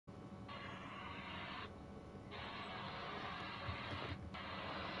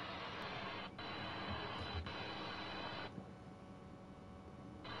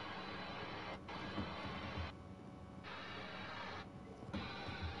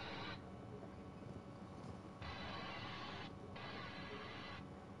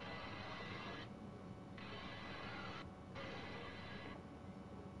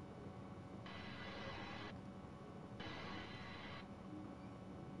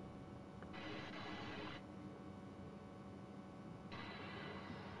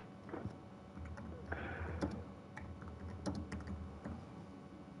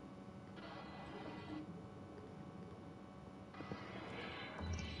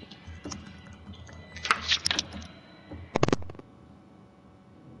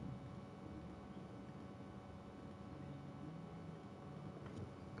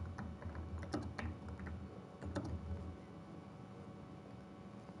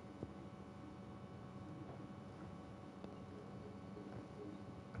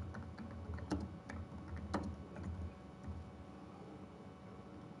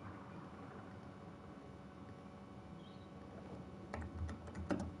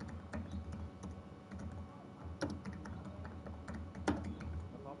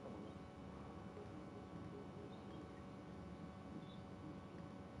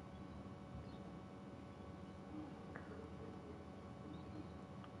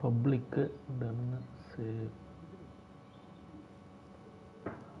பப்ளிக்கு டன்னு save.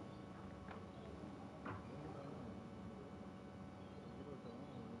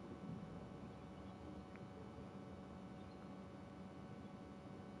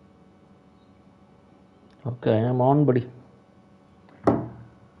 Okay, I am on, buddy.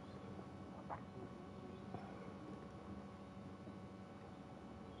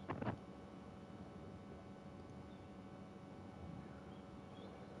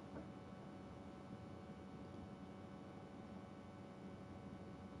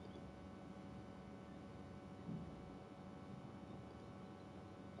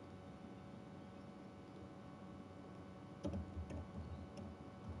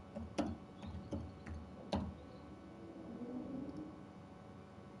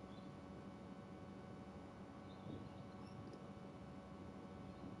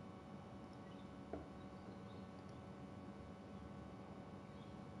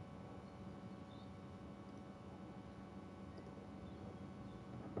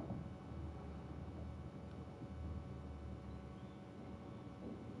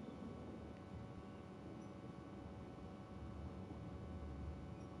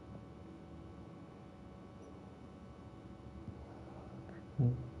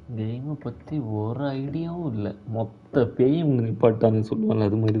 கேமை பற்றி ஒரு ஐடியாவும் இல்லை, மொத்த பேயும் நிப்பாட்டான்னு சொல்லுவாங்க,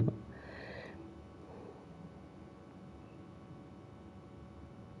 அது மாதிரி தான்.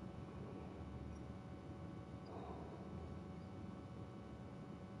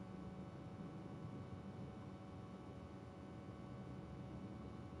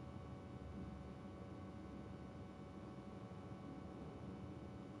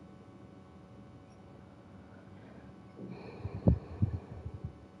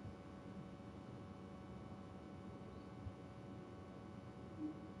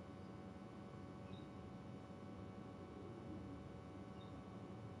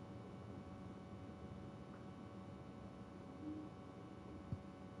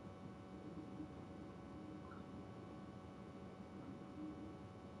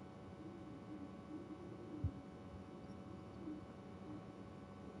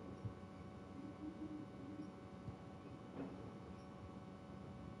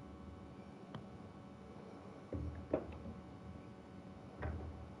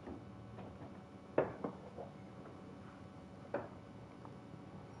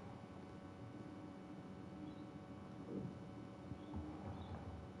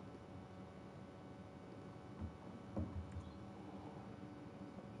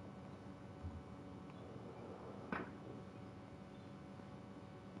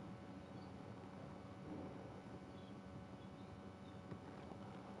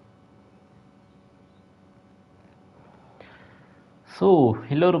 ஸோ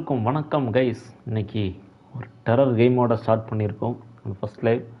எல்லோருக்கும் வணக்கம் கைஸ். இன்றைக்கி ஒரு டெரர் கேமோட ஸ்டார்ட் பண்ணியிருக்கோம், first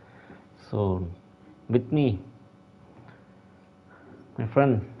live. So with me my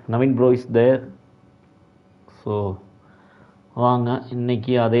friend Naveen bro is there. So வாங்க,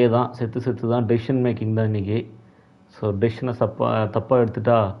 இன்றைக்கி அதே தான், செத்து தான், டெசிஷன் மேக்கிங் தான் இன்றைக்கி. ஸோ டெசிஷனை தப்பாக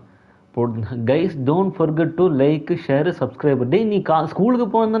எடுத்துட்டா போட்டு guys, don't forget to like, share, subscriber. டே, நீ ஸ்கூலுக்கு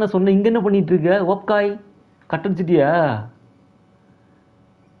போகணும் தானே சொன்னேன், இங்கே என்ன பண்ணிகிட்ருக்க? ஓப்காய் கட்டடிச்சிட்டியா?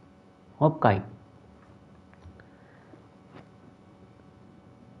 ஓப்காய்,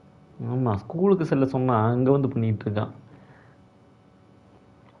 ஆமாம், ஸ்கூலுக்கு செல்ல சொன்னால் இங்கே வந்து பண்ணிகிட்டு இருக்கான்.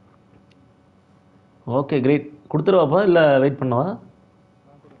 Okay great. கொடுத்துருவாப்பா இல்லை வெயிட் பண்ணவா?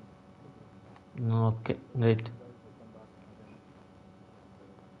 Okay great.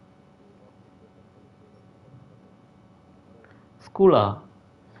 ஸ்கூலா?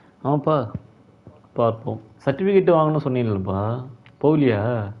 ஆமாப்பா, பார்ப்போம். சர்டிஃபிகேட்டு வாங்கணும்னு சொன்னீங்களப்பா, போகலையா?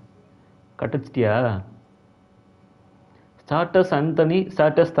 கட்டச்சிட்டியா? Status Anthony,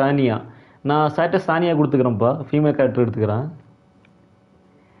 status Tania. நான் ஸ்டாட்டஸ் தானியா கொடுத்துக்கிறேன்ப்பா, ஃபீமேல் கேரக்டர் எடுத்துக்கிறேன்.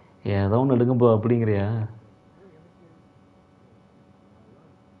 ஏதோ ஒன்று எடுங்கப்பா அப்படிங்கிறியா?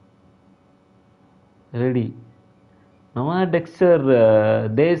 Ready. Nomad Dexter,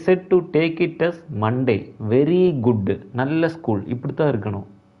 they said to take it as Monday. Very good. நல்ல ஸ்கூல், இப்படி தான் இருக்கணும்.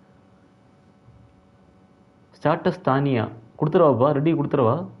 Status Tania கொடுத்துருவாப்பா, ready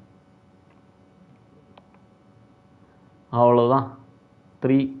கொடுத்துருவா. அவ்வளோதான்.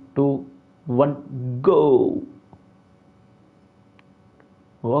 3, 2, 1 கோ.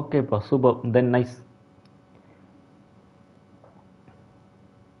 ஓகேப்பா, சூப்பர், தென் நைஸ்.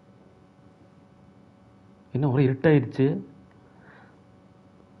 என்ன ஒரே இருட்டாயிடுச்சு,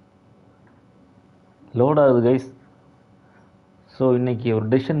 லோட் ஆகுது கைஸ். ஸோ இன்றைக்கி ஒரு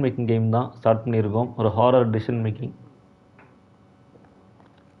டெசிஷன் மேக்கிங் கேம் தான் ஸ்டார்ட் பண்ணியிருக்கோம், ஒரு horror decision making.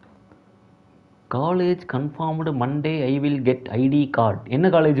 College confirmed Monday I will get ID card. என்ன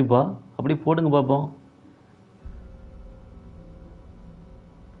காலேஜுப்பா? அப்படி போடுங்க பார்ப்போம்.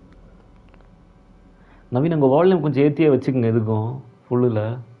 நவீன் உங்கள் வால்யூம் கொஞ்சம் ஏற்றியே வச்சுக்கோங்க எதுக்கும் ஃபுல்லில்.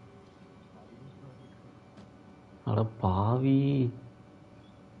 அட பாவி.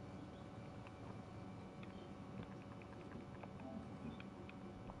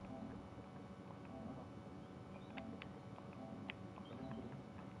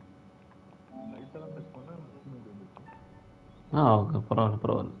 ஓகே,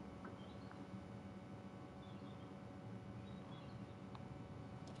 பரவாயில்ல.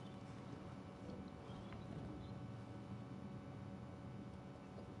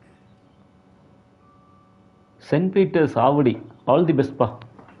 Send Peter's Avadi, all the பெஸ்ட்பா.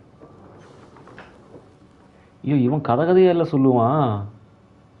 ஐயோ, இவன் கதையெல்லாம் சொல்லுவான்.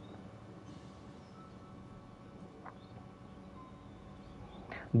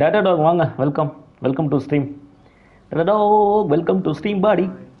 டேட்டா டாக் வாங்க, welcome to stream. Data talk welcome to stream body.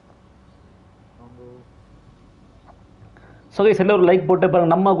 So guys, எல்லோரும் லைக் போட்டு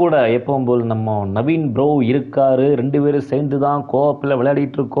பாருங்க. நம்ம கூட எப்பவும் போல் நம்ம நவீன் ப்ரோ இருக்காரு. 2 பேரும் சேர்ந்து தான் கோஆப்பில்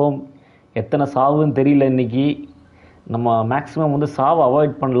விளையாடிட்டு இருக்கோம். எத்தனை சாவுன்னு தெரியல இன்னைக்கு. நம்ம மேக்ஸிமம் வந்து சாவை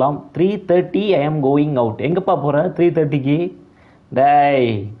அவாய்ட் பண்ணலாம். 3:30 ஐ ஆம் கோயிங் அவுட். எங்கப்பா போகிற 3:30க்கு?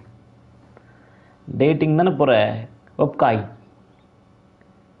 டேய், டேட்டிங் தானே போகிற? ஒப்காய்.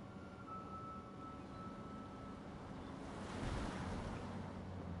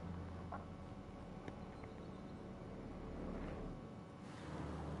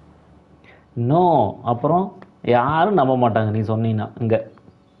 நோ, அப்புறம் யாரும் நம்ப மாட்டாங்க நீ சொன்னீங்கன்னா. இங்கே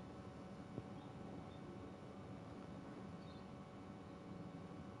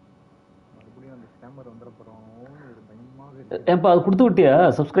ஏப்பா அது கொடுத்து விட்டியா?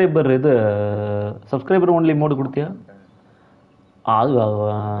 சப்ஸ்கிரைபர் ஒன்லி மோடு கொடுத்தியா? அது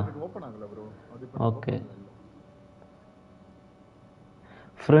okay.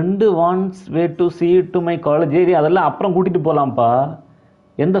 Friend wants way to see to my college area. அதெல்லாம் அப்புறம் கூட்டிகிட்டு போகலாம்ப்பா.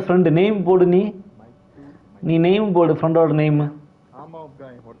 எந்த ஃப்ரெண்டு நேம் போடு. நீ நேம் போடு, ஃப்ரெண்டோட நேம்.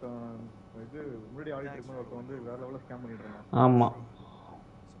 ஆமாம்,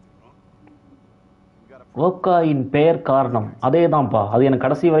 ஓக்காயின் பெயர் காரணம் அதே தான்ப்பா. அது எனக்கு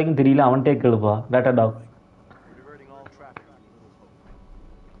கடைசி வரைக்கும் தெரியல. அவன்கிட்டே கேளுப்பா, டேட்டா டாக்.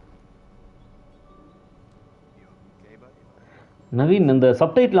 நவீன், இந்த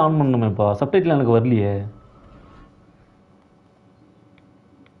சப்டைட்டில் ஆன் பண்ணணுமேப்பா. சப்டைட்டில் எனக்கு வரலையே.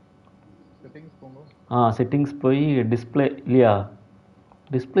 செட்டிங்ஸ் போய் டிஸ்பிளே இல்லையா?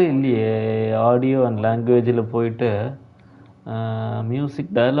 டிஸ்பிளே இல்லையே. ஆடியோ அண்ட் லாங்குவேஜில் போயிட்டு music,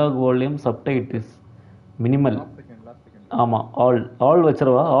 dialogue volume, subtitles, minimal. ஆமாம், ஆல்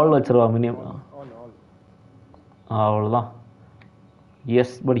வச்சிருவா மினிமம். அவ்வளோதான்.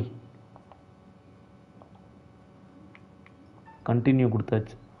 எஸ் படி, கண்டினியூ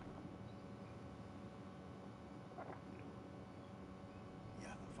கொடுத்தாச்சு.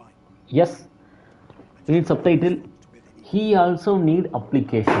 S, read subtitle. He also need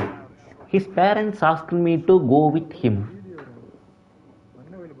application. His parents asked me to go with him.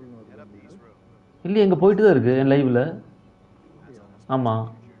 இல்லை, எங்கே போயிட்டு தான் இருக்குது என் லைவில். ஆமாம்,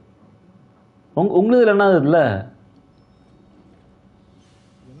 உங்களுதில் என்ன இல்லை?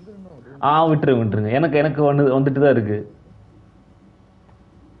 விட்டுருங்க. எனக்கு வந்துட்டு தான் இருக்குது.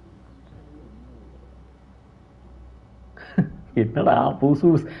 என்னடா புதுசு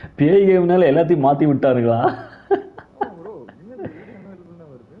பேய் கேம்னால எல்லாத்தையும் மாற்றி விட்டாருங்களா?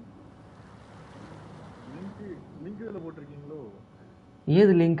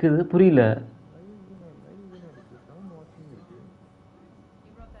 ஏது லிங்க்? இது புரியல.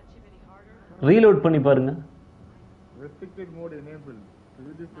 ரீலோட் பண்ணி பாருங்க. restricted mode enabled. To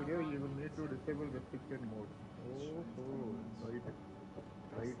use this video you will need to disable restricted mode.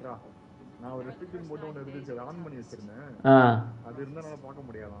 ரைட்டா. நான் ஒரு ரெஸ்ட்ரிக்டட் மோட் ஒன்று இருந்துச்சு, அதை ஆன் பண்ணி வச்சிருந்தேன். அது இருந்தா நான் பார்க்க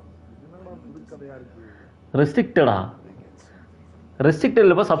முடியாதான். என்னடா புது கதையா இருக்கு. ரெஸ்ட்ரிக்டட்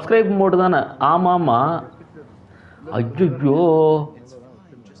இல்லப்பா, சப்ஸ்கிரைப் மோடு தானே. ஆமா. ஐயோ,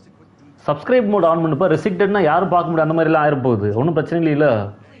 சப்ஸ்கிரைப் மோட் ஆன் பண்ணுப்பா. ரெஸ்ட்ரிக்டட்னா யாரும் பார்க்க முடியாது, அந்த மாதிரிலாம் ஆயிரம் போகுது. ஒன்றும் பிரச்சனை இல்லைல்ல.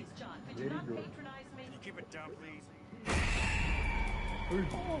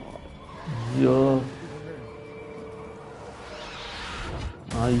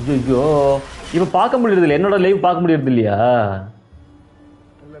 ஐயோ, இப்போ பார்க்க முடியறது இல்லை. என்னோட லைவ் பார்க்க முடியறது இல்லையா?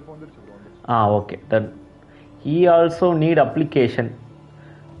 Okay, ton. He also need application.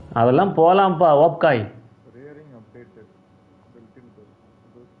 அதெல்லாம் போகலாம்ப்பா. ஓப்காய்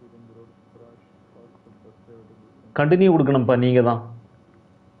கண்டினியூ கொடுக்கணும்ப்பா, நீங்கள் தான்.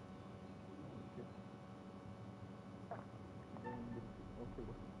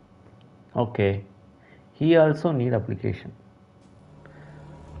 Okay, he also need application.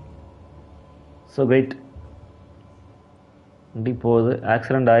 So great. இப்போது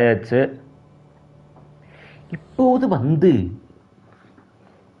ஆக்சிடெண்ட் ஆயாச்சு. இப்போது வந்து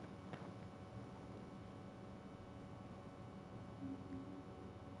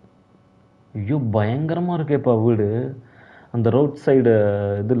ஐயோ பயங்கரமாக இருக்கேப்பா வீடு. அந்த ரோட் சைடு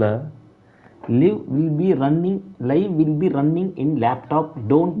இதில் live will be running in laptop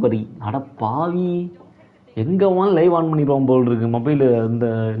don't worry. அட பாவி, எங்கே வாங்க லைவ் ஆன் பண்ணிடுவோம் போல் இருக்கு. மொபைலு இந்த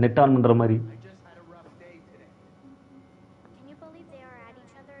நெட் ஆன் பண்ணுற மாதிரி.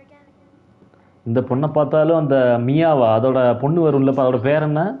 இந்த பொண்ணை பார்த்தாலும் அந்த மியாவா, அதோட பொண்ணு வரும்லப்பா, அதோட பேர்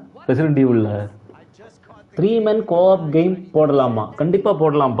என்ன, ரெசிடென்ட் ஈவில்ல 3 men co-op கேம் போடலாமா? கண்டிப்பாக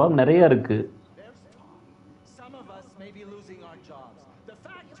போடலாம்ப்பா, நிறையா இருக்கு.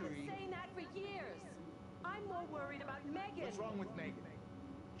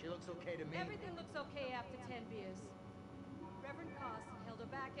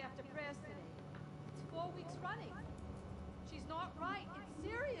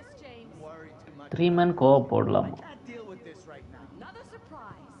 Three men co-op போடலாமா?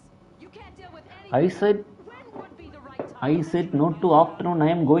 I said no to afternoon. I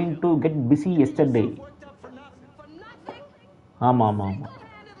am going to get busy yesterday. ஆமாம்.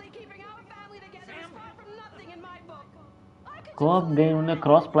 கோஆப் கேம்னு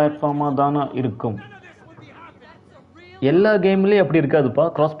கிராஸ் பிளாட்ஃபார்மாக தானே இருக்கும். எல்லா கேம்லேயும் அப்படி இருக்காதுப்பா,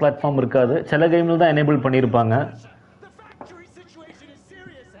 கிராஸ் பிளாட்ஃபார்ம் இருக்காது. சில கேமில் தான் எனேபிள் பண்ணியிருப்பாங்க.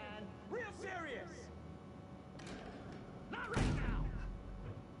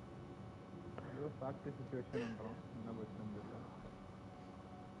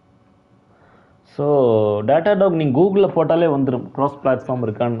 ஸோ டேட்டா டாக் நீங்கள் கூகுளில் போட்டாலே வந்துடும் க்ராஸ் பிளாட்ஃபார்ம்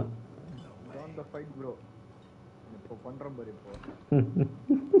இருக்கான்னு.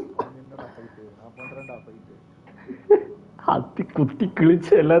 அத்தி குத்தி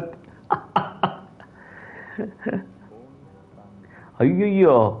கிழிச்சு எல்லாத்தையும்.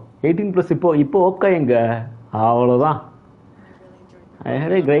 ஐயோ 18+ இப்போ ஓகே எங்க அவ்வளோதான். ஐ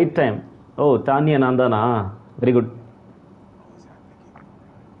ஹேட் ஏ கிரேட் டைம். ஓ தானியா, நான் தானா? Very good.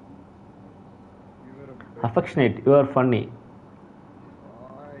 affectionate, you are funny.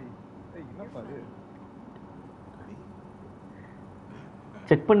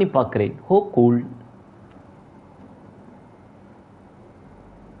 Check பண்ணி பார்க்கிறேன். ஹோ கூல்.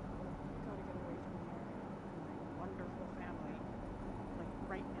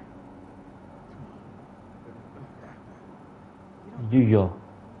 ஐயோ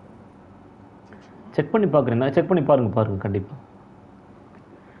செக் பண்ணி பார்க்குறேன். செக் பண்ணி பாருங்க கண்டிப்பாக.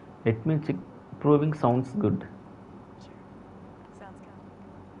 Let me check. Proving sounds good.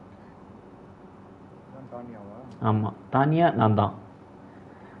 ஆமாம் தானியா, நான் தான்.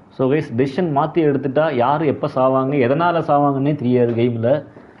 ஸோ கைஸ் டெசிஷன் மாற்றி எடுத்துட்டா யார் எப்போ சாவாங்க, எதனால் சாவாங்கன்னே தெரியாது கேமில்.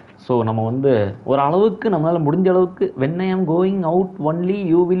 ஸோ நம்ம வந்து ஒரு அளவுக்கு நம்மளால் முடிஞ்ச அளவுக்கு when I am going out only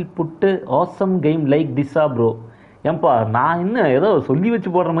you will put awesome game like this bro. ஏன்பா நான் என்ன ஏதோ சொல்லி வச்சு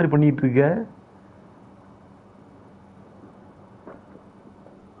போடுற மாதிரி பண்ணிகிட்டு இருக்கேன்.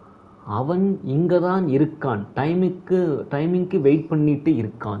 அவன் இங்கே தான் இருக்கான், டைமிங்க்கு வெயிட் பண்ணிட்டு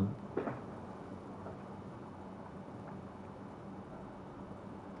இருக்கான்.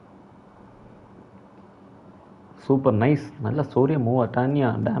 சூப்பர் நைஸ், நல்ல ஸ்டோரியா மூவ்.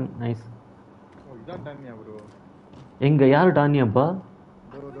 Tania dam nice. எங்க யாரு டானியாப்பா?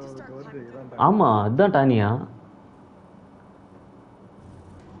 ஆமா அதுதான் டானியா.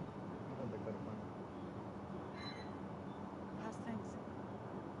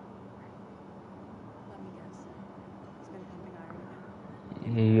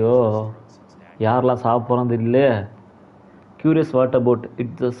 ஐயோ யாரெல்லாம் சாப்பிட போகிறது இல்லை. Curious what about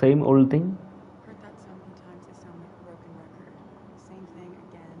it's the same volt thing.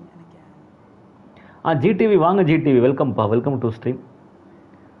 GTV வாங்க. GTV வெல்கம்ப்பா, welcome to stream.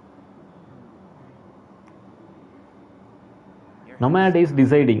 Nomad is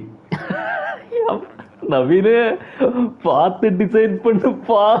deciding. Naveen பார்த்து டிசைட்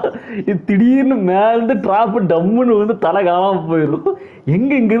பண்ணுப்பா. திடீர்னு மேலேருந்து ட்ராப் டம்முன்னு வந்து தலை காணாமல் போயிடும்.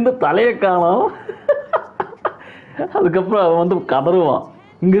 இங்கிருந்து தலையை காணோம். அதுக்கப்புறம் அவன் வந்து கதறுவான்,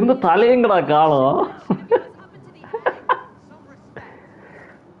 இங்கிருந்து தலையங்கடா காணோம்.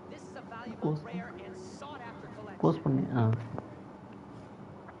 போஸ்ட் பண்ணி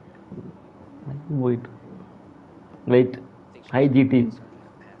wait. High GT.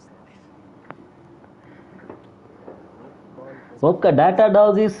 Okay, Data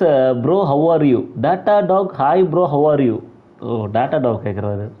Dog is bro, how are you? Data Dog, hi bro, how are you? Oh, Data Dog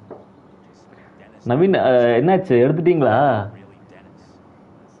கேட்குறாரு. நவீன் என்னாச்சு, எடுத்துட்டீங்களா?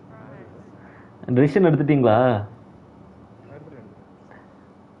 டிசிஷன் எடுத்துட்டீங்களா?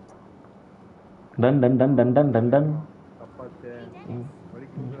 Done done done done done done done.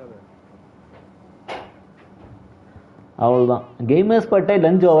 அவ்வளோதான். கேமர்ஸ் பட்டே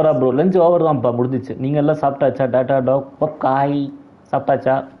lunch ஓவரா bro? Lunch over தான்ப்பா, முடிஞ்சிச்சு. நீங்கள் எல்லாம் சாப்பிட்டாச்சா? டாட்டா டாக் பக்காய்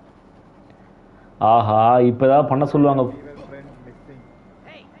சாப்பிட்டாச்சா? ஆஹா, இப்போ ஏதாவது பண்ண சொல்லுவாங்க.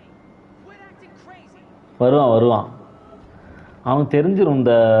 வருவான் வருவான், அவனுக்கு தெரிஞ்சிடும்.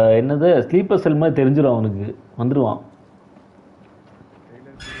 இந்த என்னது ஸ்லீப்பர் செல் மாதிரி தெரிஞ்சிடும் அவனுக்கு, வந்துடுவான்.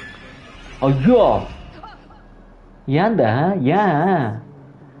 ஐயோ ஏன்டா, ஏன்?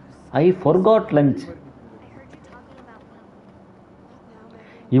 I forgot lunch.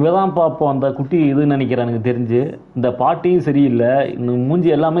 இவ தான் பார்ப்போம் அந்த குட்டி இதுன்னு நினைக்கிறேன் எனக்கு தெரிஞ்சு. இந்த பாட்டியும் சரியில்லை, இந்த மூஞ்சி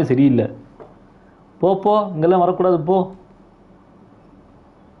எல்லாமே சரியில்லை. போ இங்கெல்லாம் வரக்கூடாது போ.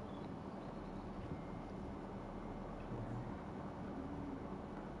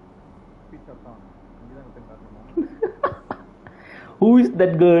 Who is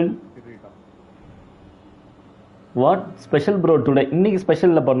that girl? What special bro today? இன்னைக்கு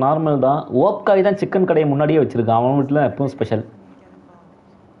ஸ்பெஷல் இல்லைப்பா, நார்மல் தான். ஓப்காய் தான் சிக்கன் கடையை முன்னாடியே வச்சிருக்கான். அவன் வீட்டில் எப்பவும் special.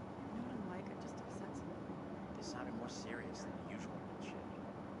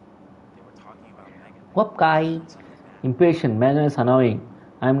 ஓப்காய் impatient. Megan is annoying.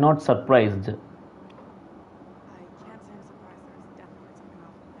 I am not surprised.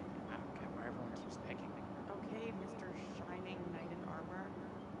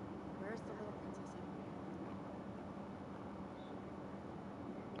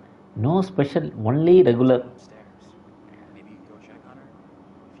 No special, only regular. Maybe go check on her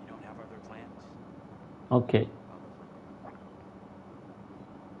if you don't have other plans. Okay.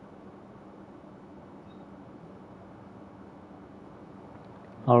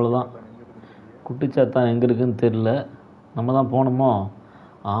 அவ்வளோதான். குட்டிச்சாத்தான் எங்கே இருக்குன்னு தெரியல. நம்ம தான் போகணுமோ?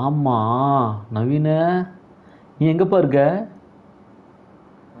 ஆமாம் நவீன, நீ எங்கேப்பா இருக்க?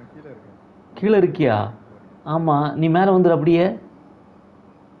 கீழே இருக்கியா? ஆமாம், நீ மேலே வந்துடு அப்படியே.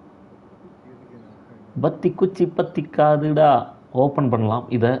 பத்தி குச்சி பத்திக்காதுடா. ஓப்பன் பண்ணலாம்.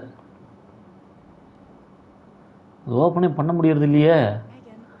 இதை ஓப்பனே பண்ண முடியறது இல்லையே.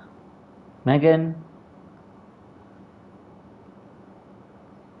 மேகன்,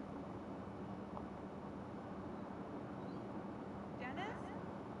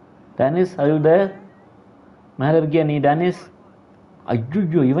 டேனிஸ் are you there? மேலே இருக்கியா நீ டேனிஸ்?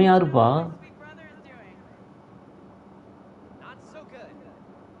 ஐயோ இவன் யாருப்பா?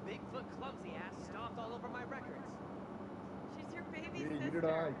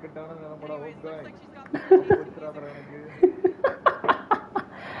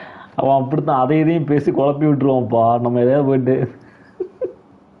 அவன் அப்படித்தான், அதை இதையும் பேசி குழப்பி விட்டுருவான்ப்பா. நம்ம எதாவது போயிட்டு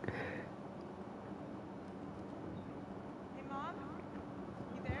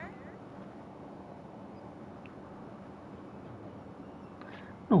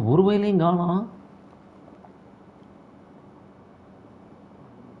ஒரு வயலையும் காணோம்.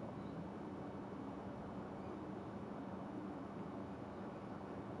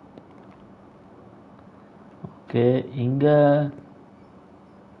 ஓகே, இங்க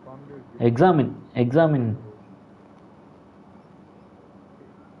எக்ஸாமின்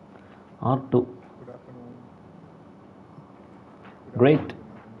R2. கிரேட்.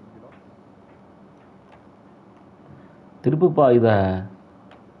 திருப்புப்பா இதை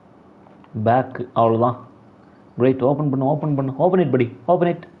பேக். அவ்வளோதான். கிரேட். ஓப்பன் பண்ணு. ஓப்பன் இட் படி,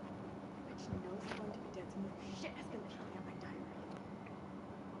 ஓப்பன் இட்.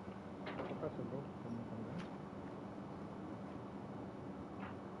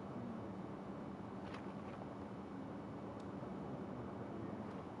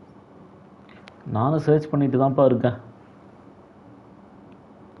 நானும் சர்ச் பண்ணிட்டு தான்ப்பா இருக்கேன்.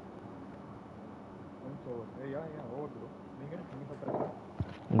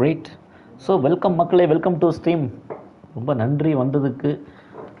 கிரேட். ஸோ வெல்கம் மக்களே, வெல்கம் டு ஸ்ட்ரீம். ரொம்ப நன்றி வந்ததுக்கு.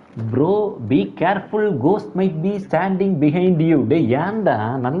 Bro be careful, cost might be standing behind you. டே ஏன்டா,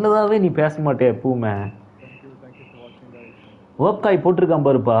 நல்லதாகவே நீ பேச மாட்டே எப்பவுமே. ஓப்காய் போட்டிருக்கான்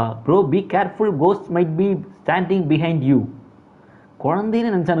பாருப்பா. Bro be careful, cost might be standing behind you.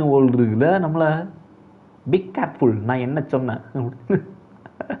 குழந்தைன்னு நினச்சானுங்க ஓல்டு இருக்குல்ல நம்மளை. Be careful. நான் என்ன சொன்னேன்?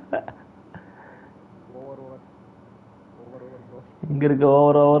 இங்கே இருக்க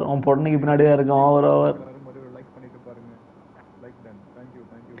ஓவர் உன் பொண்ணுக்கு பின்னாடியே இருக்கும் ஓவர்.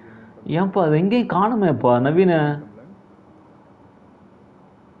 ஏன்ப்பா அது எங்கேயும் காணுமேப்பா நவீன?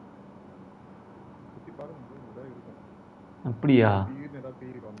 அப்படியா?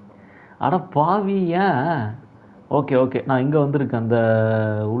 அட பாவி, ஏன்? ஓகே நான் இங்கே வந்திருக்கேன். அந்த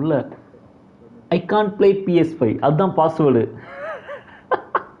உள்ள ஐ கான்ட் பிளே PS5, அதுதான் password.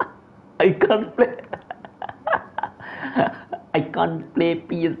 I can't play. I can't play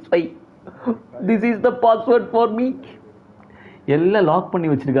PS5. This is the password for me. எல்லாம் லாக் பண்ணி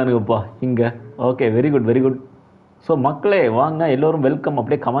வச்சிருக்கானுங்கப்பா இங்கே. Okay, very good very good. So மக்களே வாங்க, எல்லோரும் வெல்கம்.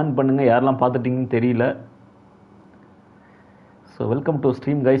 அப்படியே கமெண்ட் பண்ணுங்கள் யாரெல்லாம் பார்த்துட்டிங்கன்னு தெரியல. So welcome to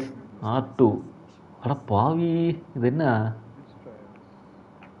stream guys. R2. அட பாவி, இது என்ன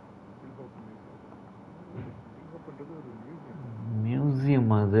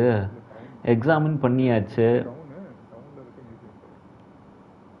மியூசியம்? அது எக்ஸாமின் பண்ணியாச்சு.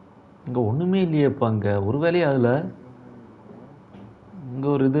 இங்கே ஒன்றுமே இல்லையேப்பா. இங்கே ஒரு வேலையும் அதில். இங்கே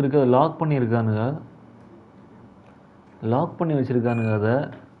ஒரு இது இருக்குது, அதை லாக் பண்ணியிருக்கானுங்க. லாக் பண்ணி வச்சுருக்கானுங்க அதை.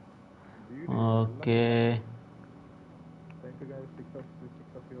 Okay,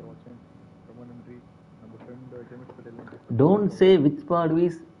 don't say which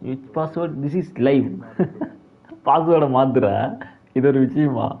password this is live. பாஸ்வேர்டை மாத்துற, இது ஒரு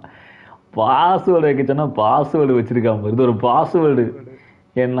விஷயமா? பாஸ்வேர்டு வைக்க சொன்னால் பாஸ்வேர்டு வச்சுருக்காம, இது ஒரு பாஸ்வேர்டு.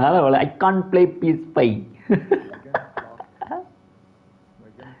 என்னால் I can't play PS5.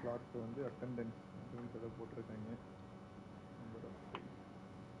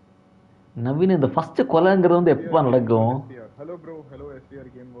 Naveen, இந்த ஃபர்ஸ்ட் கொலைங்கிறது வந்து எப்போ நடக்கும்? Hello bro, hello SVR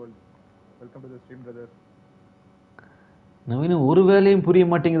game world, welcome to the stream brother. Naveen, ஒரு வேலையும் புரிய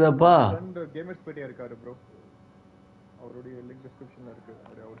மாட்டேங்குதாப்பா. ஃப்ரெண்ட் கேமர்ஸ் பெட்டியா இருக்காரு ப்ரோ, அவருடைய லிங்க் டிஸ்கிரிப்ஷன்ல இருக்கு,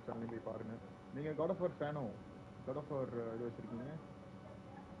 அவர் சேனலை போய் பாருங்க. நீங்க God of war ஃபேனோ? God of வார் இது வச்சிருக்கீங்க?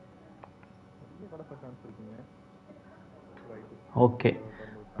 காட் ஆஃப் வார் ஃபேன்ஸ் இருக்கீங்க, ரைட்? ஓகே,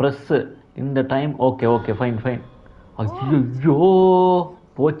 பிரஸ் இந்த time. Okay okay, fine fine. ஐயோ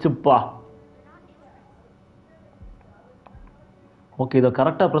போச்சுப்பா. ஓகே, இதை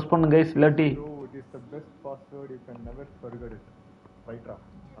கரெக்டாக ப்ரெஸ் பண்ணுங்க கைஸ், இல்லாட்டி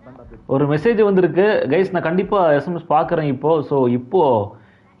ஒரு மெசேஜ் வந்திருக்கு கைஸ். நான் கண்டிப்பாக SMS பார்க்குறேன் இப்போ. ஸோ இப்போ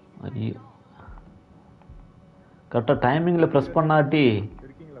கரெக்டாக டைமிங்கில் ப்ரெஸ் பண்ணாட்டி.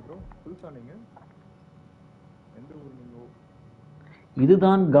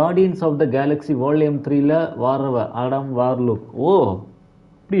 இதுதான் guardians of the Galaxy volume 3ல வாரவ Adam வார்லுக். ஓ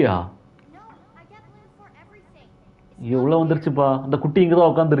அப்படியா? எவ்வளோ வந்துருச்சுப்பா. அந்த குட்டி இங்கே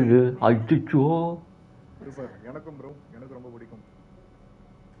தான் உட்காந்துருக்கு. அச்சோ, எனக்கும் ப்ரோ, எனக்கு ரொம்ப பிடிக்கும்.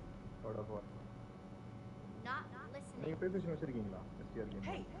 நீங்க PlayStation வச்சிருக்கீங்களா? STR game.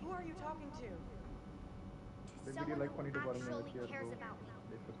 Hey, who are you talking to? Video like பண்ணிட்டு பாருங்க. STR ப்ரோ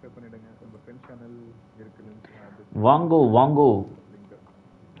சப்ஸ்கிரைப் பண்ணிடுங்க. நம்ம ஃப்ரெண்ட் சேனல் இருக்கு, லிங்க் வாங்கோ வாங்கோ.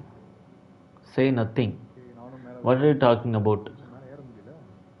 Say nothing. What are you talking about?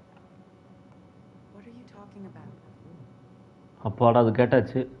 What are you talking about? அப்பாடா, அது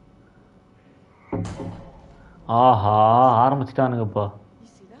கேட்டாச்சு. ஆஹா, ஆரம்பிச்சிட்டானுங்கப்பா.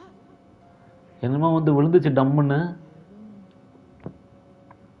 என்னமோ வந்து விழுந்துச்சு டம்முன்னு.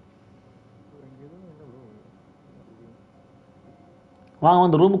 வாங்க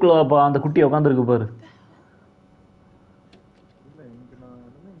வந்து ரூமுக்குள்ள வாப்பா. அந்த குட்டி உட்காந்துருக்கு பாரு.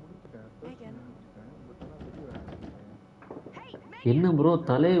 என்ன ப்ரோ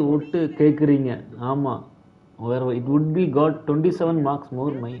தலையை விட்டு கேட்குறீங்க? ஆமாம், வேறு it would be got 27 marks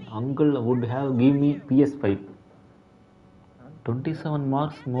more. My uncle would have give me PS5. 27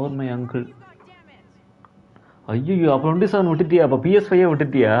 marks more my uncle. ஐயோ, அப்போ 27 விட்டுட்டியா? அப்போ PS5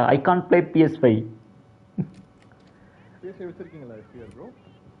 விட்டுட்டியா? I can't play PS5. PS5 வச்சிருக்கீங்களா SPR bro?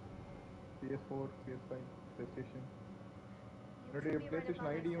 PS4, PS5, PlayStation. என்னுடைய PlayStation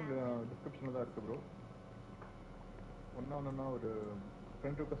ஐடியும் டிஸ்கிரிப்ஷனில் தான் இருக்குது ப்ரோ. ஒன்னா ஒரு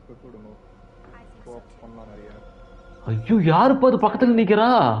ஃப்ரெண்ட் ரிக்வெஸ்ட் கொடுங்க, ஸ்வாப் பண்ணலாம் நிறைய. ஐயோ, யாருப்பா அது பக்கத்துல நிக்கிறா?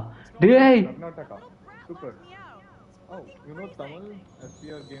 டேய், Karnataka. Super. O, you know Tamil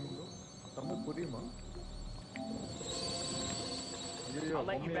SPR game bro? Tamil புரியுமா? I'll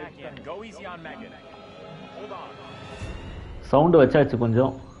let you back in. Go easy on Megan. Hold on. Sound வச்சாச்சு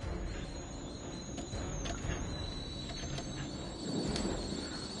கொஞ்சம்.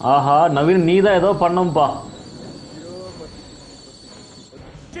 ஆஹா, நவீன் நீ தான் ஏதோ பண்ணம்பா.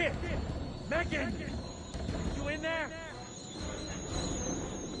 Megan, you in there?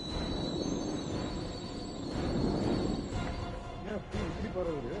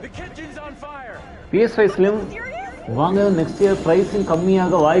 The kitchen's on fire. PS5 Slim வாங்க, நெக்ஸ்ட் இயர் பிரைசிங்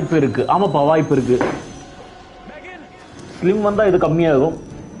கம்மியாக வாய்ப்பு இருக்கு. ஆமாப்பா, வாய்ப்பு இருக்கு. ஸ்லிம் வந்தா இது கம்மியாகும்.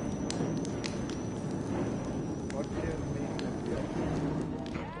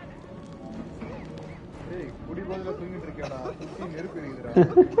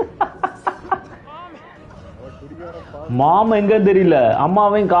 மாம் எங்க தெரியல,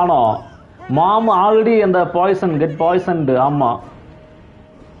 அம்மாவையும் காணோம். மாம் ஆல்ரெடி அந்த பாய்சன் கெட் பாய்சன்டு. ஆமா,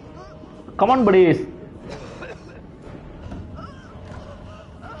 கமான் buddies.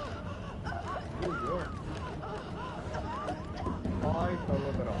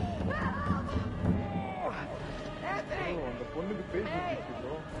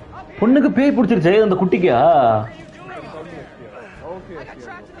 பொண்ணுக்கு பேய் பிடிச்சிருச்சே அந்த குட்டிக்கா?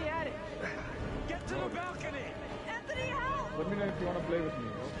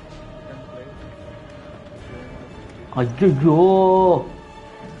 ஐயோ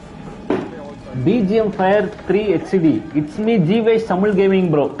BGM Fire 3 HD. It's me GVS Tamil Gaming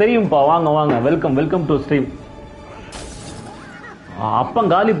bro. தெரியும்பா, வாங்க வாங்க, வெல்கம் டு ஸ்ட்ரீம். அப்பா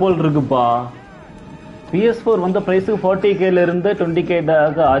காலி போல் இருக்குப்பா. PS4 வந்த பிரைஸுக்கு 40K இருந்து 20K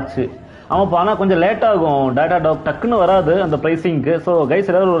ஆச்சு. ஆமாப்பா, ஆனால் கொஞ்சம் லேட் ஆகும். டேட்டா டாக் டக்குன்னு வராது அந்த ப்ரைஸிங்க்கு. ஸோ கைஸ்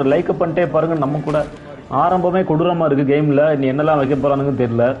எல்லாரும் ஒரு லைக் பண்ணிட்டே பாருங்க. நம்ம கூட ஆரம்பமே கொடூரமாக இருக்குது கேமில். நீ என்னெல்லாம் வைக்க போகிறானுங்கன்னு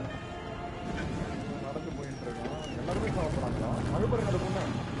தெரியல.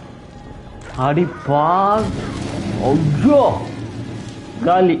 அடிப்பா, ஐயோ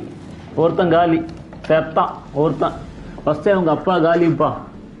காலி, ஒருத்தன் காலி, செத்தான் ஒருத்தன். ஃபஸ்ட்டே அவங்க அப்பா காலிப்பா,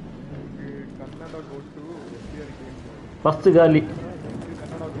 ஃபஸ்ட்டு காலி.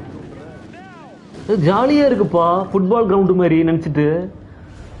 ஜாலியாக இருக்குப்பா, ஃபுட்பால் கிரவுண்டு மாதிரி நினச்சிட்டு.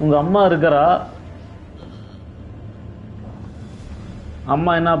 உங்கள் அம்மா இருக்கிறா,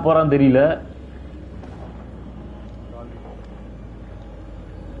 அம்மா என்ன போகிறான்னு தெரியல.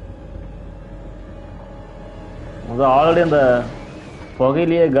 ஆல்ரெடி அந்த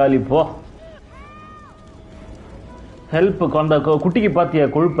புகையிலேயே காலி. போ ஹெல்ப். அந்த குட்டிக்கு பாத்தியா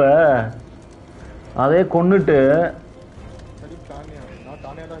கொழுப்ப, அதே கொன்னுட்டு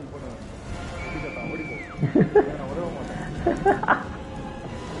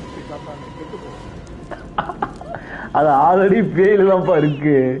அது ஆல்ரெடி பேயில தான்ப்பா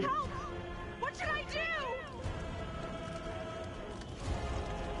இருக்கு.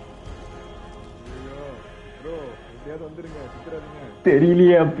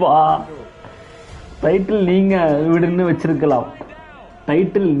 தெரியலையேப்பா. டைட்டில் நீங்க விடுன்னு வச்சிருக்கலாம்.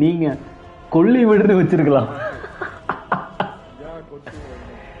 டைட்டில் நீங்க கொல்லி விடுன்னு வச்சிருக்கலாம்.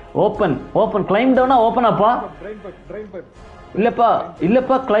 ஓபன் ஓபன் கிளைம் டவுனா ஓபனாப்பா? இல்லப்பா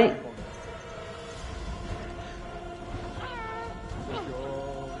இல்லப்பா கிளைம்.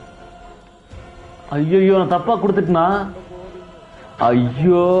 ஐயோ நான் தப்பா கொடுத்துட்டா.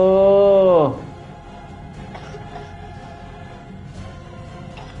 ஐயோ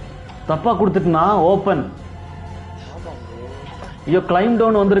தப்பா கொடுத்துட்டா. ஓபன். ஐயோ கிளைம்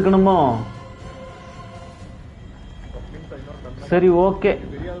டவுன் வந்திருக்கணுமோ? சரி ஓகே.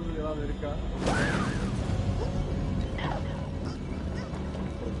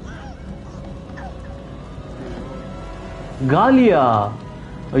 காலியா?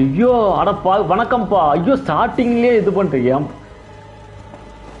 ஐயோ அடப்பா, வணக்கம்ப்பா. ஐயோ ஸ்டார்டிங்லயே இது பண்றீங்க.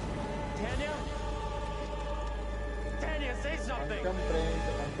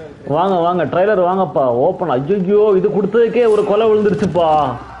 வாங்க வாங்க ட்ரைலர் வாங்கப்பா. ஓப்பன். ஐயோ இது கொடுத்ததுக்கே ஒரு கொலை விழுந்துருச்சுப்பா.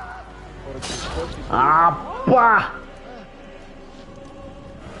 அப்பா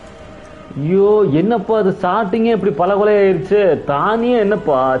ஐயோ என்னப்பா அது ஸ்டார்டிங்கே இப்படி பல கொலை ஆயிடுச்சு. தானியே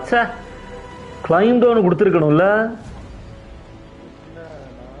என்னப்பா சே, கிளைம் டவுன் கொடுத்துருக்கணும்ல.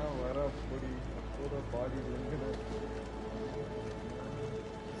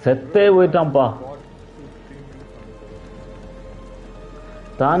 செத்தே போயிட்டான்ப்பா.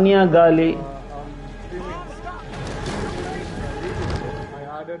 தானியா காலி. I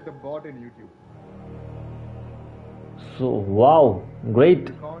added the bot in YouTube. So wow, great.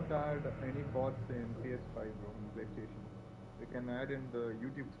 You can't add any bots in PS5 or PlayStation. You can add in the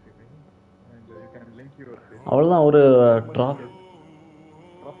YouTube streaming and you can link your stream. அவ்வளவுதான். ஒரு trophy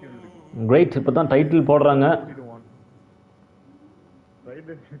great. இப்பதான் title போடுறாங்க.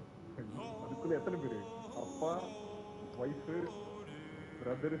 அதுக்குள்ள எத்தனை பேர்? அப்பா, wife,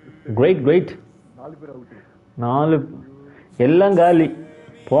 great great. 4 பேர் out. 4 எல்லாம் காலி.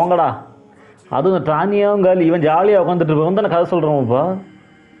 போங்கடா. அதுவும் டானியாவும் காலி. இவன் ஜாலியாக உட்காந்துட்டு இருப்பான். தானே கதை சொல்கிறோம்ப்பா.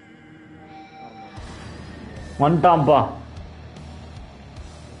 வந்துட்டான்ப்பா.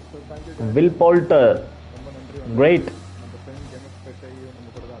 Will folder great.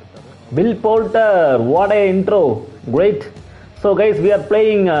 Will folder, what A intro. Great. So guys, we are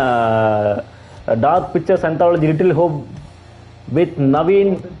playing Dark Pictures Anthology Little Hope with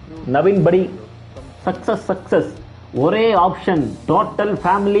Naveen buddy. Success. ஒரே ஆப்ஷன், டோட்டல்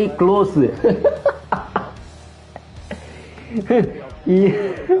ஃபேமிலி க்ளோஸ்.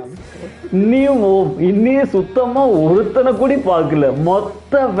 இன்னும் சுத்தமா ஒருத்தனை கூட பார்க்கல.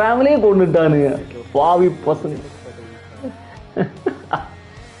 மொத்த ஃபேமிலியே கொண்டுட்டானுங்க பாவி பசங்க.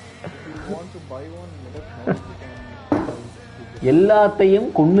 எல்லாத்தையும்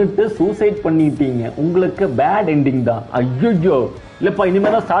கொன்னுட்டு சூசைட் பண்ணிட்டீங்க. உங்களுக்கு பேட் எண்டிங் தான். ஐயோ இல்லப்பா,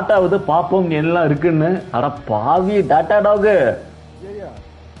 இனிமேல் தான் ஸ்டார்ட் ஆகுது. பாப்போம் எல்லாம் இருக்குன்னு. அட பாவி tata talk.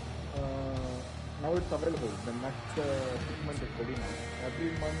 now it's available. The next 6 months is ready now. Every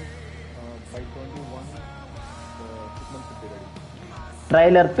month by 21, the 6 months should be ready.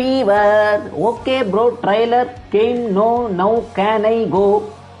 Trailer fever. Okay, bro. Trailer came. No, now can I go?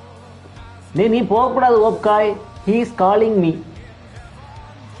 நீ போகக்கூடாது ஓப்காய். He is calling me. If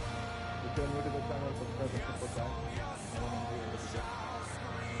you are new to the channel, subscribe and support that.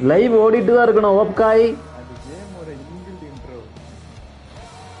 Live ஓடிட்டு தான் இருக்கணும் ஓப்காய். அது கேமோட inbuilt intro.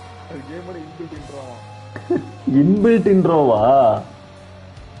 அது கேமோட inbuilt intro. Inbuilt இன்ட்ரோவா?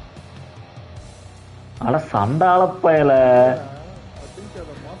 அட சண்டாள பயல.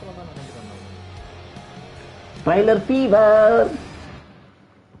 Trailer fever.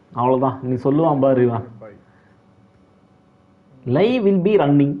 அவ்வளோதான் நீ சொல்லுவான் பாரு. Live will be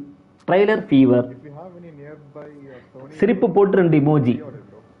running. Trailer fever. சிரிப்பு போட்டு 2 emoji.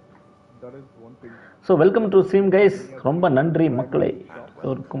 So welcome to stream guys. ரொம்ப நன்றி மக்களே,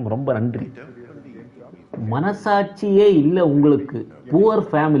 எல்லோருக்கும் ரொம்ப நன்றி. மனசாட்சியே இல்லை உங்களுக்கு. Poor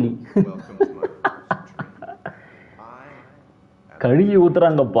family. கழுவி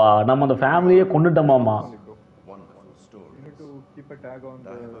ஊத்துறாங்கப்பா. நம்ம அந்த ஃபேமிலியே கொண்டுட்டோமாமா. Keep a tag on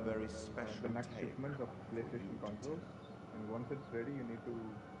the next shipment of PlayStation consoles, and once it's ready, you need to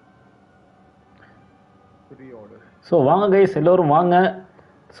pre-order. So வாங்க கைஸ், எல்லோரும் வாங்க.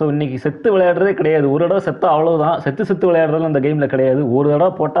 ஸோ இன்னைக்கு செத்து விளையாடுறதே கிடையாது. ஒரு தடவை செத்து அவ்வளோதான். செத்து விளையாடுறதுல அந்த கேமில் கிடையாது. ஒரு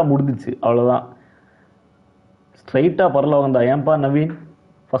தடவை போட்டால் முடிஞ்சிச்சு, அவ்வளோதான். ஸ்ட்ரைட்டாக பரலோகம் தான். ஏன்பா நவீன்,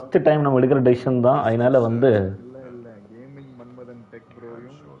 ஃபஸ்ட்டு டைம் நம்ம எடுக்கிற டெசிஷன் தான். அதனால வந்து கேமிங் மன்மதன் டெக்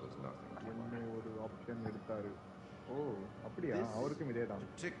ப்ரோயும் என்ன ஒரு ஆப்ஷன் எடுத்தாரு. ஓ அப்படியா? அவருக்கும் இதே தான்.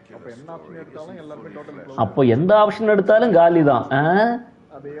 அப்போ என்ன ஆப்ஷன் எடுத்தாலும் எல்லாருமே டோட்டல். அப்போ எந்த ஆப்ஷன் எடுத்தாலும் காலி தான்.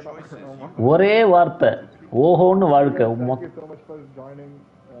 அதே தான். ஒரே வார்த்தை ஓஹோன்னு வாழ்க்கை.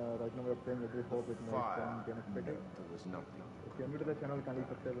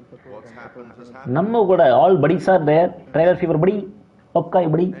 நம்ம கூட ஆல் படிஸ் ஆர் தேர். ட்ரைலர் ஃபீவர் படி,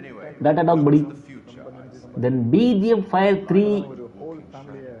 பப்காய் படி, டாட்டா டாக் படி, தென் பிஜிஎம் ஃபயர் 3.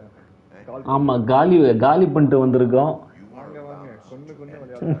 ஆமா, காலி பண்ணிட்டு வந்திருக்கோம்.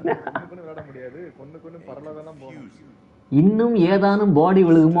 இன்னும் ஏதானும் பாடி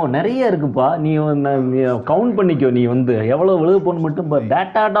விழுகுமோ? நிறைய இருக்குப்பா. நீ கவுண்ட் பண்ணிக்கோ. நீ வந்து எவ்வளோ விழுகு போன்னு மட்டும் பாரு.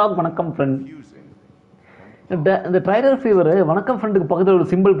 டேட்டா டாக் வணக்கம் ஃப்ரெண்ட். இந்த ட்ரைலர் ஃபீவர் வணக்கம் ஃப்ரெண்டுக்கு பக்கத்தில் ஒரு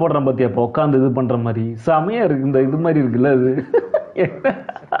சிம்பிள் போடுறேன் பார்த்தியா? இப்போ உட்காந்து இது பண்ணுற மாதிரி செமையாக இருக்குது. இந்த இது மாதிரி இருக்குல்ல, அது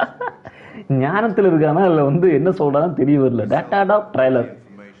ஞானத்தில் இருக்கானா இல்லை வந்து என்ன சொல்கிறான்னு தெரிய வரல. Data talk trailer.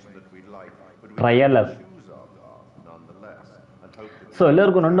 ஸோ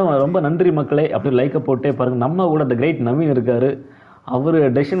எல்லோருக்கும் ரொம்ப நன்றி மக்களே. அப்படி லைக்கை போட்டே பாருங்கள். நம்ம கூட இந்த கிரேட் நவீன் இருக்கார். அவர்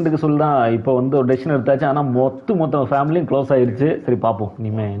டெசிஷன் எடுக்க சொல்லி தான் இப்போ வந்து ஒரு டெசிஷன் எடுத்தாச்சு. ஆனால் மொத்த ஃபேமிலியும் க்ளோஸ் ஆகிடுச்சு. சரி பார்ப்போம்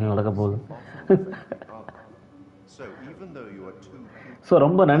இனிமேல் என்ன நடக்க போகுது. ஸோ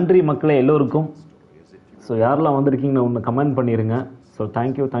ரொம்ப நன்றி மக்களே எல்லோருக்கும். ஸோ யாரெல்லாம் வந்திருக்கீங்கன்னு ஒன்று கமெண்ட் பண்ணிடுங்க. So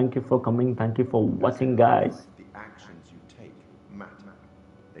thank you for coming. Thank you for வாட்சிங் guys.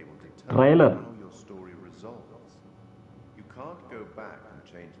 ட்ரைலர்.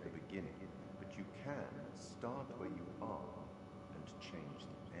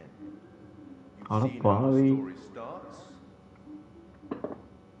 அடப்பாவி,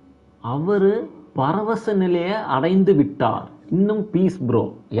 அவரு பரவச நிலையை அடைந்து விட்டார். இன்னும் பீஸ் ப்ரோ.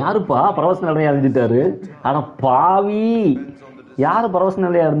 யாருப்பா பரவச நிலையை அடைஞ்சிட்டாரு? அட பாவி, யாரு பரவச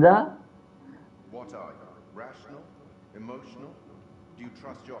நிலையை அடைஞ்சா?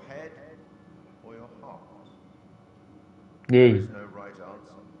 ஏய்,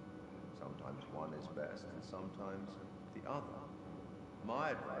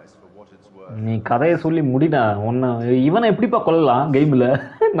 நீ கதையை சொல்லி முடிடா. ஒன்னு இவனை எப்படிப்பா கொல்லலாம் கேம்ல?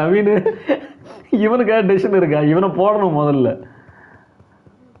 நவீன் இவனுக்காக டெசிஷன் இருக்கா? இவனை போடணும் முதல்ல.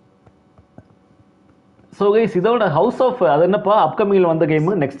 ஸோ கைஸ், இதோட ஹவுஸ் ஆஃப் அது என்னப்பா அப்கமிங்கில் வந்த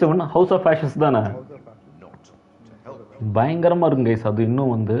game? Next one house of Ashes தானே? பயங்கரமாக இருக்கும் கைஸ். அது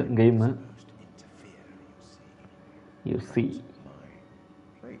இன்னும் வந்து game you see.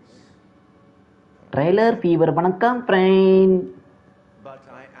 Trailer fever வணக்கம் ஃப்ரெண்ட்.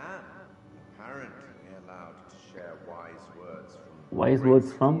 Wise words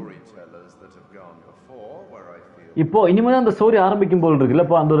from இப்போ இனிமேல் தான் அந்த ஸ்டோரி ஆரம்பிக்கும் போல் இருக்குல்ல.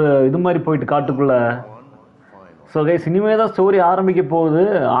 இப்போ அந்த ஒரு இது மாதிரி போயிட்டு காட்டுக்குள்ள. ஸோ கைஸ், இனிமேல் தான் ஸ்டோரி ஆரம்பிக்க போகுது.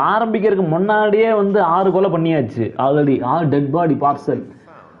 ஆரம்பிக்கிறதுக்கு முன்னாடியே வந்து 6 கொலை பண்ணியாச்சு ஆல்ரெடி. 6 dead body parcel.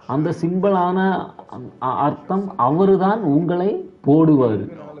 அந்த சிம்பிளான அர்த்தம் அவரு தான் உங்களை போடுவார்.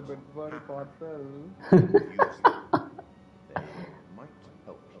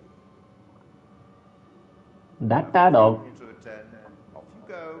 Tata talk.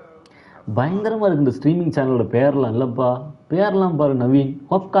 பயங்கரமாக இருக்குது இந்த ஸ்ட்ரீமிங் சேனலோட பேர்லாம் இல்லைப்பா. பேர்லாம் பாரு Naveen.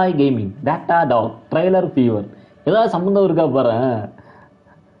 ஹொக்காய் gaming, data talk, trailer fever, ஏதாவது சம்மந்தம் இருக்கா பாரு.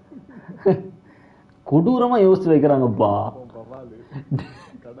 கொடூரமாக யோசிச்சு வைக்கிறாங்கப்பா.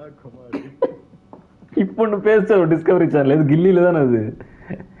 இப்போ ஒன்று பேச டிஸ்கவரி சேனல் இது கில்லியில் தானே அது.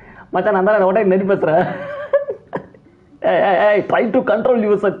 மச்சான் நான் தான் உடனே நெறி பேசுகிறேன். Try to control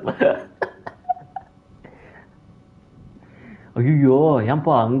your self. ஐயோ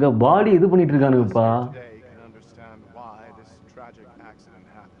ஏன்பா அங்கே பாடி இது பண்ணிட்டு இருக்கானுங்கப்பா.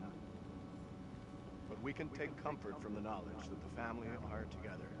 We can take comfort from the knowledge that the family are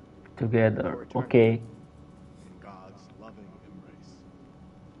together. Okay. In God's loving embrace.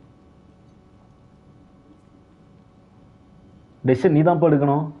 Decision நீ தான்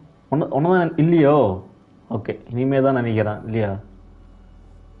எடுக்கணும். ஒன்றுதான் இல்லையோ? ஓகே இனிமே தான் நினைக்கிறேன் இல்லையா?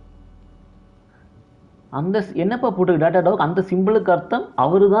 அந்த என்னப்பா போட்டு டேட்டா டாக் அந்த சிம்பிளுக்கு அர்த்தம்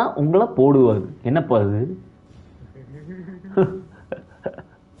அவரு தான் உங்களை போடுவார். என்னப்பா அது?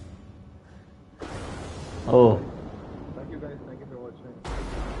 ஓ தேங்க்யூ கைஸ், தேங்க்யூ ஃபார் வாட்சிங்.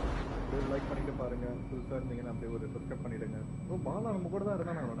 லைக் பண்ணிட்டு பாருங்க, புதுசாக இருந்தீங்கன்னா அப்படியே ஒரு சப்ஸ்கிரைப் பண்ணிடுங்க. பாலா நம்ம கூட தான்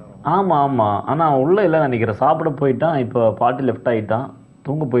இருந்தானே. ஆமாம் ஆமாம், ஆனால் உள்ளே இல்லை நினைக்கிறேன். சாப்பிட போயிட்டான், இப்போ பாட்டி லெஃப்ட் ஆகிட்டான்,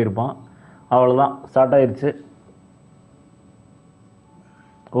 தூங்க போயிருப்பான். அவ்வளோதான், ஸ்டார்ட் ஆயிடுச்சு.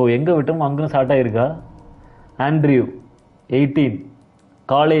 ஓ எங்கே விட்டோமோ அங்கே ஸ்டார்ட் ஆயிருக்கா. Andrew 18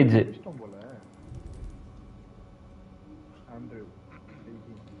 college.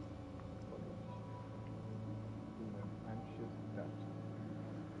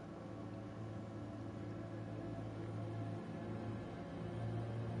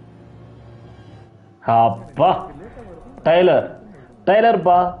 அப்பா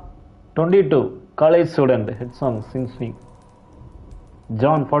டைலர்ப்பா 22 college student. Head song சிங்ஸ்னிங்.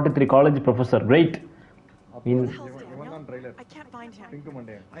 John 43 college professor. Great.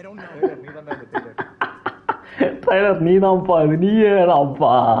 Tailor நீதான்ப்பா, இது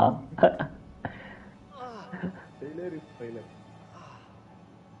நீயேடாப்பா.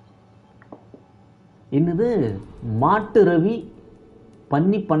 என்னது மாட்டு ரவி,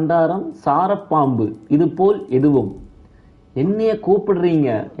 பன்னி பண்டாரம், சாரப்பாம்பு, இது போல் எதுவும். என்னைய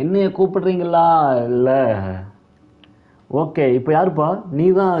கூப்பிடுறீங்களா? இல்லை ஓகே. இப்போ யாருப்பா? நீ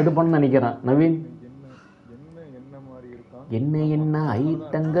தான் இது பண்ண நினைக்கிறேன் நவீன். என்ன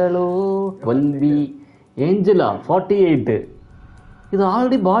ஐட்டங்களோ 12B. ஏஞ்சலா 48. இது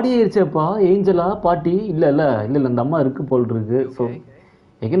ஆல்ரெடி பாடி ஆயிடுச்சேப்பா. ஏஞ்சலா பாட்டி இல்லை இந்த அம்மா இருக்கு போல் இருக்கு. ஸோ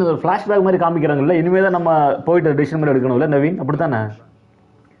எங்கே ஒரு ஃப்ளாஷ்பேக் மாதிரி காமிக்கிறாங்கல்ல. இனிமேல் தான் நம்ம போயிட்டு டிசிஷன் மாதிரி எடுக்கணும்ல நவீன், அப்படித்தானே?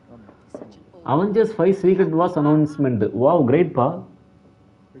 Avengers 5 secret was announcement. Wow great பா.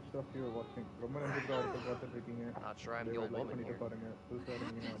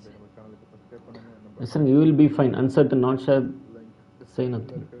 Listen, you will be fine. Uncertain, not sure. Say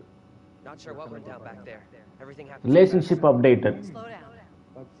nothing. Not sure what went down back there. Everything happened. Relationship updated.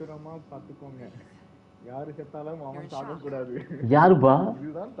 பத்திரமா பாத்துக்கோங்க. யாரு செத்தாலும் அவன் சாக கூடாது. யாருப்பா?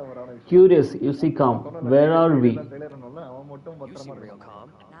 இதுதான் தவறான விஷயம். Curious, you see calm. Where are we? அவன் மட்டும் பத்திரமா இருக்கான்.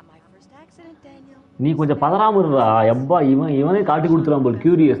 நீ கொஞ்சம் பதறாம இருடா. எப்பா இவனே காட்டி கொடுத்துறான் போல்.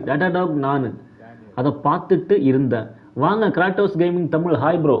 கியூரியஸ் டேட்டா டாக் நான் அதை பார்த்துட்டு இருந்தேன். வாங்க Kratos gaming Tamil.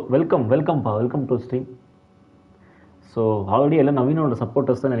 Hi bro, வெல்கம்ப்பா, welcome to stream. So already எல்லாம் நவீனோட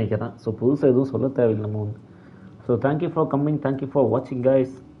சப்போர்ட்டர்ஸ் தான் நினைக்கிறேன். ஸோ புதுசாக எதுவும் சொல்ல தேவையில்லை நம்ம வந்து. So thank you for coming, thank you for வாட்சிங்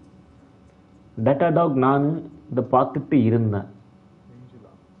கைஸ். டேட்டா டாக் நான் இதை பார்த்துட்டு இருந்தேன்.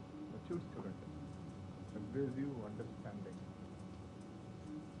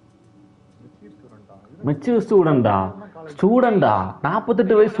 மெச்சூர் ஸ்டூடெண்டா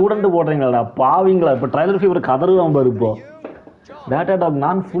 48 வயசு ஸ்டூடெண்ட் போடுறீங்களா பாவீங்களா? இப்போ ட்ரைலர் ஃபீவர் கதறுவான் பாரு. இப்போ டேட்டா டாக்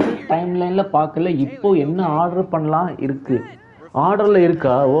நான் ஃபுல் டைம் லைனில் பார்க்கல. இப்போ என்ன ஆர்டர் பண்ணலாம் இருக்கு? ஆர்டரில்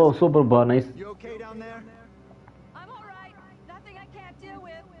இருக்கா? ஓ சூப்பர்ப்பா, நைஸ்.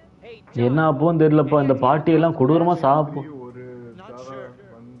 என்ன அப்போன்னு தெரியலப்பா. இந்த பார்ட்டியெல்லாம் கொடூரமாக சாப்பிடும்.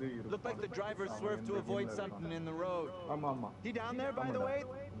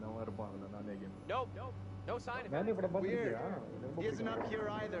 No sign of him. Weird. He isn't up here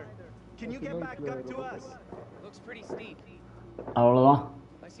either. Can you get back up to us? Looks pretty steep. அவ்வளோதான்.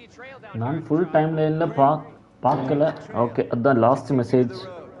 I see a trail down. நான் ஃபுல் டைம் லைனில் பார்க்கல. ஓகே, அதுதான் last message.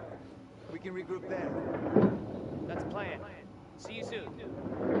 We can regroup there. That's a plan. See you soon.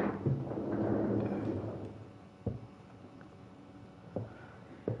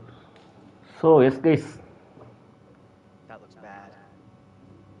 So S guys,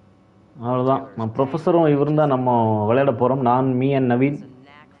 அவ்வளோதான். நம்ம ப்ரொஃபஸரும் இவர் தான் நம்ம விளையாட போகிறோம். நான், me and Naveen.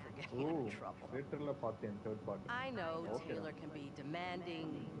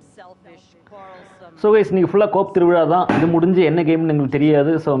 So guys நீங்கள் ஃபுல்லாக கோப் திருவிழா தான். இது முடிஞ்சு என்ன கேம்னு எங்களுக்கு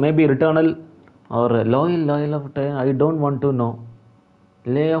தெரியாது. ஸோ மேபி ரிட்டர்னல் ஒரு loyal of tailor I don't want to know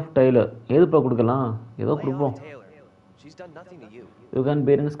lay off tailor எதுப்பா கொடுக்கலாம் ஏதோ Lay கொடுப்போம் off Taylor. She's done nothing to you. You can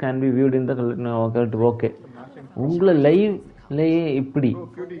parents can be viewed in the okay உங்களை லைவ்லேயே இப்படி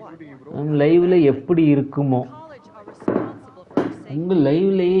லைவ்ல எப்படி இருக்குமோ College are responsible for our safety. உங்கள்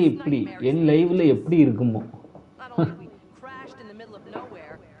லைவ்லேயே இப்படி என் லைவ்ல எப்படி இருக்குமோ Not only we crashed in the middle of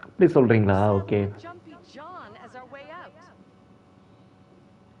nowhere, அப்படி சொல்கிறீங்களா okay Jumpy John as our way out.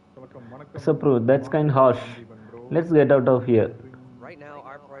 Disapprove. That's kind harsh. Let's get out of here. Right now,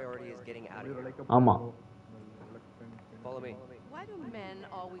 our priority is getting out of here. ஆமா Follow me. Why do men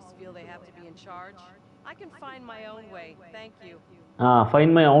always feel they have to be in charge? I can find my own way. Thank you.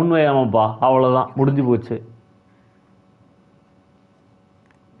 Fine my own way ஆமாப்பா அவ்வளோதான் முடிஞ்சு போச்சு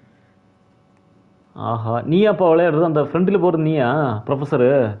ஆஹா நீயாப்பா விளையாடுறது அந்த ஃப்ரெண்டில் போகிறது நீயா professor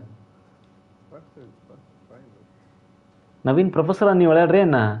Naveen ப்ரொஃபஸரா நீ விளையாடுறே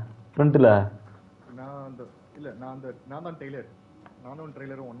என்ன ஃப்ரண்ட்டில் நான் தான் டெய்லர் நானும்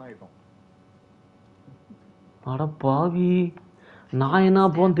ட்ரெய்லரும் ஒன்றா ஆயிட்டோம் அட பாவி நான் என்ன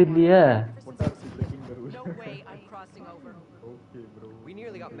போன்னு தெரியலையே No way I'm crossing over. Okay bro We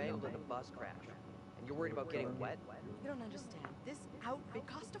nearly got mangled in a bus crash. And you're worried about getting wet? You don't understand. This outfit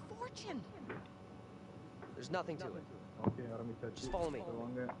cost a fortune. There's nothing to it. Okay ஆரம்பிச்சாச்சு Just follow me.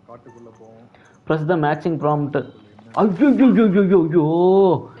 வாங்க காட்டுக்குள்ள போவோம் plus த matching prompt ஐயோ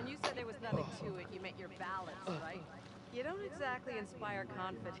And you said there was nothing to it. You meant your balance, right? You don't exactly inspire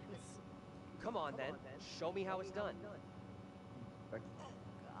confidence. Come on, then. Show me how it's done.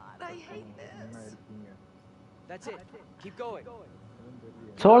 God, I hate என்ன this. இருக்கீங்க That's it. Keep going.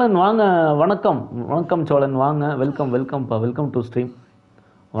 Cholan வாங்க வணக்கம் சோழன் வாங்க வெல்கம்ப்பா welcome to stream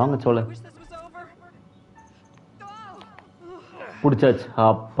வாங்க I Cholan wish this was over. Oh. பிடிச்சாச்சு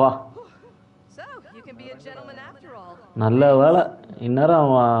அப்பா So, you can be a gentleman after all. நல்ல வேலை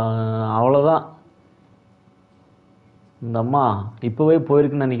இந்நேரம் அவ்வளோதான் இந்த அம்மா இப்போவே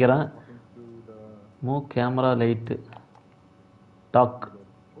போயிருக்குன்னு நினைக்கிறேன் மூ camera light talk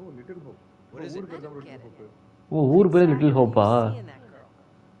O little hope What is it? I don't get it. ஓ ஊர் பேர் little ஹோப்பா Seeing that girl.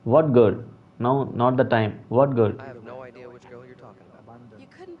 What girl no not the time what girl I have no idea which girl you're talking about. You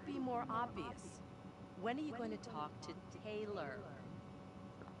couldn't be more obvious. When are you going to talk to Taylor?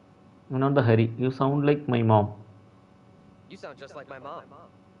 Not the Hari you sound like my mom You sound just like my mom.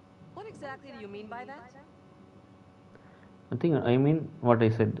 What exactly do you mean by that? I mean what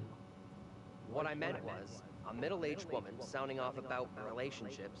I said. What I meant was, a middle-aged woman sounding off about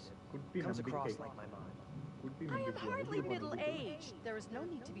relationships குட்டி comes across நம்பிக்கை like my mom. குட்டி I am நம்பிக்கை hardly middle-aged. There is no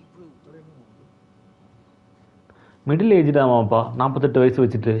need to be rude. Middle ஏஜ்டாமாப்பா 48 வயசு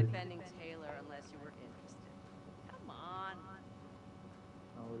வச்சுட்டு Defending Taylor unless you were interested. Come on.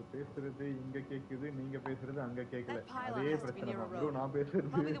 அவர் பேசுறது இங்க கேக்குது நீங்க பேசுறது அங்க கேக்கல That pylon அதே has to be பிரச்சனை near a தான் ப்ரோ road. நான் பேசுறது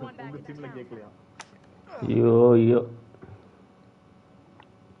Probably the one back உங்க in டீம்ல town. கேக்கலையா ஐயோ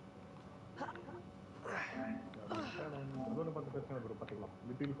அதோட பார்த்து பிரச்சனை ப்ரோ பார்த்துக்கலாம்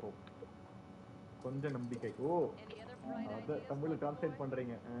லிட்டில் ஹோப் கொஞ்சம் நம்பிக்கை ஓ Any other bright அத ideas? தமிழ்ல டிரான்ஸ்லேட்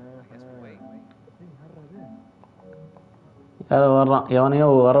பண்றீங்க Guess we'll wait. யாரோ வர்றான் எவனையோ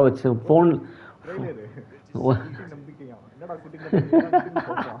வர வச்சு ஃபோன் ட்ரெய்லரு குட்டி நம்பிக்கையா என்னடா குட்டி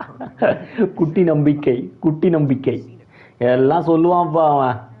குட்டி நம்பிக்கை எல்லாம் சொல்லுவான்ப்பா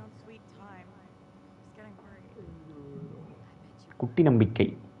அவன் Your own sweet time. Just getting worried. குட்டி நம்பிக்கை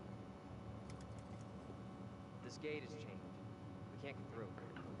This gate has changed. We can't get through.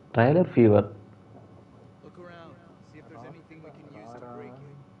 Trailer fever Look around. See if there's anything we can use to break in.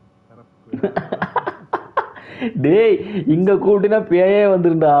 டேய் இங்க கூட்டினா பேயே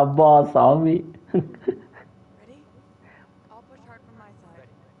வந்துருண்டா அப்பா சாமி Ready? I'll push hard from my side.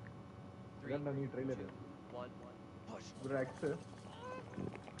 ஏன்டா நீ trailer One, push. பிராக்ஸ்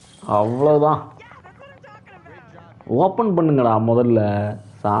அவ்வளோதான் open பண்ணுங்கடா முதல்ல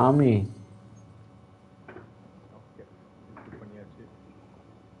சாமி ஓகே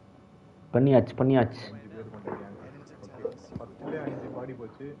பண்ணியாச்சு பண்ணியாச்சு 5 பேர் கொண்டிருக்காங்க ஃபர்ஸ்ட்ல 5 பாடி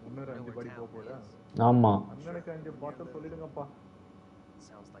போச்சு இன்னொரு 5 பாடி போக போதா ஆமா அண்ணனுக்கு 5 பாட்டு சொல்லிடுங்கப்பா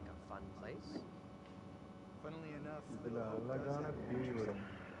Sounds like a fun place. Funnily enough, இதுல அழகான டிவி வரும்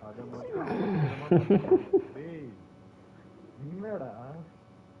அத மட்டும் டேய் என்னடா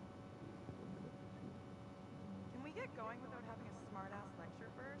Can we get going without having a smart-ass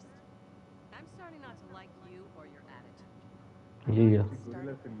lecture first? I'm starting not to like you or your attitude. ஐயோ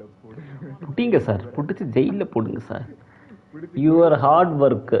குருல சில்ல போடு புட்டிங்க சார் புட்டிச்சு ஜெயிலில் போடுங்க sir your hard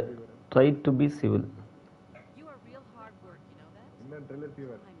work try to be civil You are real hard work, you know that? என்ன trailer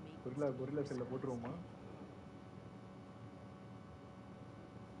fever குருல சில்ல போட்டுருவோமா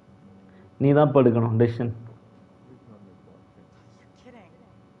நீ தான் படுக்கணும் decision You're kidding.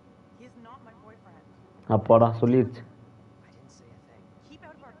 He's not my boyfriend. அப்பாடா சொல்லிடுச்சு. I didn't say a thing. Keep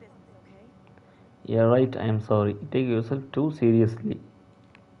out of our business, okay? Yeah, right, I am sorry. Take yourself too seriously.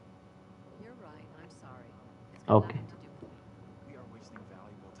 You're right. I'm sorry. It's got Okay. nothing to do with me. We are wasting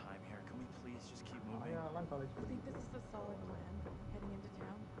valuable time here. Can we please just keep moving? அதெல்லாம் college I think this is a solid plan, heading into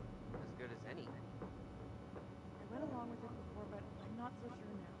town. As good as any. I went along with it before, but I'm not so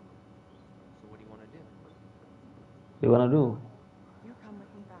sure now. So what do you want to do? You wanna do? You come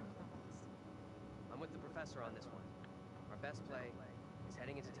with me back to the bus. I'm with the professor on this one. Our best play is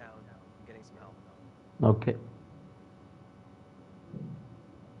heading into town and getting some help. Okay.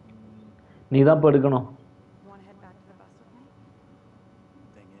 நீ தான் இப்போ எடுக்கணும். You want to head back to the bus with me?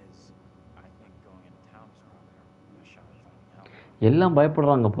 Thing is, I think going into town is probably our best shot at finding help. எல்லாம்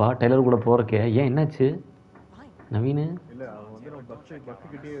பயப்படுறாங்கப்பா Taylor கூட போறக்கே. ஏன் என்னாச்சு Fine. Naveen? இல்ல அவன் வந்து நம்ம பஸ்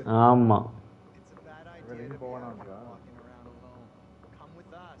கிட்டே ஆமாம். It's a bad idea வெளியே to be போவானாக்கா walking around alone. Come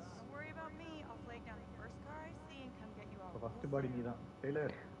with us. Don't worry about me. I'll flag down the first car I see and come get you all. First body நீ தான்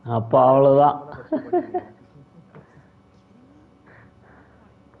Taylor அப்போ அவ்வளோதான். First body நீ தான்.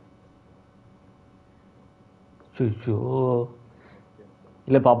 சுச்சோ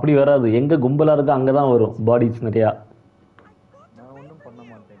இல்லை இப்போ அப்படி வராது. எங்கே கும்பலாக இருக்கோ அங்கே தான் வரும் பாடிஸ் நிறையா. நான் ஒன்றும் பண்ண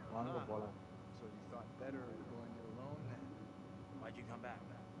மாட்டேன் வாங்க போகலாம். So you thought better of going it alone then? Why'd you come back?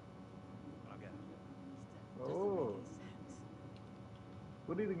 I'll get it. ஓ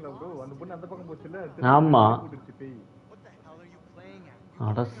புரியுதுங்களா ப்ரோ? அந்த பொண்ணு அந்த பக்கம் போச்சுல்ல ஆமா. கூட்டிச்சு பேய். What the hell are you playing at?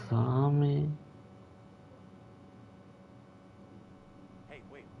 அட சாமி. Hey,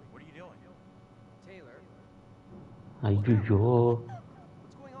 wait. What are you doing? Taylor, ஐயோ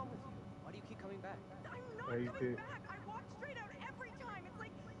what's going on with you? Why do you keep coming back? I'm not Right. coming back. I walk straight out every time. It's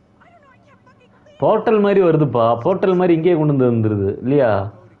like, I don't know, I can't fucking clean. Portal மாதிரி வருதுப்பா. Portal மாதிரி இங்கேயே கொண்டு வந்து வந்துருது இல்லையா?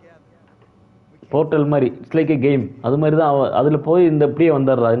 Go together. Portal மாதிரி it's like A game. அது மாதிரி தான் அதில் போய் இந்த இப்படியே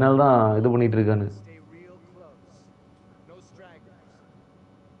வந்துடுறா. அதனால தான் இது பண்ணிட்டு இருக்கானு. Stay real close. No stragglers.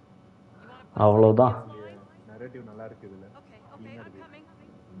 அவ்வளோதான். நரேட்டிவ் நல்லா இருக்கு இதுல. Okay, okay, I'm coming.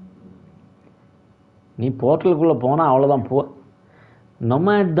 நீ போர்ட்டலுக்குள்ளே போனால் அவ்வளோதான்.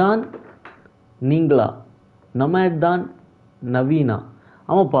 நொமேட் தான் நீங்களா? நொமேட் தான் நவீனா?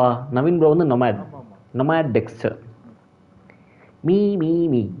 ஆமாப்பா நவீன் ப்ரோ வந்து nomad. Nomad Dexter. Me me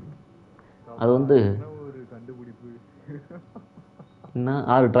me அது வந்து என்ன ஒரு கண்டுபிடிப்பு. என்ன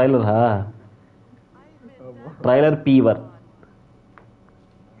 6 ட்ரைலரா? I admit trailer fever.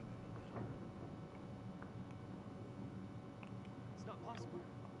 It's not possible.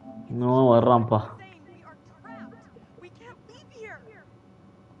 இன்னும் வர்றான்ப்பா. Saying we are trapped. We can't leave here.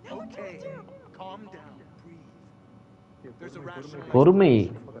 Now what can Okay, we do? calm down. Breathe. There's a rational பொறுமை.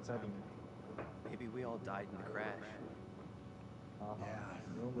 ரொம்ப கட்டாதீங்க. Maybe we all died in the crash.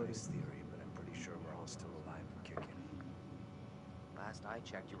 Nice theory, but I'm pretty sure we're all still alive and kicking. Last I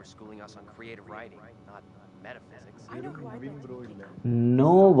checked, you were schooling us on creative writing, not metaphysics. I know who I'd Naveen like to bro be. இல்ல.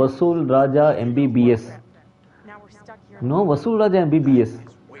 No வசூல் ராஜா MBBS. Now we're stuck here. No வசூல் ராஜா MBBS.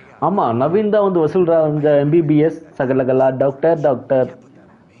 ஆமாம் நவீன் தான் வந்து வசூல் ராஜா MBBS. Sakalakala doctor doctor.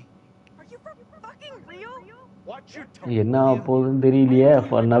 Are you for fucking real? Watch your tone. என்ன போகுதுன்னு தெரியலையே.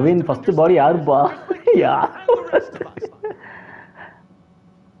 நவீன் ஃபர்ஸ்ட் பாடி யாருப்பா? யார்?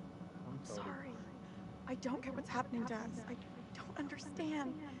 I'm sorry. I don't get what's happening to us. I don't understand.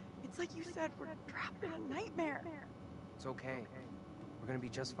 It's like you said, we're trapped in a nightmare. It's okay. We're gonna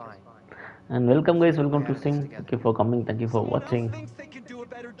be just fine. And welcome guys, welcome to stream. Thank you for coming, thank you for Someone watching. else thinks they can do a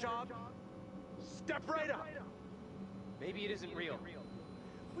better job? Step right up. Maybe it isn't real.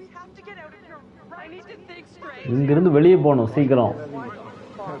 We have to get out of here. I need to think straight. இங்கிருந்து வெளியே போகணும் சீக்கிரம்.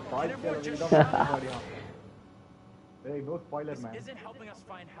 ஏய் no spoiler This man. isn't helping us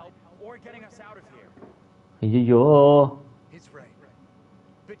find help or getting us out of here. ஐயோ He's right.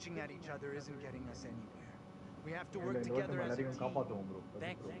 Bitching at each other isn't getting us anywhere. We have to இல்ல work இந்த together வருஷம் as a எல்லாரையும் team. காப்பாத்துவோம் bro.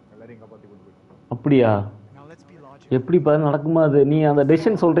 Thank you. எல்லாரையும் காப்பாத்தி கொண்டு போய். அப்படியா? Now let's be logical. எப்படி பாரு நடக்குமா அது? நீ அந்த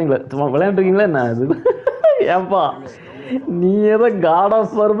டெசிஷன் சொல்றீங்களா? சும்மா விளையாண்டுருக்கீங்களா என்ன அது? ஏப்பா நீ ஏதோ காட்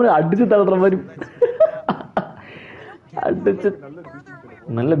ஆஃப் வார் மாதிரி அடிச்சு தள்ளுற மாதிரி அடிச்சு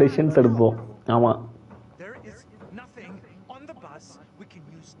நல்ல டெசிஷன்ஸ் எடுப்போம். ஆமா There is nothing on the bus we can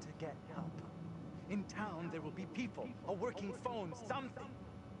use to get help. In town there will be people, a working phone, something.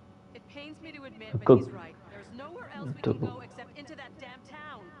 It pains me to admit, but Cook. he's right. There's nowhere else we can go except into that damn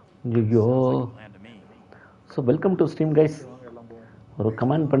town. ஐயோ. Land to me. So welcome to stream guys. ஒரு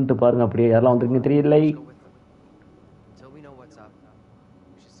comment பண்ணிட்டு பாருங்க. அப்படியே யாரெல்லாம் வந்துருக்கீங்க தெரியல. Let's go with them. Until we know what's up,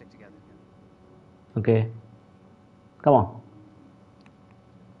 we should stick together. Okay come on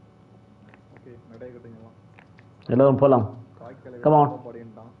okay நடை கட்டுங்கலாம். எல்லாரும் போகலாம். Come on.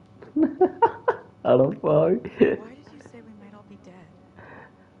 பாடிட்டான். அடப்பாய். Why did you say we might all be dead?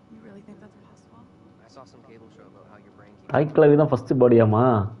 You really think that's possible? I saw தாய் கிழவி தான் first பாடியாமா?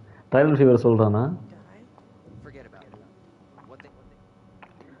 Trailer fever சொல்கிறானா? Forget about it. What they...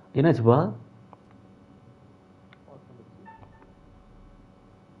 என்னாச்சுப்பா?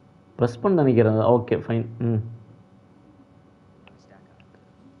 Press பண்ண நினைக்கிறேன். Okay fine.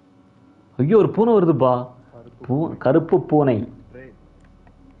 ஐயோ ஒரு பூனை வருதுப்பா. கருப்பு பூனை.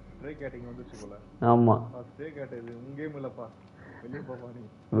 ஸ்ட்ரே கேட்டிங் வந்துச்சு போல. ஆமா. ஸ்ட்ரே கேட் இது உங்க கேம் இல்லப்பா. வெளிய போப்பா நீ.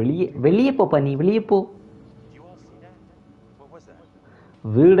 வெளியே போப்பா நீ வெளியே போ. You all see that? What was that?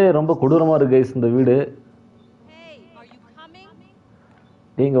 வீடே ரொம்ப கொடூரமா இருக்கு கைஸ் இந்த வீடு. Hey, are you coming?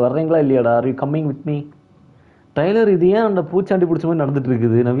 நீங்க வர்றீங்களா இல்லையாடா? Are you coming with me? Tailor இது ஏன் அந்த பூச்சாண்டி பிடிச்ச மாதிரி நடந்துட்டு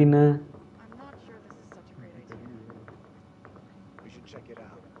இருக்குது Naveen? I'm not sure this is such a great idea. We should check it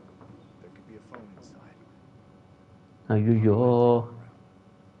out. There could be a phone inside. ஐயோ.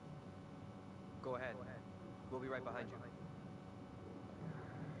 Go ahead. We'll be right behind you.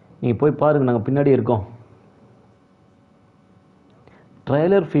 நீங்க போய் பாருங்க நாங்க பின்னாடி இருக்கோம்.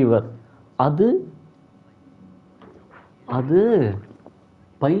 Trailer fever. அது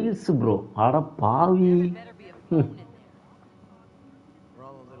பைல்ஸ் ப்ரோ. அட பாவி. We're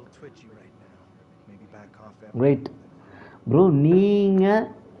all a little twitchy right now. Maybe back off after. Right bro நீங்க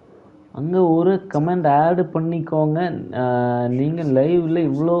அங்க ஒரு கமெண்ட் ஆட் பண்ணிக்கோங்க. நீங்க லைவ்ல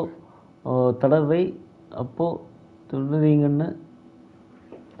இவ்வளோ தடவை அப்போ சொல்றீங்கன்னு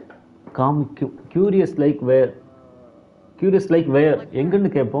காமிக்கும். கியூரியஸ் லைக் வேர் எங்கன்னு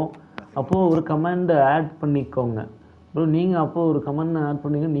கேட்போம். அப்போது ஒரு கமெண்ட் ஆட் பண்ணிக்கோங்க ப்ரோ. நீங்கள் அப்போது ஒரு கமெண்ட் ஆட்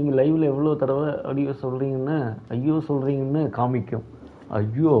பண்ணீங்க. நீங்கள் லைவில் எவ்வளோ தடவை ஐயோ சொல்கிறீங்கன்னு காமிக்கும்.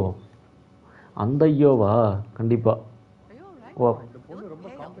 ஐயோ அந்த ஐயோவா? கண்டிப்பாக. ஓ இந்த பொண்ணு ரொம்ப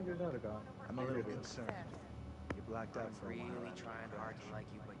காம்ப்ளிகேட்டடா இருக்கா. I'm a little concerned. You blacked out for a while. Really trying hard to like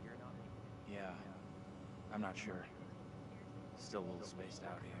you, but you're not. Yeah. I'm not sure. Still a little spaced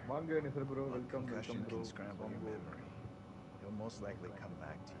out here. வாங்க NISAR bro. Welcome Concussion bro. can scramble your memory. He'll most likely come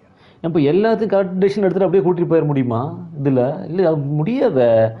back to you. இப்போ எல்லாத்தையும் correct decision எடுத்துகிட்டு அப்படியே கூட்டிகிட்டு போயிட முடியுமா இதில்? இல்லை அது முடியாத.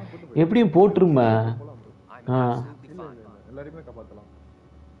 எப்படியும் போட்டுருமே. எல்லாரையுமே காப்பாத்தலாம்.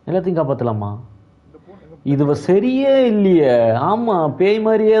 எல்லாத்தையும் காப்பாற்றலாமா? இதுவ சரியே இல்லையே. ஆமாம் பேய்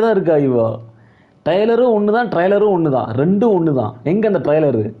மாதிரியே தான் இருக்கா இவ. ட்ரைலரும் ஒன்று தான், ட்ரைலரும் ஒன்று தான், ரெண்டும் ஒன்று தான். எங்கே அந்த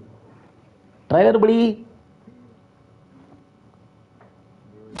ட்ரைலர் படி?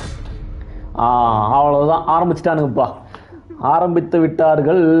 அவ்வளோதான் ஆரம்பிச்சிட்டானுங்கப்பா. ஆரம்பித்து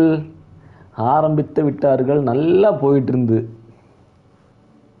விட்டார்கள். நல்லா போயிட்டு இருந்து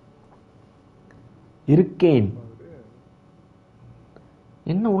இருக்கேன்.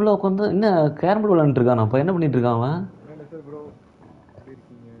 என்ன உள்ள உட்காந்து என்ன கேரம் போர்டு விளையாண்டுட்டு இருக்கான்? அப்போ என்ன பண்ணிட்டு இருக்கான் அவன்? நிசர் ப்ரோ எப்படி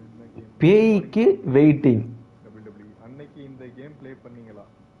இருக்கீங்க? இந்த கேம் பேய்க்கு வெயிட்டிங். அன்னைக்கு இந்த கேம் ப்ளே பண்ணீங்களா?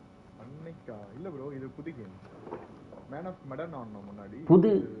 அன்னைக்கா? இல்ல ப்ரோ இது புது கேம். மேன் ஆஃப் மெடன் ஆனோம் முன்னாடி.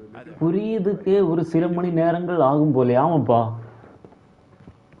 புரியுதுக்கு ஒரு சில மணி நேரங்கள் ஆகும் போலே. ஆமாப்பா.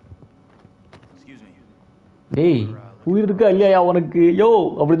 டேய் உயிர் இருக்கா இல்லையா உனக்கு? யோ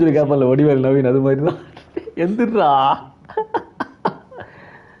அப்படின்னு சொல்லி கேட்பான்ல வடிவேல் நவீன். அது மாதிரி தான். எந்திரா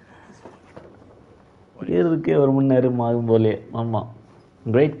இருக்கே ஒரு மணி நேரம் ஆகும் போலே. ஆமாம்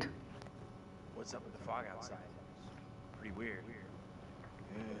great. What's up with the fog outside? Pretty weird.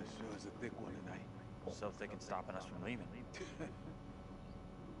 Yeah, sure is a thick one tonight. So thick it's stopping us from leaving.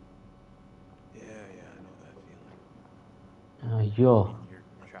 Yeah, I know that feeling. ஐயோ. You're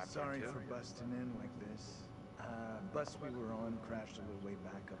trapped. Sorry for busting in like this. Bus we were on crashed a little way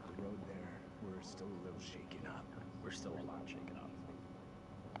back up the road there. We're still a little shaken up. We're still a lot shaken up.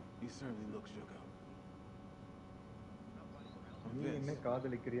 You certainly look shook up. நீ என்ன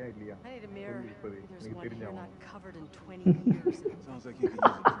காதலிக்கிறியா இல்லையா? I need a mirror. There's எனக்கு one தெரிஞ்ச here அவன். not covered in 20 years. Sounds like you could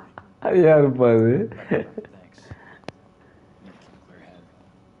use a drink. அது யாருப்பா அது? Thanks. Need to keep a clear head.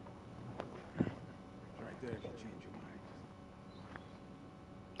 Right there if you change your mind.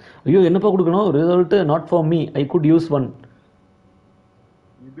 ஐயோ என்னப்பா கொடுக்கணும்? Result not for me, I could use one.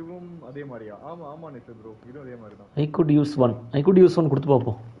 இதுவும் அதே மாதிரியா? ஆமா நிசர் ப்ரோ இதுவும் அதே மாதிரி தான். ஐ குட் யூஸ் ஒன் கொடுத்து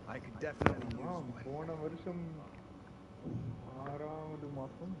பார்ப்போம். I could definitely use one. போன வருஷம் 6வது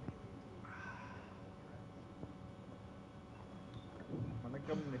மாசம்.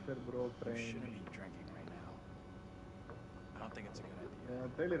 வணக்கம் NISAR bro. Shouldn't be drinking right now. I don't think it's a good idea.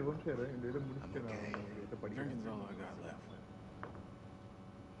 Trailer one share இந்த இதை முடிச்சுட்டு நான் இதை படிக்கிறேன். Drinking's all I got left.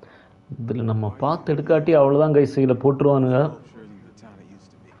 இதில் நம்ம பார்த்து எடுக்காட்டி அவ்வளோதான் கைஸ். இதில் போட்டுருவானுங்க. Surely the town it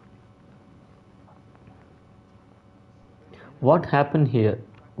used to be. What happen here?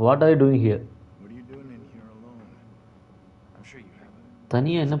 What are you doing here? What are you doing in here alone? I'm sure you have it.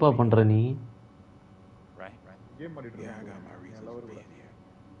 தனியாக என்னப்பா பண்ணுற நீ? Right? Game ஆடிட்டு Yeah, I இருக்கேன். got my reasons for being here.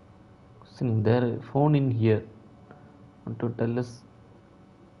 There phone in here. Want to tell us?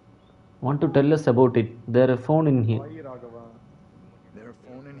 Want to tell us about it? There a phone in here. Why Raghava? There a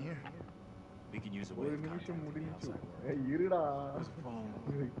phone in here? We can use a way ஒரு of நிமிஷம் contacting the முடிஞ்சு. outside world. ஏய் இருடா. There's a phone.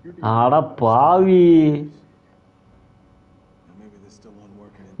 Cutie. அட பாவி. Maybe there's still one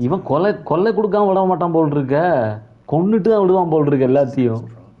working in இவன் கொல்லை கொடுக்காம விட மாட்டான் போல் இருக்க. கொன்னுட்டு தான் விடுவான் போல் இருக்கு எல்லாத்தையும்.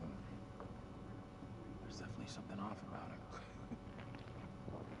 There's definitely something off about him.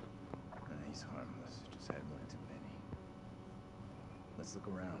 He's harmless. Just had one too many. Let's look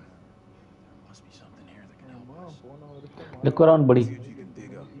around. There must be something here that can help us. போன வருஷம் Look around, buddy. See what you can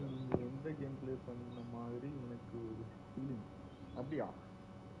dig up. எந்த game play பண்ண மாதிரி எனக்கு ஒரு feeling. அப்படியா?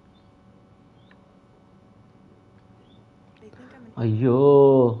 They think I'm an ஐயோ.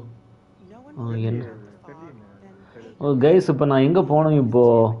 no one Oh, believes yeah. me in the fog, then O guys இப்போ நான் எங்கே போனோம் இப்போ? it's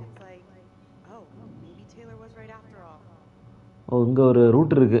like, oh, maybe Taylor was right after all. ஓ இங்கே ஒரு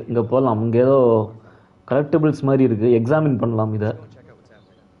ரூட் இருக்குது, இங்கே போகலாம். இங்கே ஏதோ கலெக்டபிள்ஸ் மாதிரி இருக்குது, எக்ஸாமின் பண்ணலாம் இதை. Go check out what's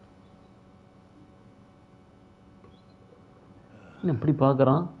happening. என்ன இப்படி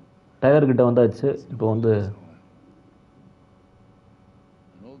பார்க்குறான்? டயர் கிட்ட வந்தாச்சு. இப்போ வந்து An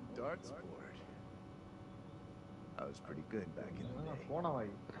old darts board. I was pretty good back in the day.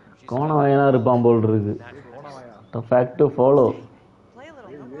 கோணவாய். கோணவாயனா இருப்பான் போல் இருக்கு. கோணவாயா. Fact to follow. Play a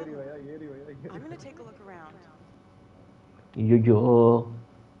little, no ஏறி problem. வாயா, ஏறி வாயா, ஏறி. I'm gonna take a look around. ஐயோ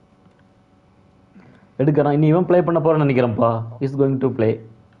எடுக்கிறான். இனி இவன் ப்ளே பண்ண போறேன்னு நினைக்கிறேன்ப்பா. Is going to play.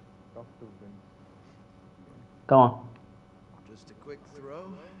 Tough to win. Come on. Just a quick throw,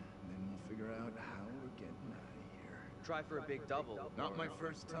 and then we'll figure out how we're getting out of here. Try for a big double. Not my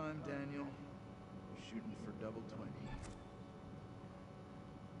first time, Daniel. Shooting for double 20.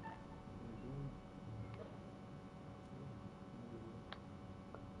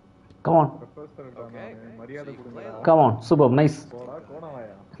 Come on. Professor Okay. நான் மரியாதை கொடுங்கடா. Come on. Super nice. போடா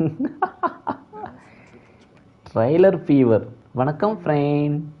கோணவாயா. Trailer fever. வணக்கம்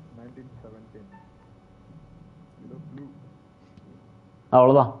friend. 1917. இது blue.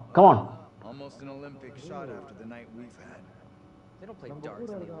 அவ்வளோதான். Come on. Almost an Olympic shot after the night we've had. They don't play நம்ம darts கூட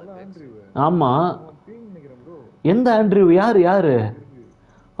in the இருக்கால Olympics. Andrew. ஆமாம். அவன் பீங் நினைக்கிறேன் bro. எந்த ஆண்ட்ரியூ? யாரு?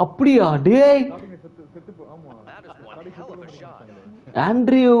 அப்படியா? டேய் ஸ்டார்டிங் செத்து ஆமா. That is one hell of a shot.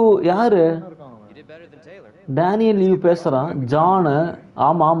 Andrew யாரு? இருக்கான் அவன். You did better than Taylor. Daniel leave பேசுகிறான். ஜானு.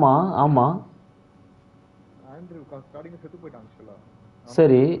 ஆமாம் ஆமாம் ஆமாம். ஆண்ட்ரியூ ஸ்டார்டிங் செத்து போயிட்டான் ஆக்சுவலா.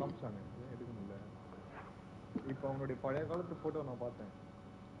 சரி. காமிச்சாங்க. எடுக்க முடியல. இப்போ அவனுடைய பழைய காலத்து போட்டோ நான் பார்த்தேன்.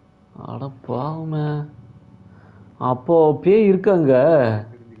 அட பாவமே. அப்போ பேய் இருக்காங்க.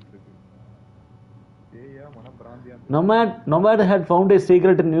 தெரிஞ்சுக்கிட்டு இருக்கு. ஏயா மனப்பிராந்தியா. Nomad had found a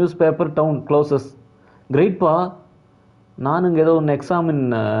secret in newspaper town closes. Great பா. நான் இங்கே ஏதோ ஒன்று எக்ஸாமின்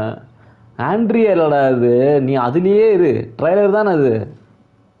ஆண்ட்ரியா இல்லடா அது. நீ அதுலேயே இரு. ட்ரைலர் தானே அது.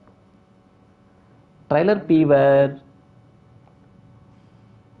 Trailer fever.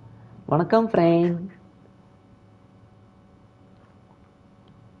 வணக்கம் ஃப்ரெண்ட்.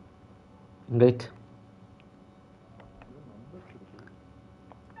 ரைட்.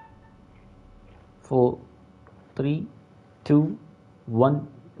 4 3 2 1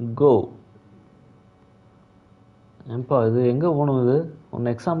 கோ. ஏன்பா இது எங்கே போகணும்? இது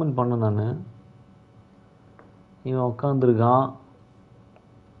ஒன்று எக்ஸாமின் பண்ண நான். இவன் உட்காந்துருக்கான்.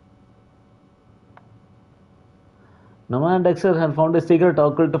 Nomad Dexter had found a secret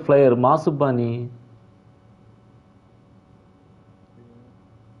occult flyer. மாசுப்பானி.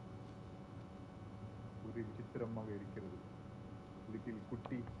 ஒரு விசித்திரமாக இருக்கிறது. லிட்டில்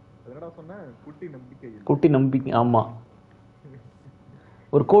குட்டி. என்னடா சொன்ன? குட்டி நம்பிக்கை. குட்டி நம்பிக்கை. ஆமாம்.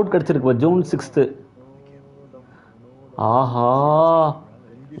 ஒரு கோட் கிடச்சிருக்கு. June 6th. ஆஹா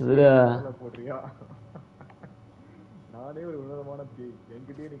இதில் போடுறியா? நானே ஒரு உன்னதமான பேய்.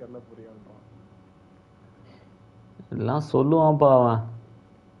 என்கிட்டயே நீ கடலை போறியான்றான். எல்லாம் சொல்லுவான்ப்பா அவன்.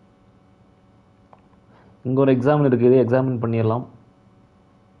 இங்கே ஒரு எக்ஸாமின் இருக்குது. எக்ஸாமின் பண்ணிடலாம்.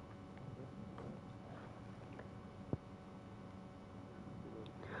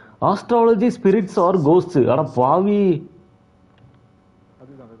 Astrology spirits R cost. அட பாவி.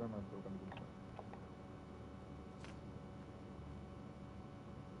 அதுதான் நான் கண்டுபிடிச்சேன்.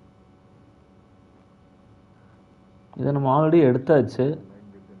 இதை நம்ம ஆல்ரெடி எடுத்தாச்சு.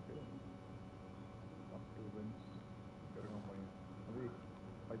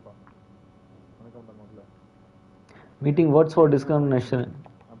 Meeting words for discrimination.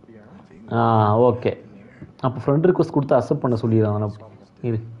 Okay. அப்போ ஃப்ரெண்ட் ரிக்வஸ்ட் கொடுத்து அக்செப்ட் பண்ண சொல்லிடுறான்.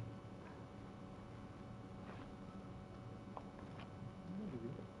 இரு.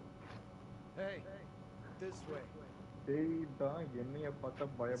 Hey, this way. பேய் தான் என்னைய பார்த்தா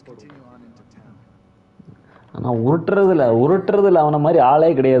Let's பயப்படும். continue on into town. ஆனால் உருட்டுறதுல அவனை மாதிரி ஆளே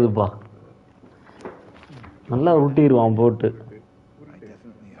கிடையாதுப்பா. நல்லா உருட்டிடுவான் போட்டு. I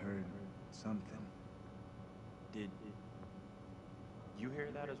definitely heard hear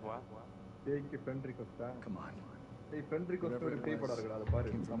that as well? பேய்க்கு ஃப்ரெண்ட் ரிக்வெஸ்டா? Come on. ஏய் ஃப்ரெண்ட் ரிக்வெஸ்ட் Whatever ஒரு it பேய் was, படம் இருக்குடா அது பாரு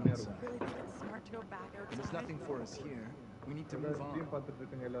came from செம்மையா இருக்கும். outside. Really think it's smart to go back outside? There's nothing for us here. We need to எல்லாரும் move ஸ்ட்ரீம் on. பார்த்துட்டு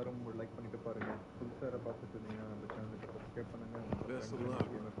இருக்கீங்க எல்லாரும் லைக் பண்ணிட்டு பாருங்க. புதுசாக பார்த்துட்டு இருந்தீங்க அந்த சேனலுக்கு சப்ஸ்கிரைப் பண்ணுங்க. Best of luck.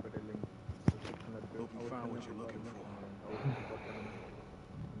 Hope you found what you're looking for. Support பண்ணுங்க.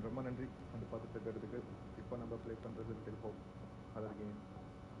 ரொம்ப நன்றி வந்து பார்த்துட்டு இருக்கிறதுக்கு. இப்போ நம்ம ப்ளே பண்ணுறது little hope other game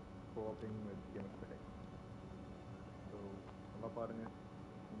கோஆப்பிங் with gamers பெட்டை. ஸோ நல்லா பாருங்க.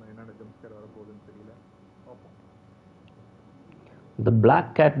 இன்னும் என்னென்ன ஜம்ப்ஸ்கேர் வர போகுதுன்னு தெரியல. பார்ப்போம். The black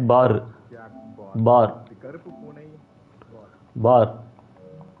cat bar. Bar. The கருப்பு பூனை Bar.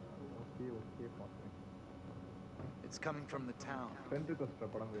 ஓகே ஓகே பார்க்குறேன். It's coming from the town. Friend request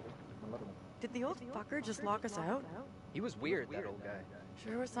படம் வேறு நல்லா இருக்கும். Did the old fucker just lock us out? He was weird, that old guy.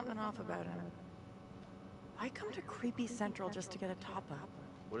 Sure was something off about him. I come to Creepy Central just to get a top up.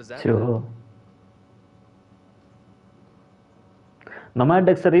 What does that Sure. mean? Nomad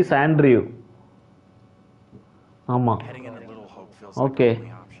Dexter is Andrew. ஆமா. Heading into Little Hope feels Okay. like the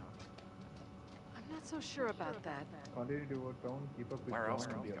only option. I'm not so sure about that. Continue to work down, keep up with Where else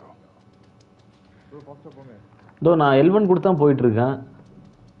can we go? Bro ஃபாஸ்ட்டாக போங்க. இதோ நான் L1 கொடுத்து தான் போயிட்டு இருக்கேன்.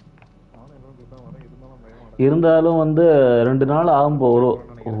 நானும் எல்லாம் கொடுத்தா வரேன் இருந்தாலும் பயம் இருந்தாலும் வந்து 2 நாள் ஆகும்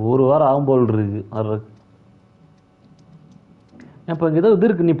ஒரு வாரம் ஆகும் போல் இருக்கு வர்றதுக்கு. இப்போ இங்கே ஏதோ இது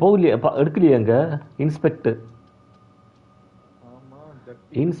இருக்கு நீ போகலையா எடுக்கலையா அங்கே இன்ஸ்பெக்ட் ஆமாம்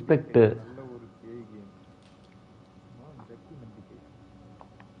இன்ஸ்பெக்ட் நல்ல ஒரு பேய் கேம். ஜட்டி நம்பிக்கை.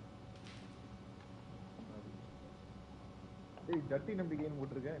 ஏய் ஜட்டி நம்பிக்கைன்னு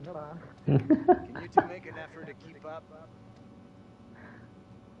போட்டிருக்கேன் என்னடா? Can you two make an effort to keep up?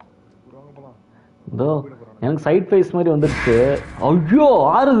 வாங்க போலாம். இதோ எனக்கு சைட் ஃபேஸ் மாதிரி வந்துருச்சு. ஐயோ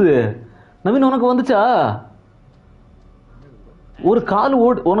ஆறுது நவீன் உனக்கு வந்துச்சா? ஒரு கால்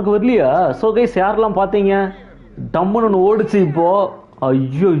உனக்கு வரலையா? ஸோ கைஸ் யாரெல்லாம் பார்த்தீங்க டம்முன்னு ஒன்று ஓடிச்சு இப்போ.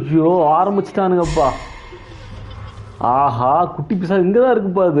 ஐயோ ஐயோ ஆரம்பிச்சிட்டானுங்கப்பா. ஆஹா குட்டி பிசா இங்கே தான்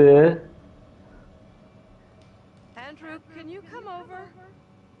இருக்குப்பா அது. Andrew, can you come over?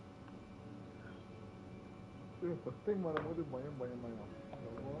 First time வரும்போது பயம் பயம் பயம்.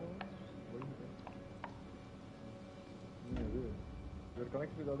 Your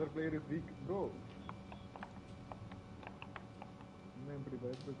connection with other player is weak, bro. என்ன இப்படி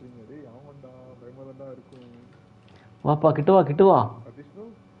பயப்படுறீங்க? டேய் ஆமாண்டா பயமாதான்டா இருக்கும். வாப்பா கிட்ட வா. அதிஷ்ணு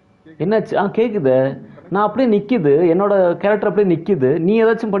என்னாச்சு? கேக்குது. நான் அப்படியே நிக்குது என்னோட கேரக்டர் அப்படியே நிக்குது. நீ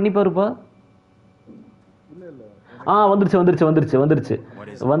ஏதாச்சும் பண்ணி பாருப்பா. இல்ல இல்ல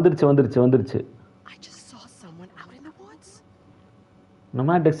வந்துருச்சு. I just saw someone out in the woods.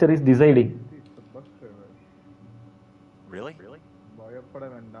 Nomad Dexter is deciding. Really? பயப்பட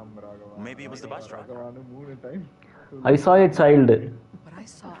வேண்டாம் Raghava. Maybe it was the bus driver. ராகவானு 3 time. I saw a child. What I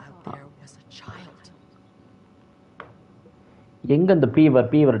saw out there was a child. எங்க அந்த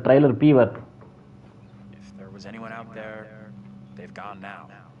fever trailer fever? If there was anyone out there, they've gone now.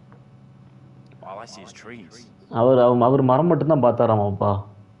 All I see is trees. அவர் மரம் மட்டும் தான் பார்த்தாராமாப்பா.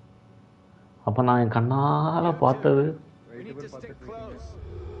 அப்ப நான் என் கண்ணால பார்த்தது. We need to stick close.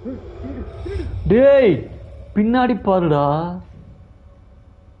 டேய் பின்னாடி பாருடா.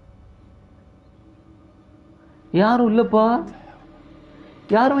 யாரும் இல்லப்பா.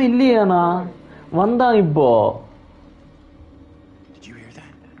 யாரும் இல்லையாண்ணா வந்தான் இப்போ. Did you hear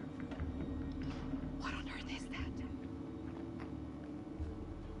that? What on earth is that?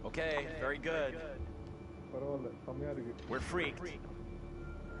 Okay, very good. பரவாயில்ல செமையா இருக்கு. We're freaked.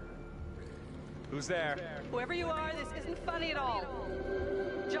 Who's there? Whoever you are, this isn't funny at all.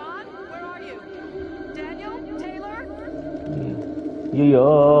 John, where are you? Daniel? Taylor? ஐயோ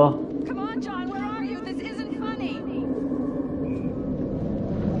Come on, John, where are you? This isn't funny.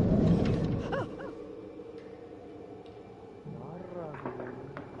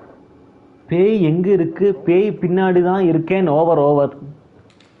 பேய் எங்க இருக்கு? பேய் பின்னாடி தான் இருக்கேன். ஓவர்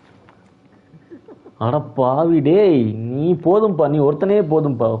அட பாவி டேய் நீ போதும்பா, நீ ஒருத்தனே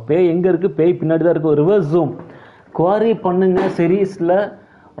போதும்பா. பேய் எங்க இருக்கு? பேய் பின்னாடி தான் இருக்கு. ரிவர்ஸ் ஜூம் குவாரி பண்ணுங்க சீரீஸ்ல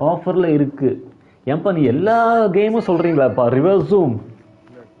ஆஃபர்ல இருக்கு. ஏன்பா நீ எல்லா கேமும் சொல்றீங்களாப்பா? ரிவர்ஸ் ஜூம்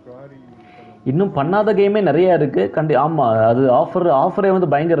இன்னும் பண்ணாத கேமே நிறைய இருக்கு. ஆமா அது ஆஃபரே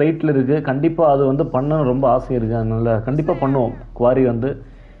வந்து பயங்கர ரேட்ல இருக்கு. கண்டிப்பா அது வந்து பண்ணணும் ரொம்ப ஆசை இருக்கு. அதனால கண்டிப்பா பண்ணுவோம். குவாரி வந்து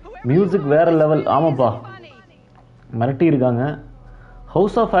மியூசிக் வேற லெவல். ஆமாப்பா மிரட்டி இருக்காங்க.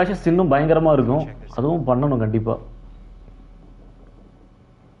 ஹவுஸ் ஆஃப் ஆஷஸ் இன்னும் பயங்கரமா இருக்கும். அதுவும் பண்ணணும் கண்டிப்பா.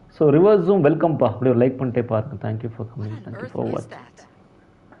 So reverse zoom வெல்கம்ப்பா. அப்படியே ஒரு லைக் பண்ணிட்டே பாருங்க. Thank you for coming. Thank you for watch.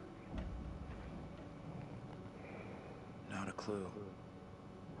 Not a clue.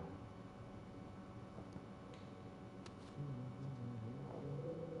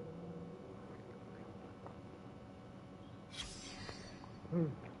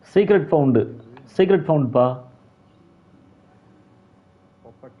 Secret found. Secret found pa.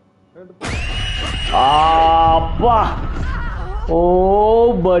 Appa.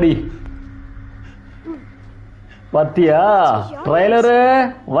 Oh buddy. பாத்தியா ட்ரைலரு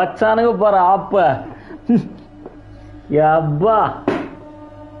வச்சானுங்க பாரு ஆப்ப. யப்பா.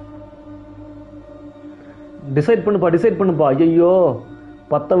 டிசைட் பண்ணுப்பா. ஐயோ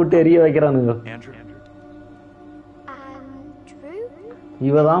பத்த விட்டு எரிய வைக்கிறானுங்க.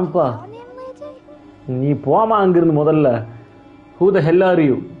 இவதான்ப்பா. நீ போமா அங்கிருந்து முதல்ல. Who the hell are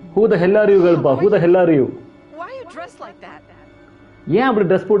you girlப்பா? Who the hell are you? Why are you dressed like that? ஏன் அப்படி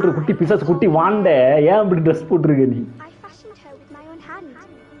ட்ரெஸ் போட்டுரு? குட்டி பிசாசு குட்டி வாண்ட ஏன் அப்படி ட்ரெஸ் போட்டுருக்க நீ? I fashioned her with my own hand.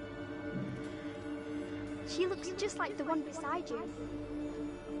 She looks just like the one beside you.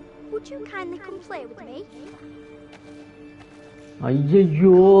 Would you kindly come play with me?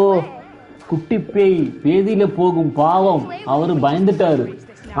 ஐயோ குட்டி பேய் பேதியில போகும் பாவம். அவரு பயந்துட்டாரு.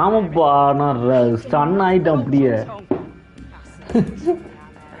 ஆமாப்பா நான் ஸ்டன் ஆயிட்டேன் அப்படியே.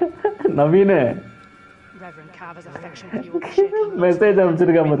 நவீன மெசேஜ்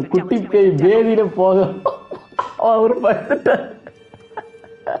அனுப்பிச்சிருக்கா பாரு. குட்டி பேய் பேதியில போக அவரு பயந்துட்டாரு.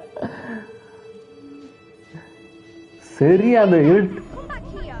 சரியா அந்த இருட்டு.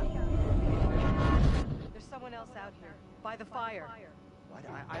 There's someone else out here by the fire. What?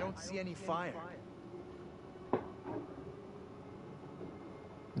 I don't see any fire.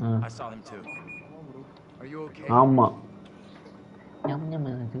 I saw them too. Are you okay? ஆமா.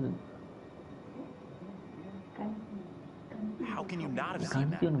 How can you not have seen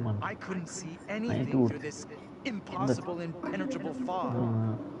that? I couldn't see anything through this impossible, impenetrable fog.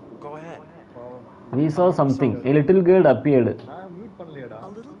 Go ahead. We saw something. A little girl appeared. A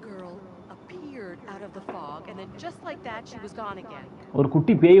little girl appeared out of the fog, and then just like that, she was gone again. ஒரு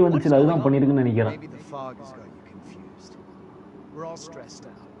குட்டி பேய் வந்துச்சு. அதுதான் பண்ணிருக்குன்னு நினைக்கிறேன். Maybe the fog has got you confused. We're all stressed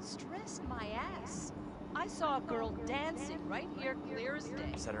out. Stressed my ass. I saw a girl dancing right here, clear as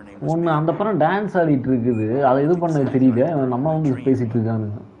day. Said her name ஒன்னு was அந்த படம் dance ஆடிட்டு இருக்குது. அதை இது பண்ண தெரியல. நம்ம வந்து பேசிட்டு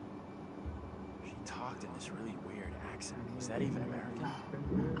இருக்கானுங்க. She talked in this really weird accent. Is that even American?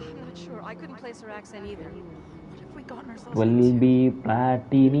 I'm not sure. I couldn't place her accent either. What have we gotten ourselves Will into? be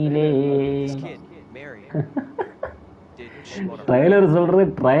platinile. This kid, Mary, did she want to...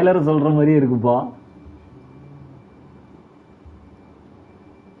 trailer சொல்ற மாதிரி இருக்குப்பா.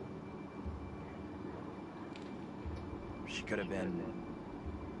 She could have been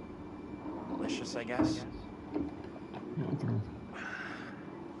malicious, I guess.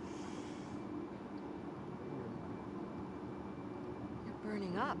 You're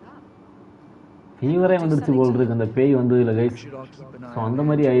burning up. ஃபீவரே வந்துருச்சு போல் இருக்கு. அந்த பேய் வந்து இல்லை guys. So அந்த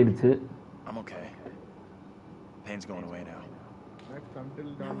மாதிரி ஆயிடுச்சு. I'm okay. Pain's going away now.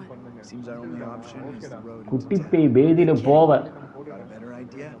 Seems our only option is the road. குட்டி பேய் பேதியில போவ. Got a better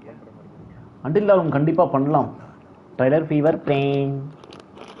idea? Until அவன் கண்டிப்பா பண்ணலாம். Trailer fever pain.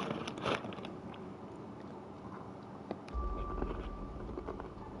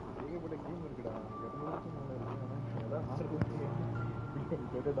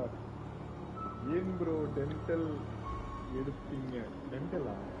 ஏன் ப்ரோ டென்டல் எடுத்தீங்க?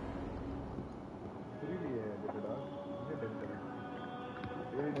 டென்டலா? புரியலையே. டென்டல்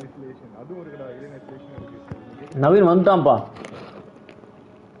ஏன் ஐசோலேஷன் அது ஒருடா. ஏன் ஐசோலேஷன் இருக்கு. Naveen வந்துட்டான்ப்பா.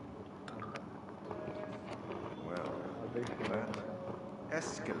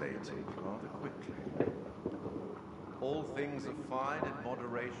 Escalating rather quickly. All things are fine in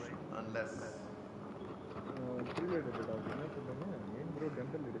moderation unless...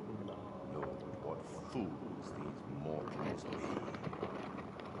 Lord, what fools these mortals be.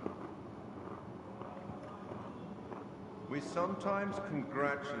 We sometimes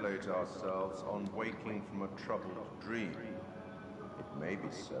congratulate ourselves on waking from a troubled dream. It may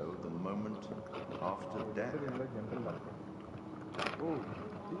be so the moment after death. Oh,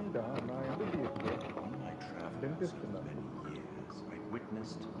 in my travels of many years, I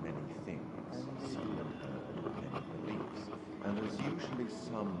witnessed many things, seen and heard many beliefs, and there's usually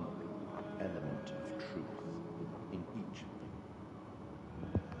some element of truth in each of them.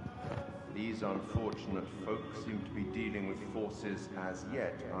 These unfortunate folk seem to be dealing with forces as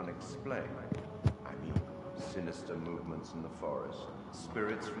yet unexplained. I mean, sinister movements in the forest,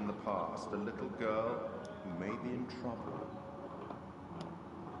 spirits from the past, a little girl who may be in trouble.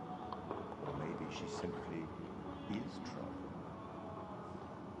 Or maybe she simply is trouble.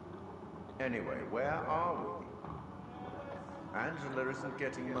 Anyway, where are we? Angela isn't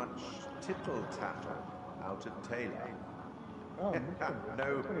getting much tittle-tattle out of Taylor.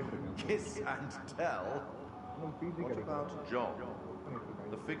 No kiss and tell. What about John?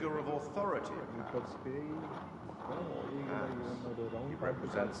 The figure of authority, perhaps? He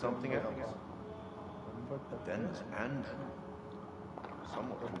represents something else. But then there's Andrew.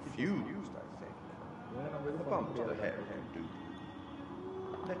 Somewhat confused, I think. A bump to the head can do.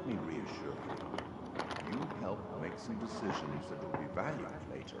 Let me reassure you. You help make some decisions that will be valued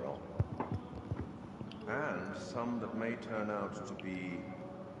later on. And some that may turn out to be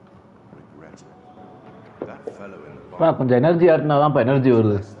regretted. That fellow in the bar. கொஞ்சம் எனர்ஜியா இருந்தா தான் energy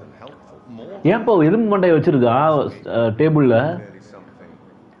வருது. ஏன்பா எலும்பு மண்டையை வச்சிருக்கா டேபிள்ல?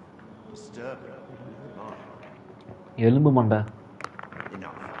 எலும்பு மண்டை.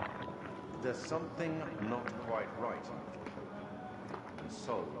 There's something not quite right. And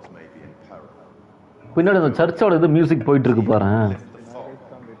souls may be in peril. பின்னாடி அந்த சர்ச்சோட இது மியூசிக் போயிட்டு இருக்கு பாரு.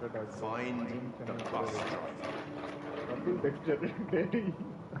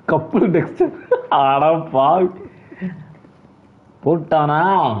 Couple Dexter. அட பாவி. போட்டானா?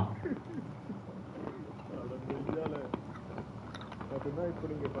 அதுதான் இப்போ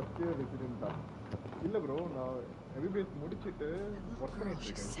நீங்க ஃபர்ஸ்ட் இயர் ரெசிடென்ட்டா? இல்ல bro, நான் MBBS முடிச்சிட்டு வர்க் பண்ணிட்டு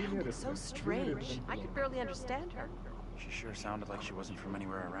இருக்கேன். Senior So strange. I could barely understand her. She sure sounded like she wasn't from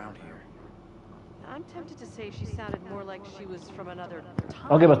anywhere around here. I'm tempted to say she sounded more like she was from another time.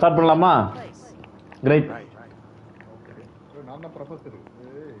 Okay, பா start பண்ணலாமா? Great. Okay. நான் தான் professor.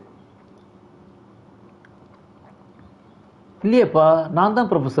 இல்லையேப்பா, நான் தான்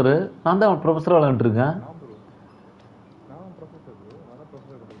professor விளையாண்டுட்டு இருக்கேன்.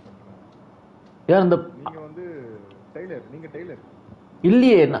 யார் இந்த? நீங்க டெய்லர்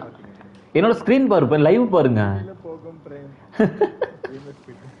இல்லையே, என்னோட ஸ்கிரீன் பாருப்ப, லைவ் பாருங்க.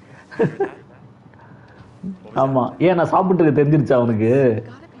 ஆமா, ஏன் நான் சாப்பிட்டு தெரிஞ்சிருச்சா அவனுக்கு?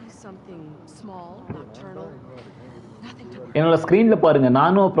 என்னோட ஸ்கிரீன்ல பாருங்க,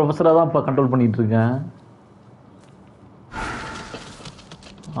 நானும் ப்ரொஃபஸரா தான் கண்ட்ரோல் பண்ணிட்டு இருக்கேன்.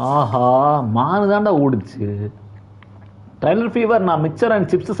 ஆஹா, மானு தாண்டா ஓடுச்சு. Tailor fever. நான் மிக்சர் அண்ட்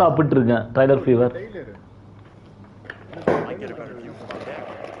சிப்ஸ் சாப்பிட்டு இருக்கேன். டைலர் ஃபீவர்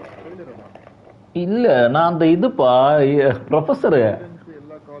இல்ல, நான் அந்த இதுப்பா ப்ரொஃபஸர்.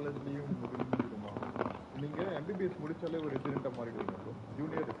 எல்லா காலேஜ்லயும் நீங்க MBBS முடிச்சாலே ஒரு ரெசிடென்ட்டா மாறிடுவீங்க bro,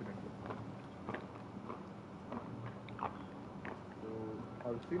 ஜூனியர் ரெசிடென்ட்.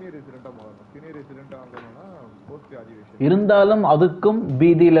 அது சீனியர் ரெசிடென்ட்டா மாறணும். சீனியர் ரெசிடென்ட்டா ஆகணும்னா போஸ்ட் கிராஜுவேஷன். இருந்தாலும் அதுக்கும்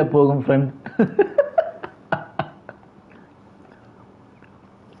பீதியில போகும் friend.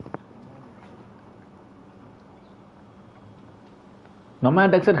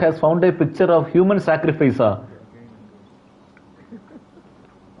 Nomad Dexter has found a picture of human sacrifice.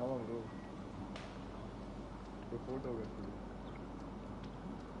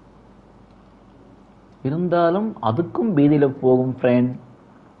 இருந்தாலும் அதுக்கும் பீதியில போகும் ஃப்ரெண்ட்.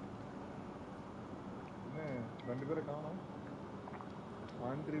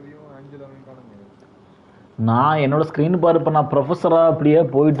 நான் என்னோட ஸ்கிரீன் பாரு, இப்ப நான் ப்ரொஃபஸரா அப்படியே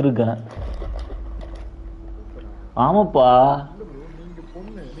போயிட்டு இருக்கேன். ஆமாப்பா,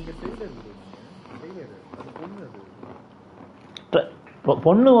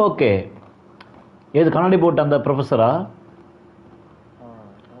 பொண்ணு ஓகே. ஏது கண்ணாடி போட்டு அந்த ப்ரொஃபஸரா?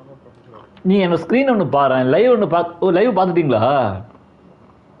 நீ என்ன ஸ்கிரீன் ஒன்று பாரு, லைவ் ஒன்று லைவ் பார்த்துட்டீங்களா?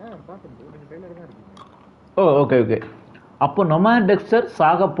 ஓ ஓகே ஓகே. அப்போ நொமாட் டெக்ஸ்டர்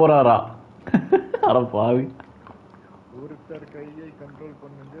சாக போறாரா? அட பாவி. ஒருத்தர் கையை கண்ட்ரோல்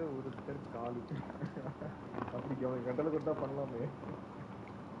பண்ணுங்க, ஒருத்தர் காலு. அப்படி கண்ட்ரோல் கொடுத்தா பண்ணலாமே.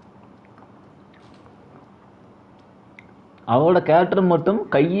 அவளோட கேரக்டர் மட்டும்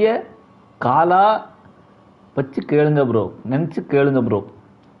கைய காலா வச்சு கேளுங்க ப்ரோ, நினைச்சு கேளுங்க ப்ரோ.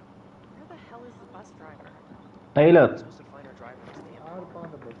 டைலர்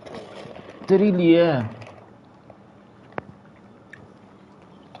தெரியலையே.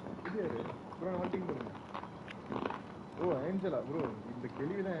 ஓ ஏஞ்சலா ப்ரோ, இந்த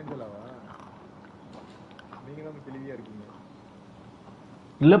கேள்வி தான் ஏஞ்சலாவா? நீங்க தான் கேள்வியா இருக்கீங்க.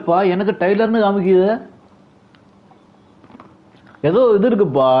 இல்லப்பா, எனக்கு டைலர்னு காமிக்குது. ஏதோ இது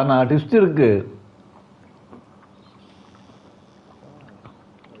இருக்குப்பா, நான் ட்விஸ்ட் இருக்கு.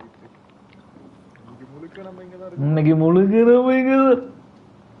 இன்னைக்கு முழுக்க நம்ம இங்க தான்.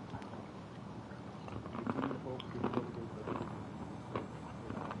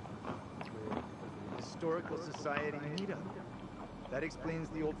 Historical Society meetup. That explains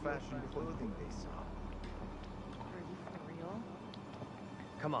the old-fashioned clothing they saw. Are you for real?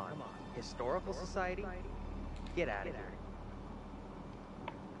 Come on, Historical Society? Get out of here.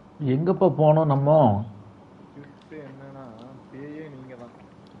 எங்கப்பா போனோம் நம்ம? என்னன்னா பேயே நீங்க தான்.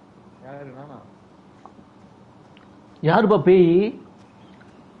 யாரு? நானா? யாருப்பா பேய்?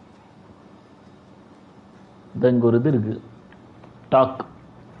 இங்க ஒரு இது இருக்கு, டாக்.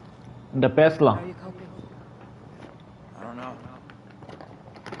 இந்த பேசலாம்.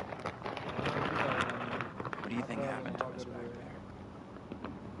 do you think happened to us back there?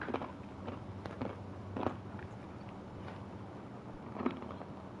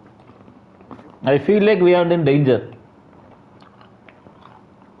 I feel like we are in danger.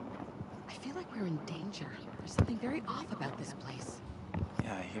 I feel like we're in danger. There's something very off about this place.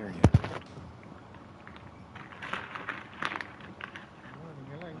 Yeah, I hear you.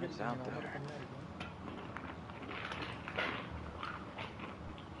 What is out there?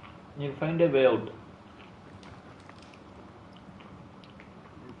 You find a way out.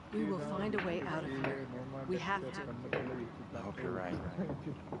 We will find a way out of here. We have to. I hope you're right.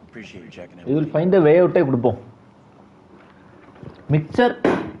 Appreciate you checking in. We will find a way out. கொடுப்போம். Mixer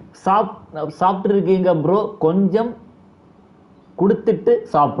சாப்பிட்டு இருக்கீங்க bro, கொஞ்சம் கொடுத்துட்டு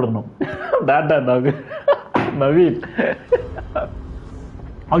சாப்பிடணும். Tata talk Naveen.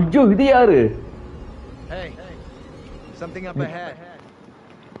 ஐயோ இது யாரு? Hey, something up ahead.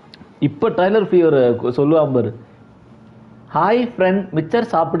 இப்போ ட்ரைலர் ஃபீவர் சொல்லுவான் பாரு. ஹாய் ஃப்ரெண்ட்,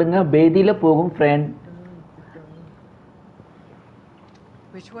 மிக்சர் சாப்பிடுங்க, பேதியில போகும் friend.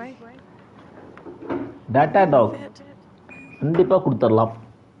 Which way? Tata talk கண்டிப்பா கொடுத்துடலாம்.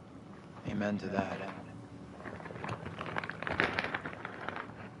 Amen to that.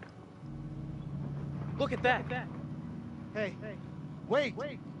 Look at that. Hey,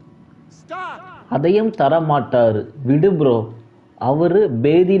 wait. Stop. அதையும் தர மாட்டாரு, விடு ப்ரோ, அவரு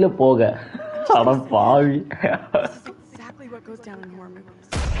பேதியில போக. அட பாவி. Exactly what goes down in horror movies.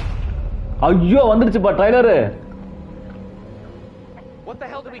 ஐயோ வந்துருச்சுப்பா trailer. What the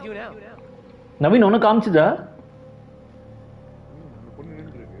hell do we do now? Naveen ஒன்னு காமிச்சுதா?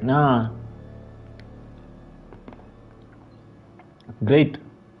 கிரேட்.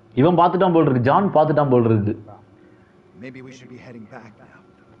 இவன் பார்த்துட்டான் போல் இருக்கு, ஜான் பார்த்துட்டான் போல் இருக்கு. Maybe we should be heading back now.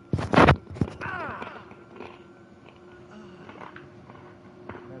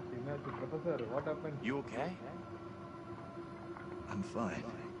 Professor, what happened? You okay? I'm fine.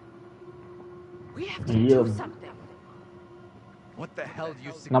 We have to do something. What the hell do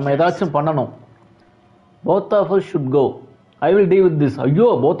you suggest? நம்ம ஏதாச்சும் பண்ணணும். Both of us should go. I will deal with this. ஐயோ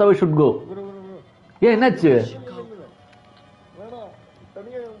both of us should go. ஏன் என்னாச்சு?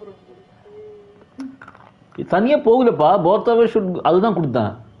 தனியா போகலப்பா, both of us should go. அதுதான்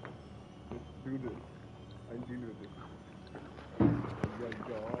கொடுத்தேன்.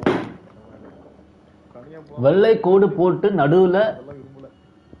 வெள்ளை கோடு போட்டு நடுவுல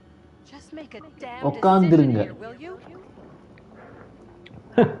உட்கார்ந்துருங்க.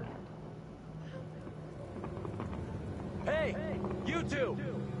 Hey, you two.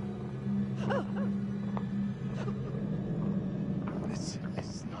 This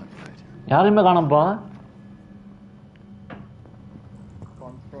is not good. யாரையுமே காணோம்ப்பா.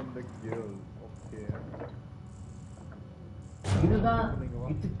 Confront the girl. Okay. இதுதான்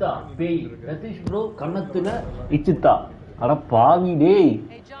இச்சித்தா பேய். ரதீஷ் ப்ரோ கண்ணத்துல இச்சித்தா. அட பாவி டேய்.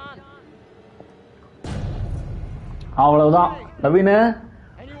 அவ்வளவுதான். நவீன்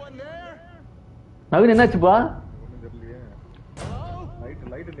நவீன் என்னாச்சுப்பா?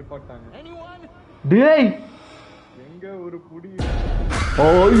 லைட் நிப்பாட்டாங்க. டேய் எங்க ஒரு புடி.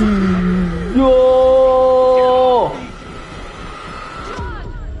 ஐயோ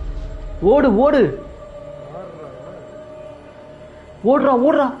ஓடு ஓடு ஓடுறா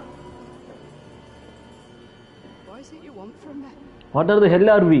ஓடுறா. What are the hell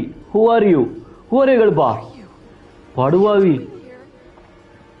are we? Who are you? Who are you கடுப்பா? படுவாவி.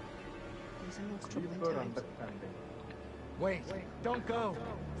 Wait, don't go.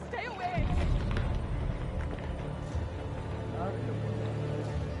 Stay away.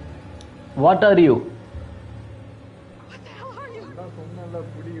 What are you? What the hell are you?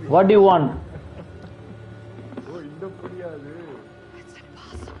 What do you want? ஓ இந்த புடியாது. It's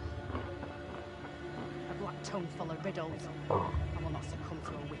impossible. A black tome full of riddles. I will not succumb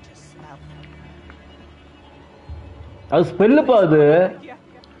to a witch's spell. அது ஸ்பெல்லுப்பா அது.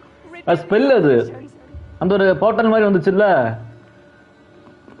 அது spell அது. அந்த ஒரு portal மாதிரி வந்துச்சுல்ல.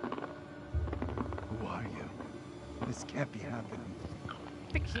 Who are you? This can't be happening.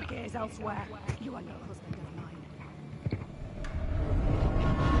 Fix your gaze elsewhere. You are no husband of mine.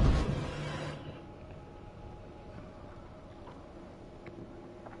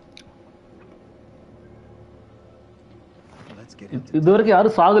 Let's get into இது வரைக்கும்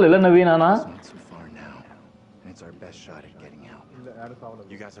யாரும் சாகல இல்ல நவீன்? ஆனா It's not too far now. And it's our best shot at getting out. இல்ல யாரும் சாவல.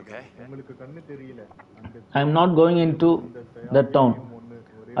 You guys okay? உங்களுக்கு கண்ணு தெரியல. I am not going into that town.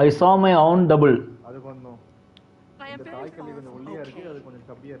 I saw my own double. அது பண்ணோம். I am very தாய்க்கல் கொஞ்சம் ஒல்லியா இருக்கு, அது கொஞ்சம்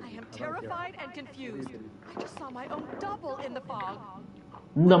சப்பியா இருக்கு. I am terrified and confused. I just saw my own double in the fog.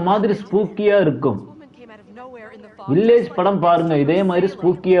 இந்த மாதிரி ஸ்பூக்கியா இருக்கும். Woman came out of nowhere in the fog. Village படம் பாருங்க, இதே மாதிரி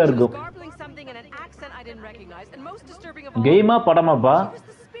ஸ்பூக்கியா இருக்கும். Garbling something in an accent I didn't recognize, and most disturbing of all, கேமா படமாப்பா? she was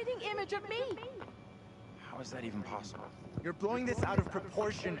the spitting image of me. How is that even possible? You're blowing this out of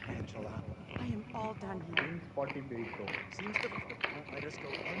proportion, Angela. I am all done here. Spotty Baco. Seems the fog won't let us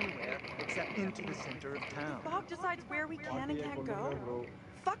go anywhere except into the center of town. Fog decides where we can and can't go.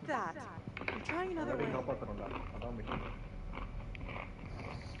 Fuck that. I'm trying another way.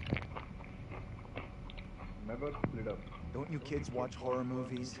 Never split up. Don't you kids watch horror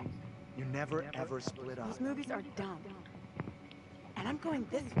movies? You never ever split up. These movies are dumb. And I'm going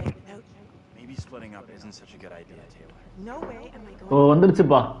this way without you. Maybe splitting up isn't such a good idea, Taylor. No way am I O going.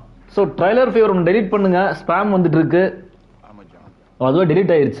 வந்துருச்சுப்பா. So trailer fever ஒன்று delete பண்ணுங்க, spam வந்துட்டு இருக்கு. அதுவே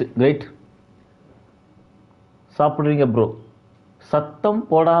delete ஆயிருச்சு. Right, சாப்பிட்றீங்க bro, சத்தம்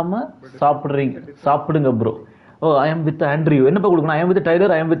போடாம சாப்பிடுங்க bro. O I am with Andrew. என்னப்பா கொடுக்கணும்? I am with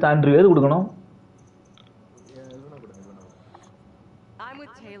tailor, I am with Andrew. எது கொடுக்கணும்? I'm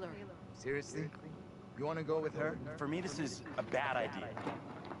with Taylor. Seriously? You want to go with her? For me, this is a bad idea.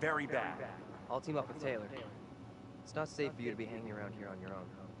 Very bad. I'll team up with Taylor. It's not safe for you to be hanging around here on your own.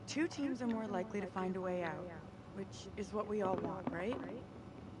 Two teams are more likely to find a way out, which is what we all want, right?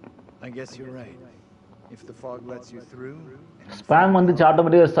 I guess you're right. If the fog lets you through, spam வந்துச்சு,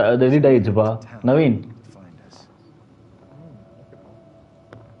 ஆட்டோமேட்டிக்காக delete ஆயிடுச்சுப்பா. Naveen find us.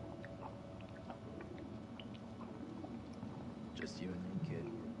 Just you and me, kid.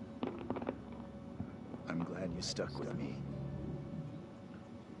 I'm glad you stuck with me.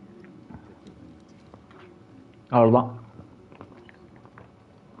 அவ்வளோதான்.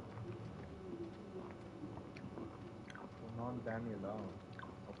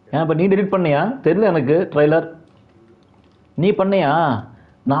 ஏன் இப்போ நீ delete பண்ணியா? தெரியல எனக்கு trailer. நீ பண்ணியா?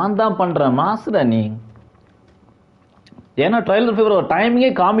 நான் தான் பண்ணுறேன். மாசுடா நீ. ஏன்னா ட்ரைலர் ஃபீவர் ஒரு டைமிங்கே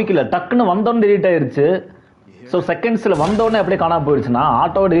காமிக்கல, டக்குன்னு வந்தோன்னு டெலிட் ஆயிருச்சு. ஸோ செகண்ட்ஸில் வந்தோடனே அப்படியே காணாம போயிடுச்சுன்னா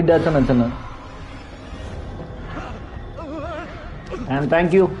ஆட்டோவை டெலிட் ஆச்சுன்னு நினச்சேன்னு. And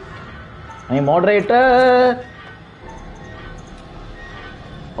thank you I moderator.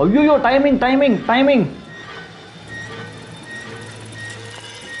 ஐயோ டைமிங்.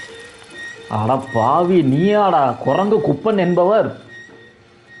 அட பாவி, நீயாடா குரங்கு குப்பன் என்பவர்.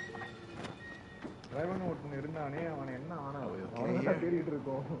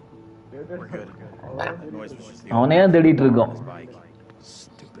 அவனே தேடிட்டு இருக்கோம்.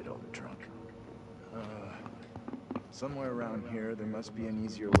 Stupid old drunk. Somewhere around here, there must be an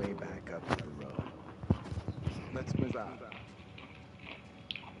easier way back up the road. Let's move out.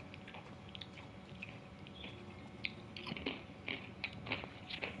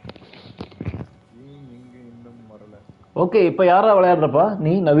 Okay, இப்போ யாரா விளையாடுறப்பா?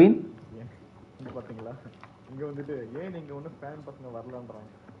 நீ நவீன் பாத்தீங்களா? இங்க வந்துட்டு ஏன் நீங்க ஒன்னும் ஃபேன் பசங்க வரலன்றாங்க.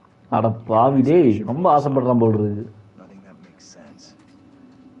 அட பாவி டேய், ரொம்ப ஆசைப்படுறான் போல் இருக்கு. Nothing that makes sense.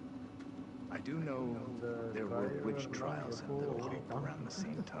 I do know there were witch trials in Little Hope around the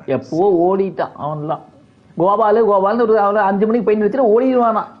same time. எப்போ ஓடிட்டான் அவன்லாம். கோபாலு ஒரு அவளை 5 மணிக்கு பெயிண்ட் வச்சுட்டு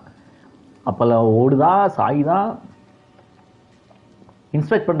ஓடிடுவானா. அப்பெல்லாம் ஓடுதா சாயுதா.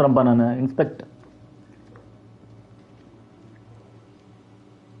 இன்ஸ்பெக்ட் பண்றேன்ப்பா நான். Inspect.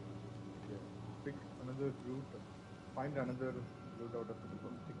 Find another route out of the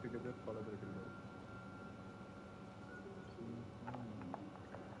book. Stick together, follow the riddle.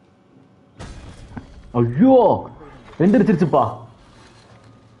 ஐயோ எந்திரிச்சிருச்சுப்பா.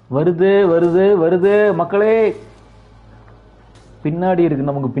 வருது மக்களே. பின்னாடி இருக்கு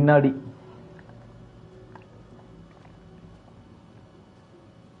நமக்கு பின்னாடி.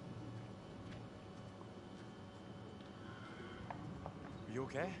 You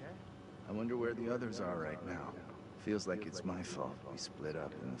okay? I wonder where the others are right now. Feels like it's my fault we split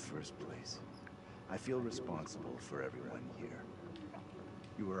up in the first place. I feel responsible for everyone here.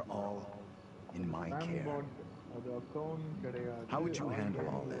 You were all in my care. How would you handle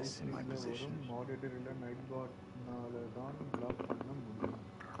all this in my position?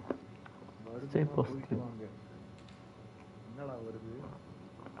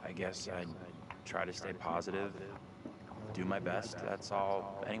 I guess I'd try to stay positive, do my best. That's all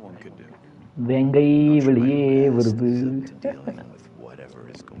anyone could do. வெங்கை வெளியே வருது. Dealing with whatever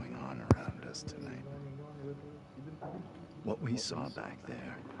is going on around us tonight. What we saw back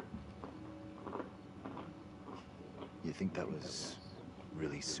there. You think that was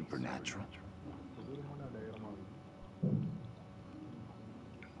really supernatural?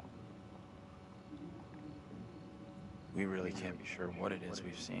 We really can't be sure what it is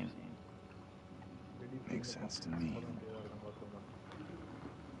we've seen. Makes sense to me.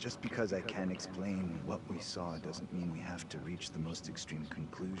 Just because I can't explain what we saw doesn't mean we have to reach the most extreme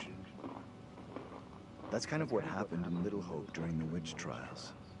conclusion. That's kind of what happened in Little Hope during the witch trials.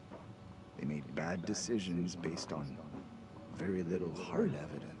 They made bad decisions based on very little hard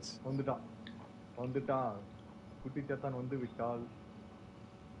evidence. வந்துட்டான் குட்டி சத்தான் வந்து விட்டால்.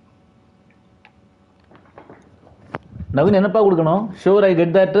 நவீன் என்னப்பா கொடுக்கணும்? Sure, I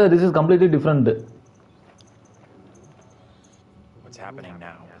get that. This is completely different. What's happening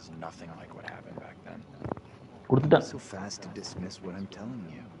now is nothing like what happened back then. You're so fast to dismiss what I'm telling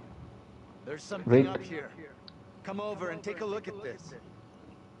you. There's something up here. Come over and take a look at this.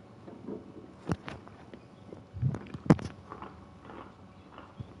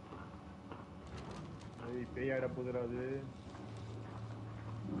 ஏய் பேயாட போகுதுடா அது.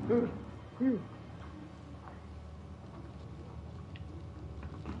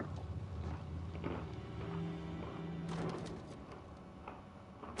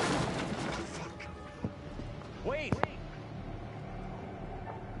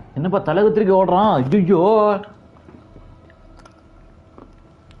 என்னப்பா தலகத்திற்கு ஓடுறான்? ஐயோ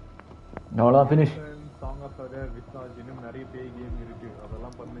அவ்வளோ finish. Song of the Vishwas இன்னும் நிறைய பேய் game இருக்கு,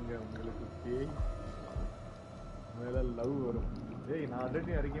 அதெல்லாம் பண்ணுங்க. உங்களுக்கு பேய் மேல லவ் வரும். ஏய் நான்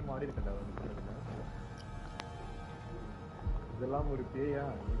ஆல்ரெடி நிறைய கேம் ஆடி இருக்கேன்டா. இதெல்லாம் ஒரு பேயா?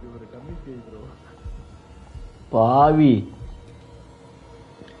 இது ஒரு கம்மி பேய் ப்ரோ. பாவி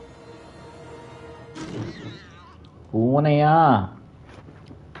பூனையா?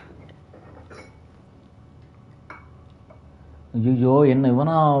 ஐயோ என்ன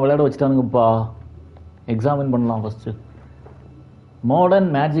இவனா விளையாட வச்சுட்டானுங்கப்பா. எக்ஸாமின் பண்ணலாம் first.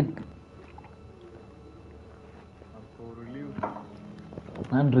 Modern magic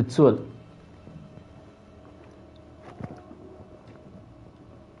and ritual.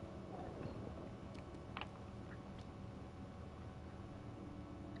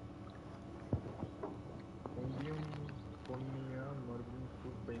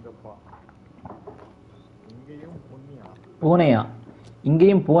 பூனையா?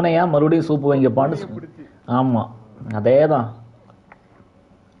 இங்கேயும் பூனையா மறுபடியும் சூப்பு வைங்கப்பான்னு. ஆமா அதே தான்.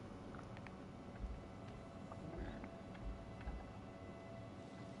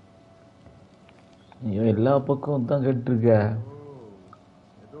 ஐயோ எல்லா பக்கம் தான் கேட்டுருக்க.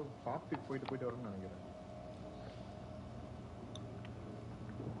 ஏதோ டாபிக் போயிட்டு வரணும்னு நினைக்கிறேன்.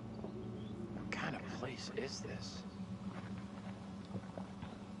 What kind of place is this?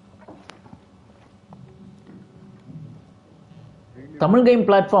 Tamil game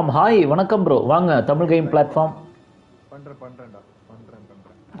platform. Hi வணக்கம் ப்ரோ, வாங்க தமிழ் கேம் பிளாட்ஃபார்ம். பண்றேன்.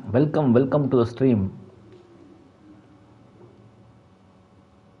 Welcome to the stream.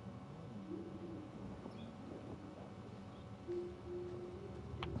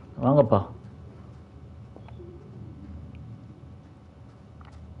 வாங்கப்பா.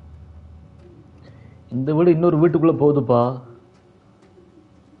 இந்த வீடு இன்னொரு வீட்டுக்குள்ள போகுதுப்பா.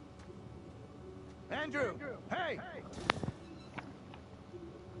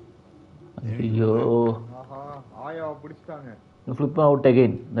 ஐயோ ஆயா பிடிச்சிட்டாங்க. flip out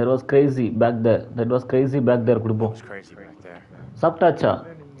again. That was crazy back there. குடிப்போம். சாப்பிட்டாச்சா?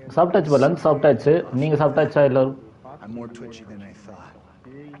 சாப்பிட்டாச்சு பா. லஞ்ச் சாப்பிட்டாச்சு. நீங்க சாப்பிட்டாச்சா எல்லாரும்? I'm more twitchy than I thought.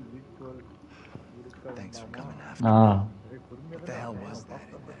 Thanks for coming after me. What the hell was that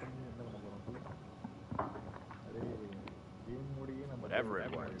in there? Whatever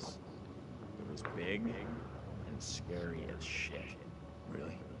it was big and scary as shit.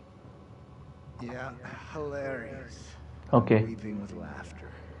 Really? Yeah, hilarious. Okay. Weaving with laughter.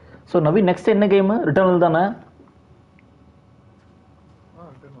 So Navi, next என்ன game? ரிட்டர்னல் தானே?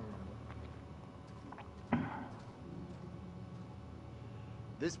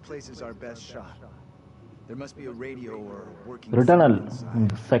 This place is our best shot. There must be a radio or working. ரிட்டர்னல்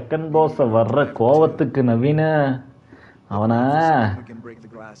second pass வர்ற கோவத்துக்கு நவீன அவனா we can break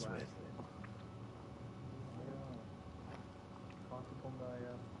the glass with.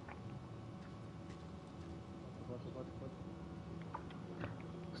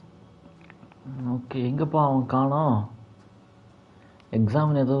 Okay எங்கப்பா அவன் காணோம்?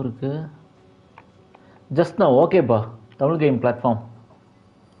 Examine ஏதோ இருக்கு. ஜஸ்ட் நான் ஓகேப்பா. Tamil game platform.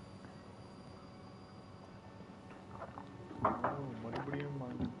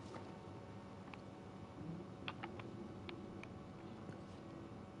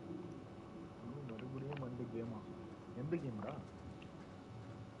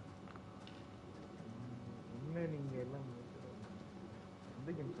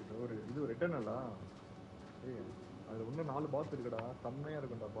 அது இன்னும் 4 பாஸ் இருக்குடா. செம்மையா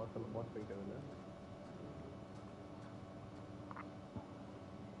இருக்கும்டா பாஸ் எல்லாம். பாஸ் ஃபைட் அதுல.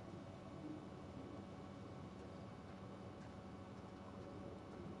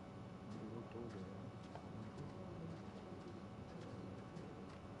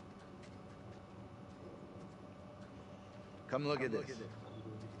 Come look at this.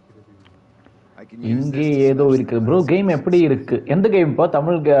 I can use இங்கே this to ஏதோ smash இருக்கு the bro. glass game cases. எப்படி இருக்கு? எந்த கேம்ப்பா?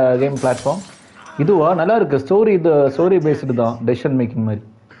 தமிழ் கேம் பிளாட்ஃபார்ம் இதுவா? நல்லா இருக்கு. ஸ்டோரி பேஸ்டு தான், டெசிஷன் மேக்கிங் மாதிரி.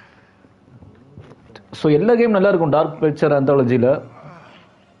 ஸோ எல்லா கேம் நல்லா இருக்கும் டார்க் பிக்சர் ஆந்தாலஜியில்.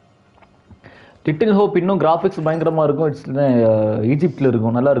 லிட்டில் ஹோப் இன்னும் கிராஃபிக்ஸ் பயங்கரமாக இருக்கும். இட்ஸ் ஈஜிப்டில்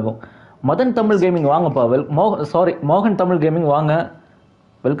இருக்கும், நல்லா இருக்கும். மதன் தமிழ் கேமிங் வாங்கப்பா. மோகன் தமிழ் கேமிங் வாங்க.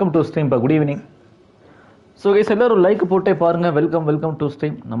 Welcome to ஸ்ட்ரீம்ப்பா. Good evening. So guys எல்லாரும் லைக் போட்டே பாருங்க. Welcome to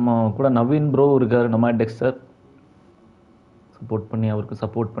stream. நம்ம கூட நவீன் ப்ரோ இருக்கார், நம்ம டெக்ஸ்டர். சப்போர்ட் பண்ணி அவருக்கு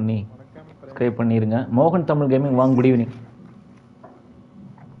சப்போர்ட் பண்ணி சப்ஸ்கிரைப் பண்ணிடுங்க. மோகன் தமிழ் கேமிங் வாங்க. Good evening.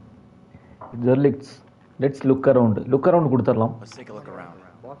 ஜெர்லிக்ஸ் let's look around கொடுத்துடலாம். Let's take a look around.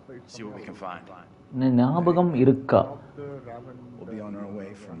 See what we can find. ஞாபகம் இருக்கா? We'll be on our way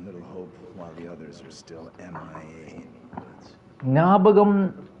from Little Hope while the others are still MIA. ஞாபகம்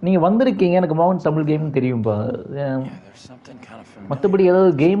நீங்க வந்திருக்கீங்க. எனக்கு மோகன் தமிழ் கேம் தெரியும்பா. மற்றபடி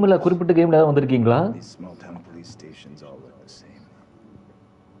ஏதாவது கேம்ல குறிப்பிட்ட கேம்ல ஏதாவது வந்திருக்கீங்களா? These small town police stations all look the same.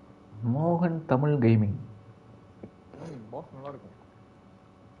 மோகன் தமிழ் கேமிங். பாஸ் நல்லா இருக்கும்.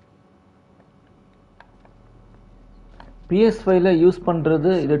 PS5ல யூஸ்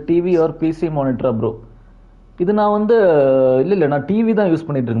பண்ணுறது இது டிவி ஆர் பிசி மானிட்டரா ப்ரோ? இது நான் வந்து இல்லை நான் டிவி தான் யூஸ்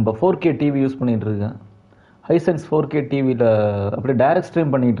பண்ணிகிட்டு இருக்கேன்ப்பா. 4K டிவி யூஸ் பண்ணிகிட்டு இருக்கேன். ஹைசென்ஸ் 4K டிவியில் அப்படியே டைரக்ட்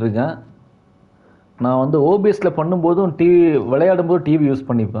ஸ்ட்ரீம் பண்ணிகிட்டு இருக்கேன். நான் வந்து ஓபிஎஸில் பண்ணும்போதும் விளையாடும்போது டிவி யூஸ்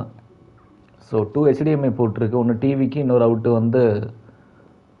பண்ணிப்பேன். ஸோ 2 HDMI போட்டிருக்கு. ஒன்று டிவிக்கு, இன்னொரு அவுட்டு வந்து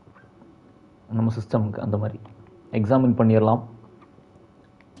நம்ம சிஸ்டமுக்கு. அந்த மாதிரி எக்ஸாமின் பண்ணிடலாம்.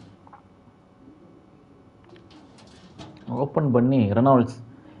 ஓப்பன் பண்ணி ரெனால்ட்ஸ்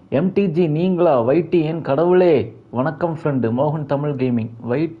எம்டிஜி நீங்களா? வைட்டி என் கடவுளே வணக்கம் ஃப்ரெண்டு. மோகன் தமிழ் கேமிங்.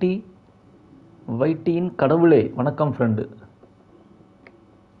 வைட்டியின் கடவுளே வணக்கம் ஃப்ரெண்டு.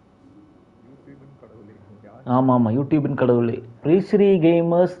 ஆமாம் யூடியூபின் கடவுளே. ப்ரீஸ்ரீ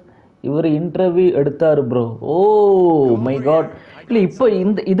கேமர்ஸ் இவர் இன்டர்வியூ எடுத்தார் ப்ரோ. Oh my God. இல்லை இப்போ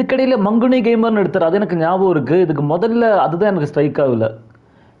இதுக்கடையில் மங்குனி கேமர்னு எடுத்தார். அது எனக்கு ஞாபகம் இருக்குது. இதுக்கு முதல்ல அதுதான் எனக்கு ஸ்ட்ரைக் ஆகல.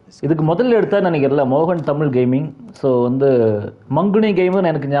 இதுக்கு முதல்ல எடுத்தான்னு நினைக்கிறல மோகன் தமிழ் கேமிங். ஸோ வந்து மங்குனி கேமர்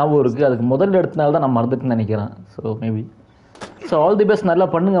எனக்கு ஞாபகம் இருக்குது. அதுக்கு முதல்ல எடுத்தனால தான் நான் மறந்துட்டுன்னு நினைக்கிறேன். So maybe. So all the best. நல்லா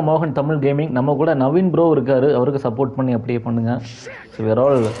பண்ணுங்கள் மோகன் தமிழ் கேமிங். நம்ம கூட நவீன் ப்ரோ இருக்கார், அவருக்கு சப்போர்ட் பண்ணி அப்படியே பண்ணுங்கள். So where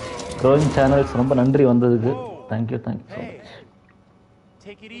all growing channels. ரொம்ப நன்றி வந்ததுக்கு. Thank you so much.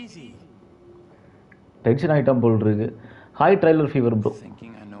 Tension item போல் இருக்கு. Hi trailer fever bro.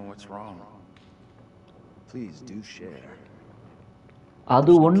 Please do share.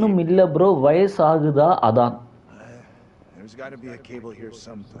 அது ஒன்றும் இல்லை ப்ரோ, வயசாகுதா அதான். There's got to be a cable here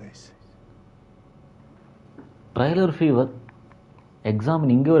someplace. Trailer fever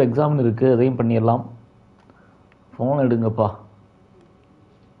examine. இங்கே ஒரு எக்ஸாமின் இருக்குது, அதையும் பண்ணிடலாம். ஃபோன் எடுங்கப்பா.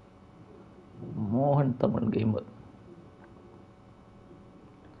 மோகன் தமிழ் கேமர்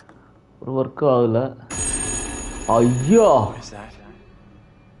ஒரு ஒர்க்கும் ஆகலை. ஐயோ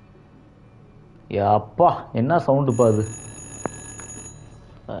அப்பா என்ன சவுண்டுப்பா அது.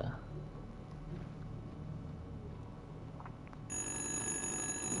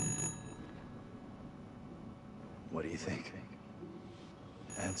 What do you think?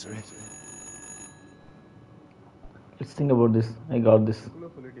 Answer it. Let's think about this. I got this.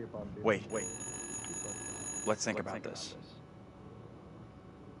 Wait. Let's think about this.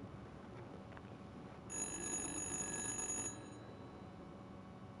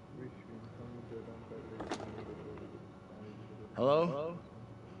 Hello?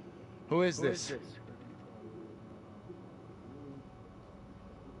 Who is this?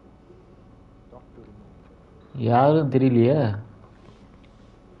 யாரும் தெரியலையே.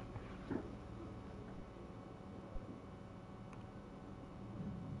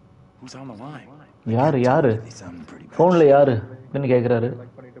 Who's on the line? யாரு ஃபோன்ல யாரு என்ன கேக்குறாரு?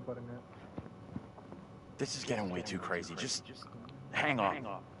 This is getting way too crazy. Just hang on.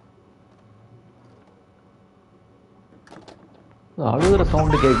 அழுகுற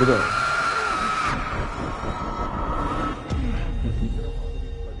sound கேக்குது.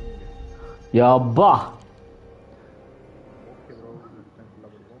 யப்பா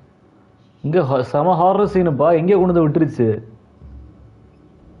இங்க செம ஹாரர் சீனுப்பா. எங்கே கொண்டு வந்து விட்டுருச்சு.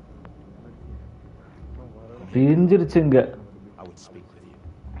 பிரிஞ்சிருச்சுங்க.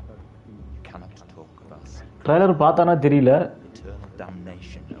 ட்ரைலர் பார்த்தானா தெரியல.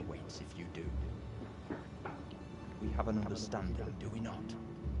 Have an understanding, do we not?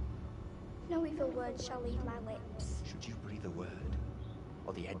 No evil word shall leave my lips. Should you breathe a word,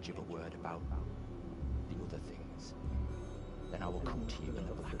 or the edge of a word about the other things, then I will come to you in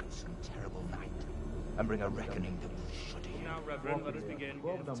the black of some terrible night, and bring a reckoning that will shudder you. Now, Reverend, let us begin.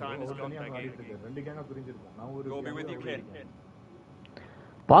 The time has gone, Peggy. Go be with your kin.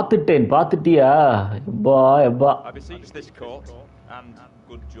 பார்த்துட்டியா எப்பா எப்பா. I beseech this court and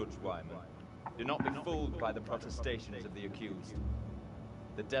good Judge Wyman, do not be fooled by the protestations of the accused.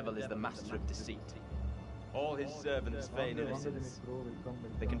 The devil is the master of deceit. All his servants feign innocence.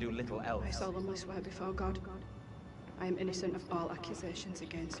 They can do little else. I solemnly swear before God, I am innocent of all accusations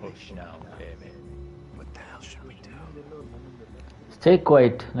against me. Hush now, Amy. What the hell should we do? Stay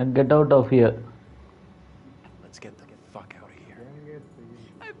quiet. Let's get out of here. Let's get the fuck out of here.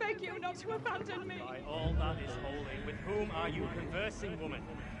 I beg you not to abandon me. By all that is holy, with whom are you conversing, woman?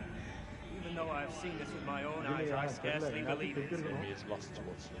 Even though I have seen this with my own eyes, I scarcely believe it. Amy is lost to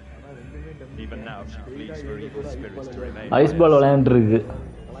us. Even now, she pleads for evil spirits to remain. Ice ball விளையாண்டுருக்கு.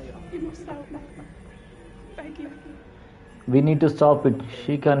 You must help me. Beg you. We need to stop it.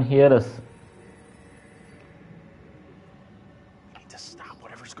 She can hear us. We need to stop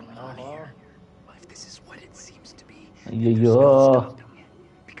whatever's going on here. Well, if this is what it seems to be, ஐயோ.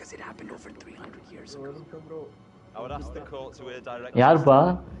 because it happened over 300 years ago. I would ask the court to hear directly. யார்ப்பா?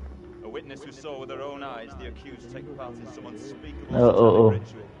 A witness who saw with her own eyes the accused take part in some unspeakable Oh.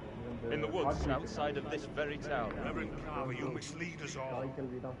 ritual. In the woods outside of this very town. Reverend Carver, you mislead us all.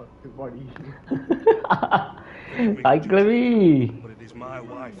 Aiklevi. But it is my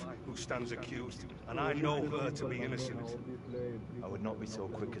wife who stands accused, and I know her to be innocent. I would not be so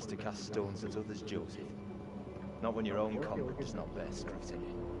quick as to cast stones at others, Joseph. Not when your own conduct does not bear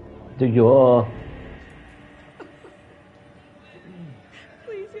scrutiny. ஐயோ.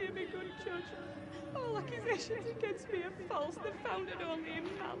 Please hear me, good judge. All accusations against me are false. They're founded only in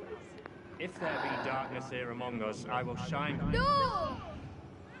malice. If there be darkness here among us, I will shine. No!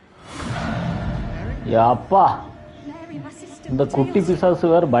 Yapa. Mary, my sister. இந்த குட்டி பிசாசு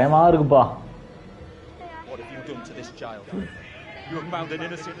வேற பயமா இருக்குப்பா. What have you done to this child? You have bound an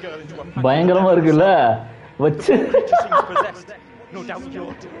innocent girl into a pact. பயங்கரமா இருக்குல்ல. வச்சு. She seems possessed. No doubt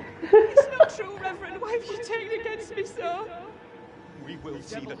you're doing. It's not true, Reverend. Why have you taken against me so? We will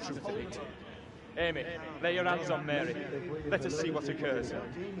see the truth of it. Amy, lay your hands on Mary. Let us see what occurs.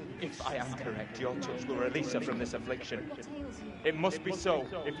 If I am correct, your touch will release her from this affliction. It must be so,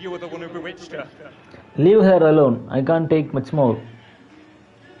 if you are the one who bewitched her. Leave her alone. I can't take much more.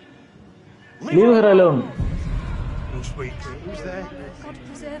 Leave her alone. Who speaks? Who's there? God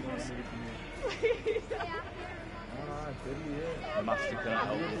preserve us. The master cannot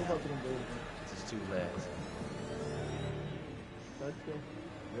help you. It is too late.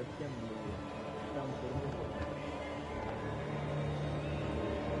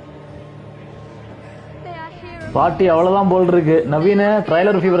 They are here. பாட்டி அவ்வளவுதான் போல் இருக்கு. நவீன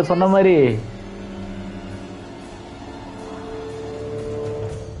trailer fever சொன்ன மாதிரி.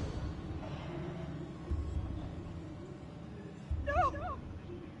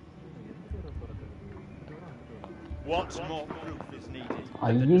 What more proof is needed?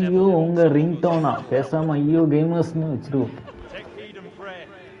 ஐயோ உங்க ரிங்டோனா பேசாம ஐயோ கேமர்ஸ்னு வச்சிருவோம். Take heed and pray.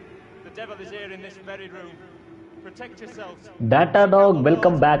 The devil is here in this very room. Protect yourselves. Data dog,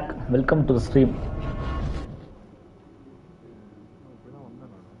 welcome back. Welcome to the stream.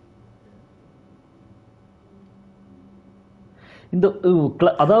 இந்த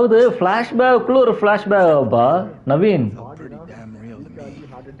அதாவது ஃபிளாஷ்பேக்குள்ள ஒரு ஃபிளாஷ்பேக்கா Naveen? Pretty damn real to me.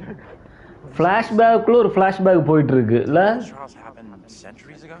 ஃபிளாஷ்பேக்குள்ள ஒரு flashback போயிட்டு இருக்கு இல்ல? Trials happened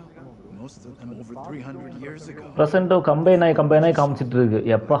centuries ago. Most of them over 300 years ago. Present combine ஆகி காமிச்சிட்டு இருக்கு.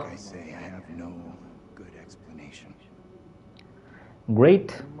 எப்பா. I say I have no good explanation. Great.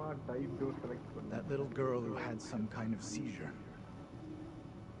 That little girl who had some kind of seizure.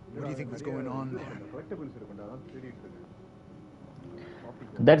 What do you think was going on there?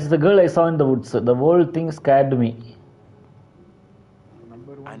 That's the girl I saw in the woods. The whole thing scared me.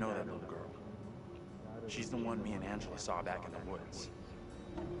 I know that little girl. She's the one me and Angela saw back in the woods.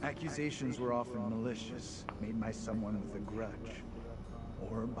 Accusations were often malicious, made by someone with a grudge,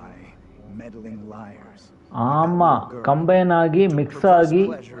 or by meddling liars. ஆமா combine ஆகி mix ஆகி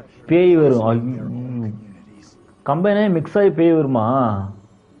பேய் வரும். Combine ஆகி mix ஆகி பேய் வருமா?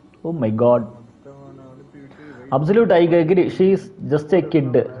 Oh my god. Absolute, I agree. She is just a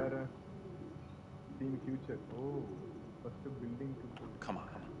kid. Come on.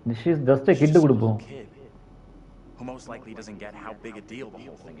 She is just a kid. Kid who most likely doesn't get how big a deal the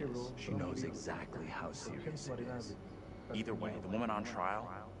whole thing is. She knows exactly how serious it is. Either way, the woman on trial,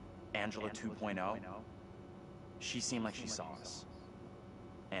 Angela 2.0, she seemed like she saw us.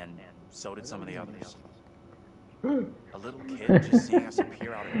 And so did some of the others. A little kid just seeing us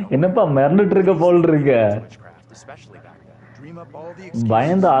appear out of nowhere. என்னப்பா மறந்துட்டு இருக்க போல் இருக்கு. Especially back then. Dream up all the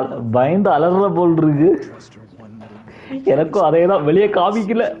பயந்து அலற போல் இருக்கு. எனக்கும் அதே தான் வெளியே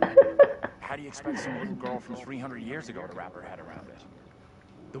காமிக்கல. How do you expect some little girl from 300 years ago to wrap her head around it?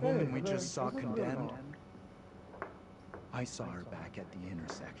 The woman we just saw condemned, I saw her back at the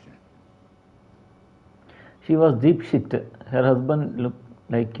intersection. She was deep shit. Her husband looked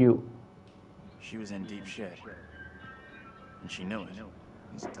like you. She was in deep shit. And she knew it.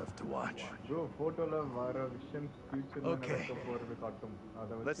 It's tough to watch. Bro, photo la vara vision future Okay.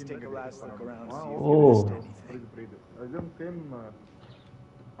 Let's take a last look around, see if Oh. we missed anything. Assume same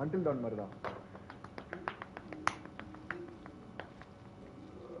until dawn marida.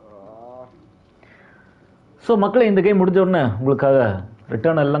 So மக்களே இந்த game முடிஞ்ச உடனே உங்களுக்காக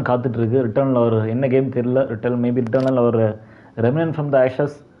return எல்லாம் காத்துட்டு இருக்கு. ரிட்டர்னில் ஒரு என்ன கேம் தெரியல. மேபி ரிட்டர்னில் ஒரு ரெமினன்ட் ஃப்ரம் த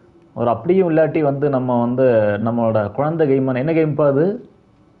ஆஷஸ் ஒரு அப்படியும் இல்லாட்டி வந்து நம்ம வந்து நம்மளோட குழந்தை கேமான என்ன கேம்ப்பா அது?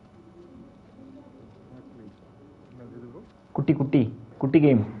 குட்டி குட்டி குட்டி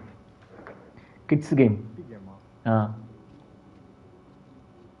கேம், கிட்ஸ் கேம். ஆ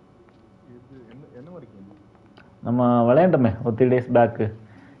நம்ம விளையாண்டோமே ஒரு 3 days பேக்கு.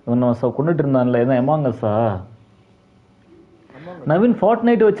 இவன் கொண்டுட்டு இருந்தான்ல எதுவும் எமாங்கஸா? நவீன் ஃபார்ட்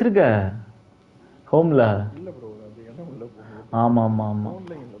நைட் வச்சிருக்க ஹோம்ல? ஆமா ஆமா ஆமா.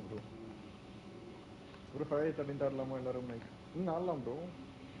 ஒரு 5:13 ஆடலாமா எல்லாரும்? இன்னும் ஆடலாம் ப்ரோ.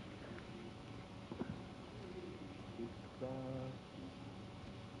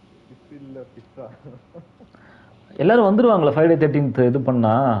 எல்லாரும் வந்துருவாங்களா Friday 13th இது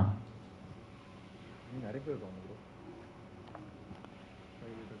பண்ணா? நிறைய பேர் இருக்காங்க ப்ரோ.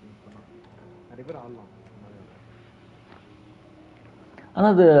 நிறைய பேர் ஆடலாம். ஆனா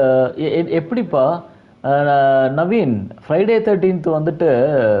அது எப்படிப்பா நவீன்? Friday 13th வந்துட்டு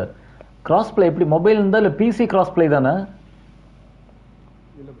கிராஸ் பிளே எப்படி? மொபைல் இருந்தா இல்ல பிசி கிராஸ் பிளே தானே?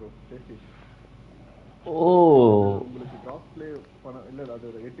 இல்ல ப்ரோ, ஓ உங்களுக்கு கிராஸ் பிளே இல்ல, அது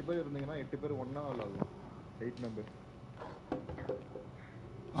 8 பேர் இருந்தீங்கன்னா 8 பேர் ஒண்ணா விளையாடலாம். 8 மெம்பர்ஸ்.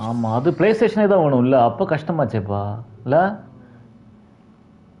 ஆமா, அது பிளே ஸ்டேஷனே தான் வேணும் இல்ல? அப்ப கஷ்டமாச்சேப்பா இல்ல?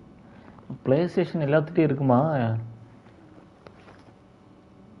 பிளே ஸ்டேஷன் எல்லாத்துட்டையும் இருக்குமா?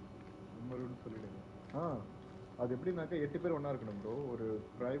 அது எப்படின்னாக்கா 8 பேர் ஒண்ணா இருக்கணும் ப்ரோ. ஒரு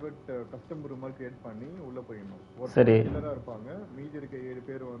பிரைவேட் கஸ்டம் ரூம் கிரியேட் பண்ணி உள்ள போயிடணும். ஒரு கில்லரா இருப்பாங்க, மீதி இருக்க 7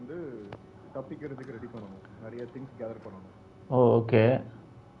 பேர் வந்து தப்பிக்கிறதுக்கு ரெடி பண்ணணும். நிறைய திங்ஸ் கேதர் பண்ணணும். ஓ ஓகே.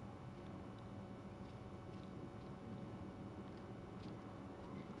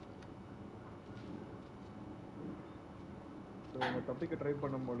 தப்பிக்க ட்ரை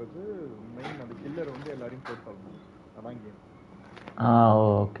பண்ணும்பொழுது மெயின் அந்த கில்லர் வந்து எல்லாரையும் போட்டு தள்ளணும். அதான் கேம்.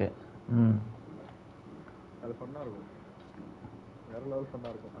 ஓகே. ம், அது ஃபன்னா இருக்கும். வேற லெவல் ஃபன்னா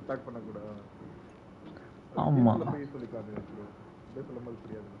இருக்கும். அட்டாக் பண்ண கூட. ஆமா. போய் சொல்லிக்காது ப்ரோ. அப்படியே சொல்லும்போது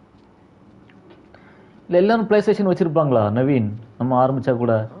புரியாது. இல்ல எல்லாரும் பிளே ஸ்டேஷன் வச்சிருப்பாங்களா நவீன்? நம்ம ஆரம்பிச்சா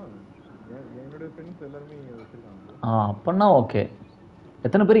கூட. என்னோட ஃப்ரெண்ட்ஸ் எல்லாரும் வச்சிருக்காங்க. அப்பன்னா ஓகே.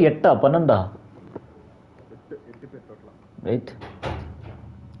 எத்தனை பேர்? 8 12? 8 பேர் டோட்டலா. வெயிட்.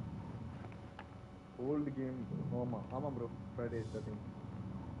 Volt game. ஆமா bro. Friday 13th.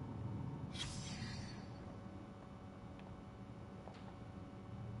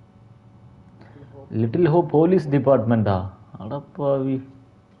 Little hope police டிபார்ட்மெண்டா? அடப்பாவி.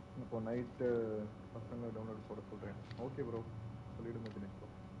 இப்போ நைட் பசங்க டவுன்லோட் போட சொல்றேன். ஓகே ப்ரோ, சொல்லிடுங்க Dinesh bro.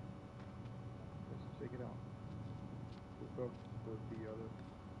 Check it out. Super. The other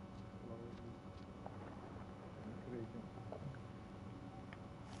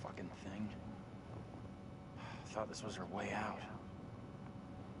Fucking thing. Thought this was her way out.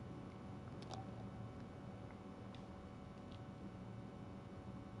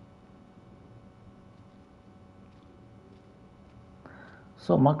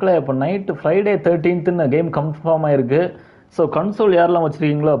 So மக்களே, இப்போ night Friday 13th game confirm ஆயிருக்கு. So console யாரெல்லாம்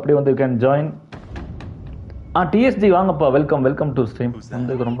வச்சுருக்கீங்களோ அப்படியே வந்து யூ கேன் ஜாயின். டிஎஸ்டி வாங்கப்பா. Welcome welcome to stream.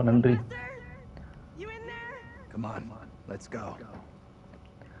 வந்ததுக்கு ரொம்ப நன்றி. Come on, let's go.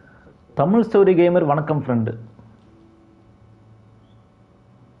 Tamil story gamer வணக்கம் friend.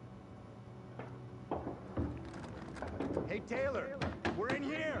 Hey Taylor, we're in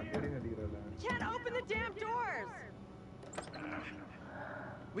here. Can't open the damn doors.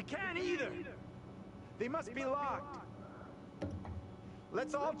 We can't either. They must be locked.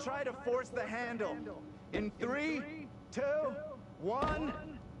 Let's all try to force the handle. In 3, 2, 1.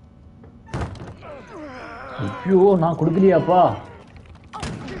 ஐயோ, நான் கொடுக்கலையாப்பா?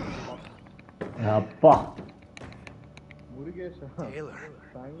 அப்பா Murugesh. Taylor.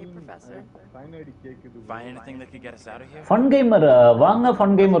 Hey, Professor. Cyanide கேக்குது. Find anything that could get us out of here? Fun gamer வாங்க.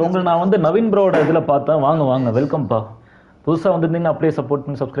 Fun gamer உங்களை நான் வந்து நவீன் ப்ரோட இதில் பார்த்தேன். வாங்க வாங்க, வெல்கம்ப்பா. புதுசாக வந்திருந்தீங்கன்னா அப்படியே சப்போர்ட்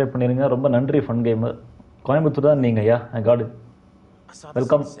பண்ணி சப்ஸ்கிரைப் பண்ணிடுங்க. ரொம்ப நன்றி ஃபன் கேமர். கோயம்புத்தூர் தான் நீங்கள்? ஐயா, I got it.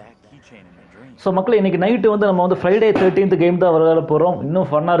 Welcome. So மக்களே, இன்னைக்கு நைட்டு வந்து நம்ம வந்து Friday 13th கேம் தான் விளையாட போகிறோம். இன்னும்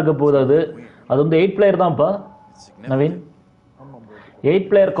ஃபன்னாக இருக்க போகுது. அது வந்து 8 player தான்ப்பா நவீன். 8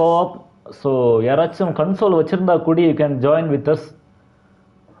 player co-op. ஸோ யாராச்சும் கன்சோல் வச்சுருந்தா கூட you can join with us.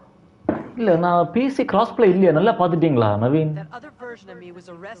 இல்லை நான் பிசி கிராஸ் பிளே இல்லையா, நல்லா பார்த்துட்டீங்களா நவீன்?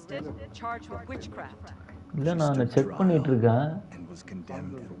 இல்லை நான் செக் பண்ணிட்டு இருக்கேன்,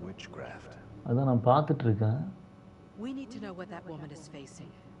 அதான் நான் பார்த்துட்டு இருக்கேன். We need to know what that woman is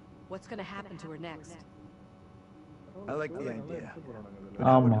facing. What's going to happen to her next? I like the idea.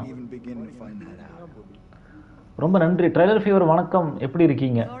 ஆமா. Even begin to find that out. ரொம்ப நன்றி. ட்ரைலர் ஃபீவர் வணக்கம், எப்படி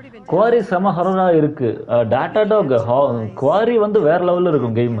இருக்கீங்க? குவாரி செம ஹரரா இருக்கு. டாட்டா டாக் குவாரி வந்து வேற லெவல்ல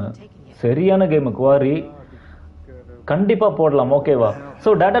இருக்கும் கேம், சரியான கேம் குவாரி, கண்டிப்பா போடலாம். ஓகேவா? ஸோ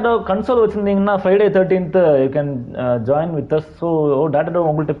டாட்டா டாக் கன்சோல் வச்சிருந்தீங்கன்னா Friday 13th you can join with us. So tata talk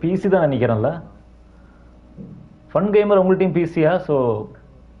உங்கள்கிட்ட பிசி தான் நினைக்கிறேன்ல, ஃபன் கேமர் உங்கள்கிட்டையும் பிசியா? ஸோ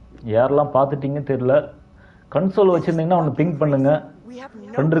யாரெல்லாம் பார்த்துட்டீங்கன்னு தெரியல, கன்சோல் வச்சுருந்தீங்கன்னா ஒன்று திங்க் பண்ணுங்க,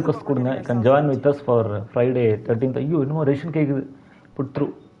 ஃப்ரெண்ட் ரிக்வஸ்ட் கொடுங்க. You can join with us for Friday 13th. ஐயோ இன்னும் ரேஷன் கேட்குது. Put through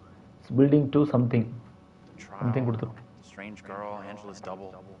it's building to something கொடுத்துரும்.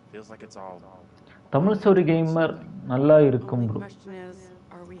 தமிழ் ஸ்டோரி கேமர் நல்லா இருக்கும் bro.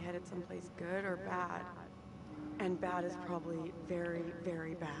 Are we headed someplace good or bad? And bad is probably very,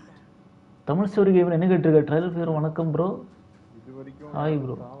 very bad. Tamil story gamer என்ன கேட்டிருக்க? Trial fever வணக்கம் bro. Hi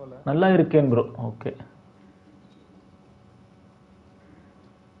bro, நல்லா இருக்கேன் bro. Okay,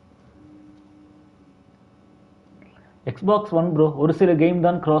 Xbox one bro, ஒரு சில கேம்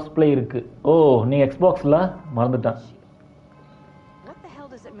தான் கிராஸ் பிளே இருக்கு. ஓ நீ எக்ஸ்பாக்ஸ்ல மறந்துட்டேன். What the hell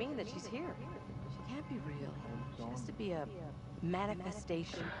does it mean that she's here? She can't be real. She has to be a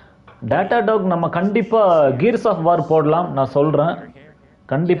manifestation. Tata talk நம்ம கண்டிப்பா கீர்ஸ் ஆஃப் வார் போடலாம், நான் சொல்றேன்.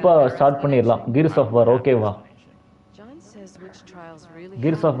 கண்டிப்பா ஸ்டார்ட் பண்ணிடலாம் கீர்ஸ் ஆஃப் வார். ஓகேவா?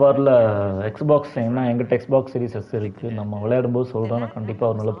 கீர்ஸ் ஆஃப் வார்ல எக்ஸ்பாக்ஸ், ஏன்னா எங்கிட்ட எக்ஸ்பாக்ஸ் சீரிஸ் எஸ் இருக்கு, நம்ம விளையாடும் போது சொல்றோம், கண்டிப்பா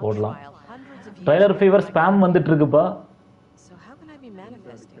ஒரு நாள் போடலாம். ட்ரைலர் ஃபீவர் ஸ்பாம் வந்துட்டு இருக்குப்பா. So how can I be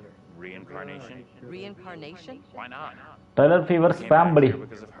manifesting? Reincarnation? Why not? Trailer fever spam படி.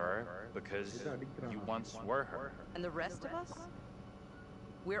 Because of her, because you once were her. And the rest of us?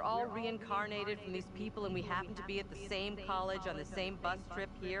 We're all reincarnated from these people and we happen to be at the same college on the same bus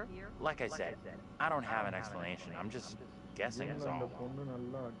trip here? Like I said, I don't have an explanation. I'm just guessing is all.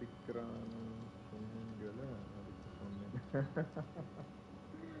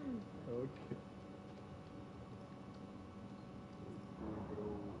 Okay.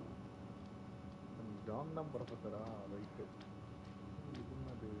 John professor right.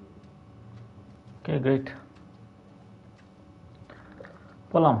 Okay, great.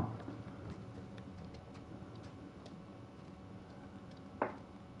 போலாம்.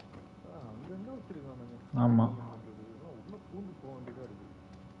 ஆமா,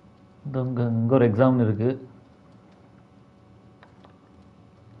 இங்க ஒரு exam இருக்கு.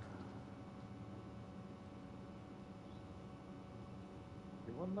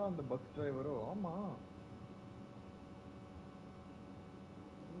 இவன் தான் அந்த bus டிரைவரோ? ஆமா,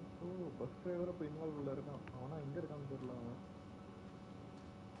 bus driver இப்போ இன்வால்வ் உள்ள இருக்கான். அவனா எங்க இருக்கான்னு தெரியல.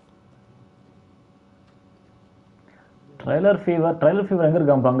 ட்ரைலர் ஃபீவர் எங்க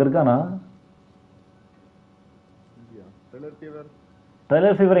இருக்கான்? அங்க இருக்கானா?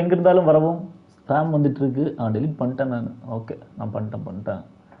 ட்ரைலர் ஃபீவர் எங்க இருந்தாலும் வரவும். ஸ்பாம் வந்துட்டு இருக்கு. டெலிட் பண்ணிட்டேன் நான். ஓகே, நான் பண்ணிட்டேன்.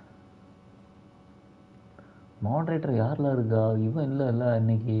 மாடரேட்டர் யாரெல்லாம் இருக்கா? இவன் இல்ல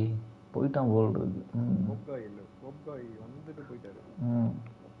இன்னைக்கு போயிட்டான் போல் இருக்கு.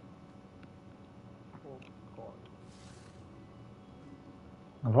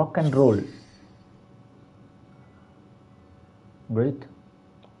 Rock and roll. Great.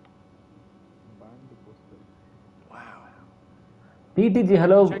 PTG,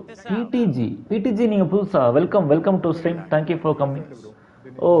 hello. PTG நீங்க புதுசா? Welcome to stream. Thank you for coming.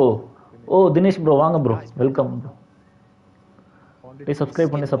 O Dinesh bro, வாங்க bro, welcome bro. Please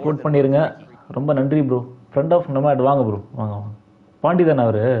subscribe பண்ணி சப்போர்ட் பண்ணிருங்க, ரொம்ப நன்றி ப்ரோ. ஃப்ரெண்ட் ஆஃப் நொமேட், வாங்க ப்ரோ, வாங்க. பாண்டி தானே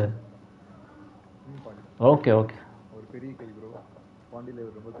அவரு? ஓகே ஒரு பெரிய கை ப்ரோ, பாண்டில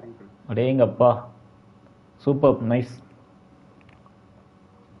ரொம்ப பெரிய கை. அடேங்கப்பா, சூப்பர், நைஸ்.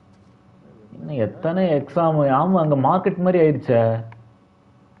 இன்னும் எத்தனை எக்ஸாம்? ஆமா, அங்க மார்க்கெட் மாதிரி ஆயிடுச்சே.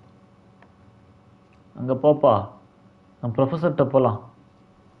 அங்க போப்பா, நம்ம ப்ரொஃபஸர்கிட்ட போலாம்.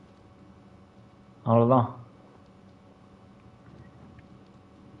 அவ்வளவுதான்.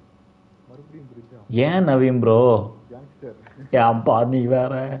 ஏன் நவீன் ப்ரோ? அப்பா நீ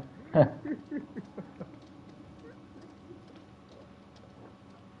வேற.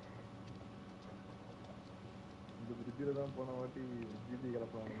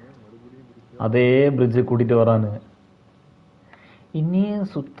 அதே பிரிட்ஜ் கூட்டிட்டு வரானு.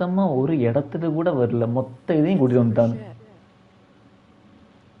 இன்னும் சுத்தமா ஒரு இடத்துக்கு கூட வரல, மொத்த இதையும் கூட்டிட்டு வந்துட்டானு.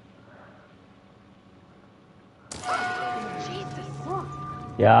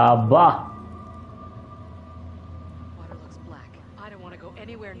 Yabba. Water looks black. I don't want to go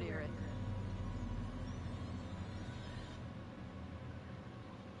anywhere near it.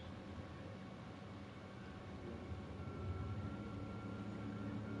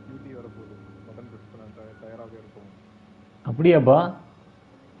 Duty வரப்போகுது பட்டன் ப்ரெஸ் பண்ண தயாராக இருக்கும் அப்படியாப்பா?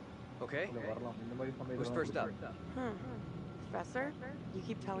 Okay. வரலாம் இந்த மாதிரி Who's first up? Professor, you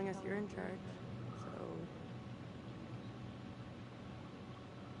keep telling us you're in charge, so...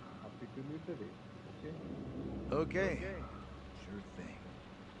 Happy to meet you, okay? Okay. Sure thing.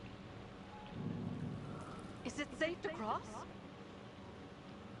 Is it safe to cross?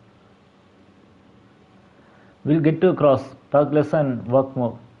 We'll get to cross. Talk less and work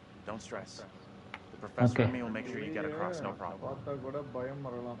more. Don't stress. The professor and me will make sure you get across, no problem. பார்த்தா கூட பயம்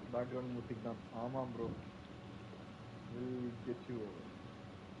வரலாம். Background music தான். ஆமாம் bro. We'll get you over.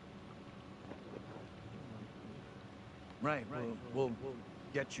 Right, we'll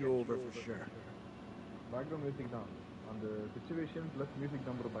get you over for sure. Background music தான். அந்த situation plus music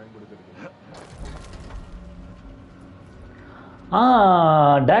தான் bro பயம் கொடுக்குறது.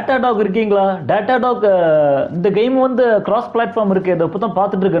 டேட்டா டாக் இருக்கீங்களா? டேட்டா டாக் இந்த கேம் வந்து கிராஸ் பிளாட்ஃபார்ம் இருக்கு. இதை இப்போ தான்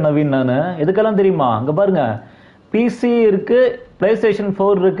பார்த்துட்டு இருக்கேன் நவீன். நான் எதுக்கெல்லாம் தெரியுமா? அங்கே பாருங்க, பிசி இருக்கு, பிளே ஸ்டேஷன்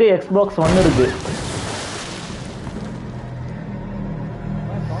 4 இருக்கு, எக்ஸ்பாக்ஸ் 1 இருக்கு.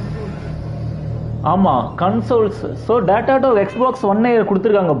 ஆமா, consoles. So data talk Xbox 1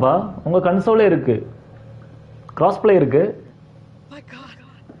 கொடுத்துருக்காங்கப்பா. உங்க கன்சோலே இருக்கு, கிராஸ் பிளே இருக்கு,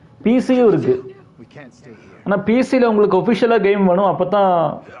 பிசியும் இருக்கு. ஆனால் பிசியில் உங்களுக்கு ஒஃபிஷியலாக கேம் வேணும், அப்போ தான்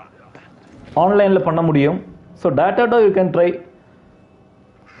ஆன்லைனில் பண்ண முடியும். So டேட்டாடோ you can try.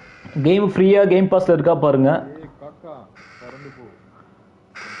 Game ஃப்ரீயாக கேம் பாஸில் இருக்கா பாருங்க.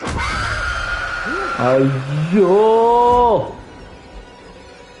 ஐயோ,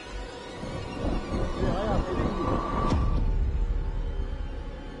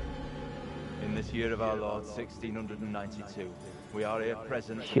 In this year of our Lord 1692, we are here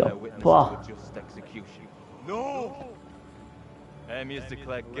present to bear witness to a just execution. No! Amy is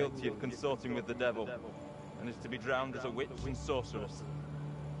declared guilty of consorting with the devil and is to be drowned as a witch and sorceress.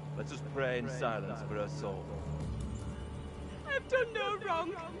 Let us pray in silence for her soul. I've done no wrong.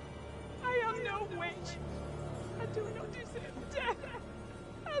 I am no witch. I do not deserve death.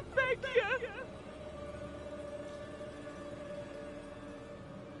 I beg you.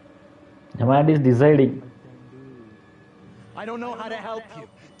 Nomad is deciding. I don't know how to help you.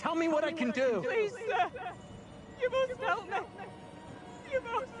 Tell me what I can do. Please, sir. You must help me. You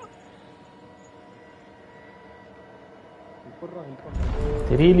must.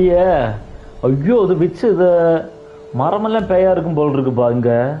 தெரியலையே. ஐயோ, அது விச்சு இது மரமெல்லாம் பேயா இருக்கும் போல் இருக்குப்பா இங்க.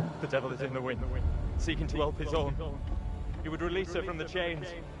 The devil is in the wind, seeking to help his own. He would release her from the chains.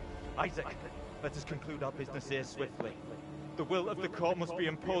 Isaac, let us conclude our business here swiftly. The will of the court must be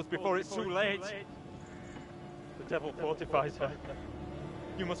imposed before it's too late. The devil fortifies her.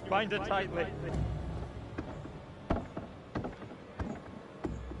 You must bind her tightly.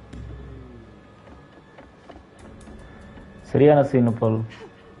 சரியான scene pole.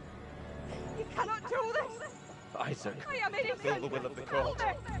 You cannot do this. Isaac, I am innocent. fulfill the will of the court.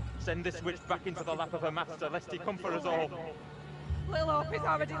 Send this witch back into the lap of her master, lest he come for us all. Little Hope is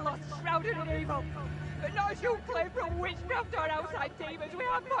already lost, shrouded in evil. But not as you claim from witchcraft or outside demons. We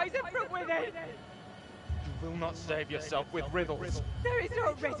have poison from within. You will not save yourself with riddles. There is no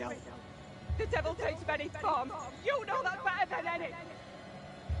riddle. The devil takes many forms. You know that better than any.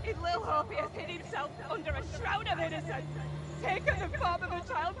 In Little Hope, he has hid himself under a shroud of innocence, taken the form of a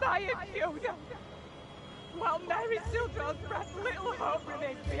child by accuser. While Mary still draws breath, Little Hope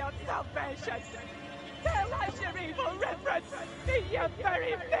remains beyond salvation. Tell us your evil reference, the your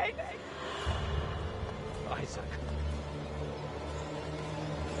very thing. Isaac.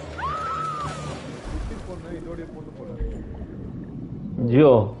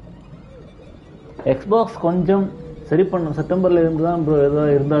 Jio Xbox கொஞ்சம் சரி பண்ணும். செப்டம்பர்ல இருந்து தான் bro ஏதோ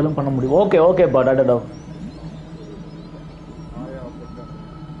இருந்தாலும் பண்ண முடியும். Okay ஓகேப்பா, டாடா டாக்.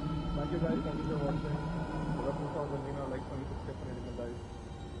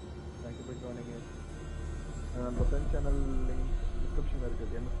 சேனல் லிங்க் டிஸ்கிரிப்ஷன்ல இருக்கு.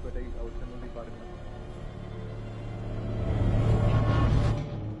 எம்எஸ் பெட்டை அவர் சேனல் போய் பாருங்க.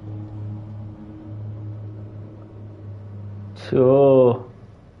 So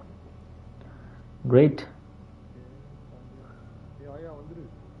great.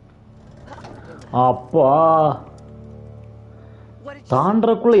 அப்பா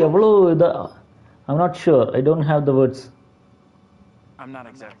தாண்டறக்குள்ள எவ்வளவு இதா. I'm not sure. I don't have the words. I'm not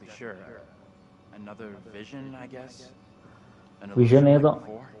exactly sure. Another vision, I guess. Vision ஏதோ.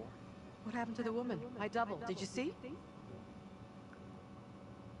 What happened to the woman? I doubled. Did you see?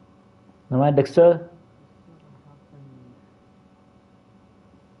 Nomad, Dexter.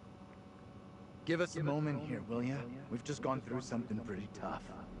 Give us a moment here, will ya? We've just gone through something pretty tough.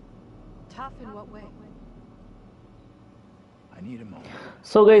 Tough in what way? I need a moment.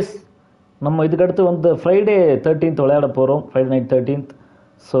 So guys, நம்ம இதுக்கு அடுத்து வந்து Friday 13th விளையாட போகிறோம். Friday night 13th.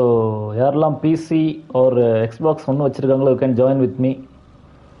 So யாரெல்லாம் PC ஒரு Xbox ஒன்று வச்சுருக்காங்களோ you can join with me.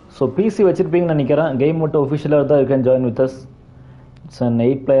 So PC வச்சுருப்பீங்கன்னு நினைக்கிறேன். கேம் மட்டும் ஒஃபிஷியலாக இருந்தால் you can join with us. It's an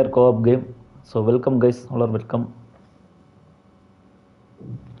 8-player co-op game. So welcome guys, all are welcome.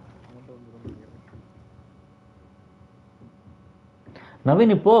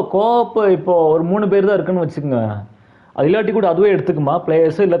 Naveen, இப்போது co-op இப்போது ஒரு 3 பேர் தான் இருக்குன்னு வச்சுக்கோங்க. அது இல்லாட்டி கூட அதுவே எடுத்துக்குமா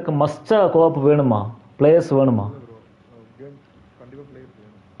பிளேயர்ஸு, இல்லை மஸ்டாக கோஆப் வேணுமா, பிளேயர்ஸ் வேணுமா?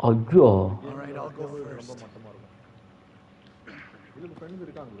 ஐயோ,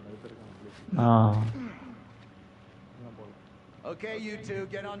 Okay, you two,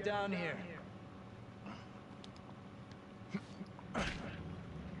 get on down here.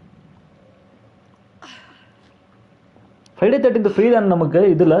 Friday 13th free தானே நமக்கு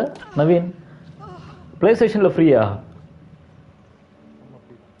இதில் நவீன்? ப்ளே ஸ்டேஷனில் ஃப்ரீயா?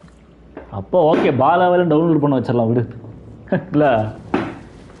 அப்போ ஓகே, பாலாவெல்லாம் டவுன்லோட் பண்ண வச்சிடலாம் விடு. இல்லை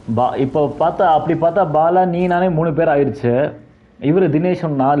இப்போ பார்த்தா அப்படி பார்த்தா பாலா நீ நானே 3 பேர் ஆயிடுச்சு. இவர் தினேஷ்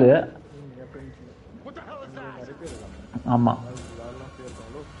 4. ஆமாம்.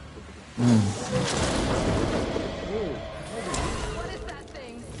 ம்.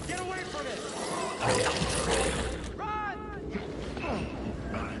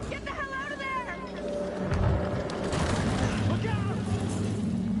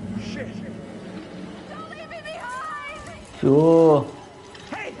 Sure.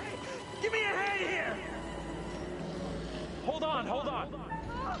 Hey! Give me a hand here! Hold on.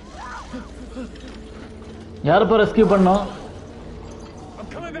 யாரப்பா ரெஸ்கியூ பண்ணோம்? I'm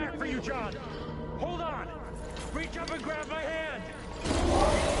coming back for you, John. Hold on. Reach up and grab my hand.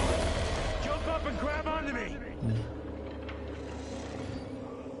 Jump up and grab onto me.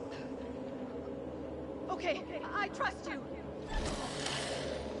 Okay, I trust you.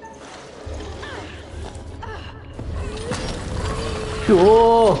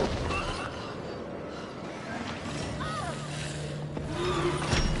 Sure.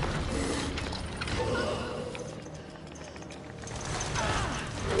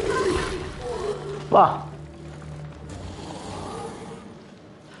 வா.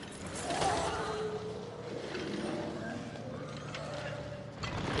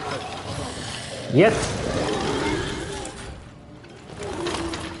 Yes.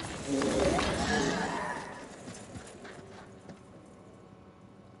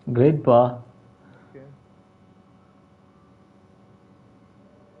 Great பா.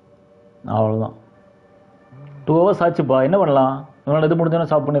 அவ்வளோதான். 2 hours ஆச்சுப்பா. என்ன பண்ணலாம்? இவனோட இது முடிஞ்சோன்னா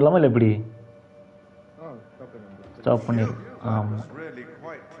stop பண்ணிடலாமா இல்லை எப்படி? ஸ்டாப் பண்ணிடு. ஆமாம்.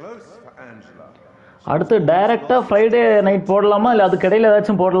 அடுத்து டைரெக்டாக ஃப்ரைடே நைட் போடலாமா இல்லை அதுக்கு இடையில்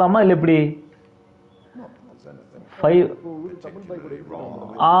ஏதாச்சும் போடலாமா இல்லை எப்படி? 5.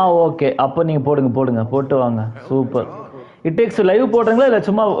 ஓகே, அப்போ நீங்கள் போடுங்க போட்டு வாங்க. சூப்பர். இட் டேக்ஸ் லைவ் போடுறீங்களா இல்லை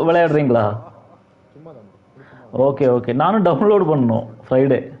சும்மா விளையாடுறீங்களா? ஓகே, நானும் டவுன்லோட் பண்ணணும்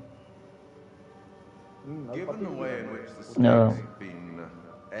ஃப்ரைடே.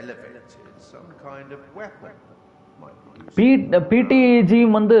 பிடிஜி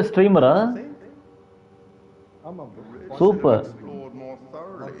வந்து ஸ்ட்ரீமரா? சூப்பர்,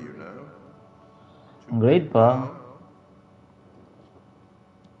 கிரேட் பா.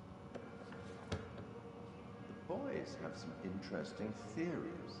 Interesting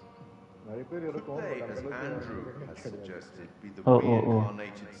theories. They, as Andrew has suggested, be the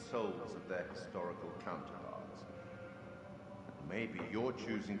reincarnated souls of their historical counterparts. Maybe you're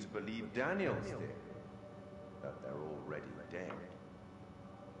choosing to believe Daniel's theory, that they're already dead.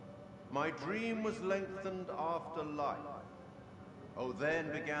 My dream was lengthened after life. Oh, then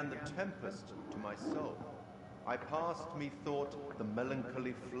began the tempest to my soul. I passed, methought, the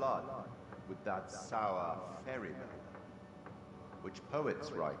melancholy flood with that sour ferryman, which poets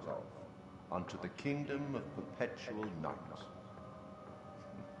write of, unto the kingdom of perpetual night.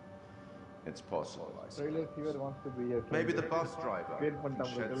 It's possible, I suppose. Maybe the bus driver can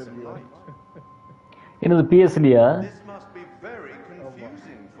shed some light. என்னது PSLயா? This must be very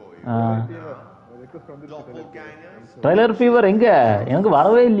confusing for you. Doppelgangers? Trailer fever எங்க? எனக்கு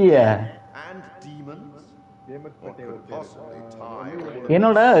வரவே இல்லையே. And demons? What could possibly tie?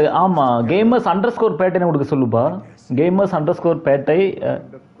 என்னோட gamers underscore பேட்டைன்னு கொடுக்க சொல்லுப்பா. Gamers underscore பேட்டை.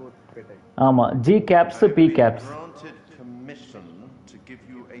 ஆமா, G caps P caps. Granted permission to give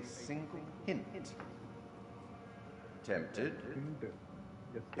you a single hint. Tempted?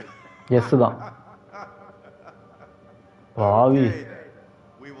 S தான் பாவி. Okay, then.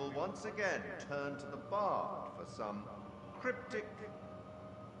 We will once again turn to the bard for some cryptic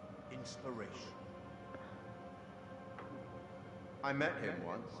inspiration. I met him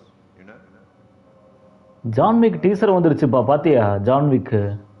once, you know. John wick teaser வந்துருச்சுப்பா, பாத்தியா? John விக்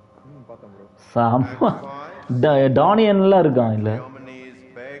சாமா டானியன்லாம் இருக்கான் இல்ல. Diomedes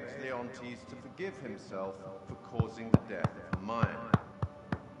begs Leontes to forgive himself for causing the death of Mayan.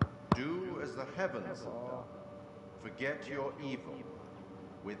 Do as the heavens have done. Forget your evil.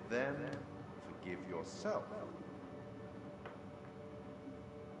 With them, forgive yourself.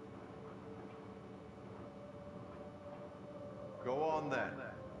 Go on then.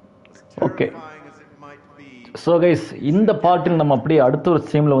 As terrifying as it might be. So guys, இந்த பாட்டில் நம்ம அப்படியே அடுத்த ஒரு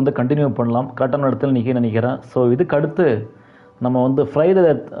ஸ்ட்ரீமில் வந்து continue பண்ணலாம். கரெக்டான இடத்துல நினைக்கிறேன். ஸோ இதுக்கு அடுத்து நம்ம வந்து ஃப்ரைடே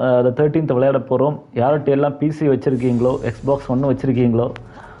த 13th விளையாட போகிறோம். யார்கிட்ட எல்லாம் பிசி வச்சுருக்கீங்களோ, எக்ஸ்பாக்ஸ் ஒன்று வச்சுருக்கீங்களோ,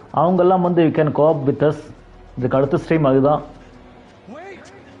 அவங்கெல்லாம் வந்து you can co-op with us. இதுக்கு அடுத்த ஸ்ட்ரீம் அதுதான்.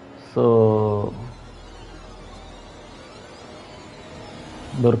 ஸோ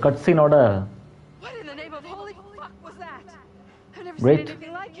இந்த ஒரு cut சீனோட great.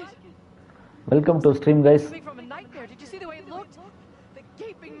 Welcome to stream, guys. From a nightmare. Did you see the way it looked? The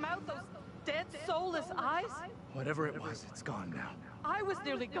gaping mouth, those dead, soulless eyes. Whatever it was, it's gone now. I was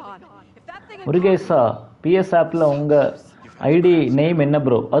nearly gone. If that thing. முருகேசா, PS ஆப்ல உங்க ID name என்ன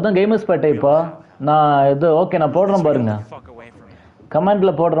bro? அதான் gamers பேட்டைப்பா. நான் இது okay, நான் போடுறேன் பாருங்க.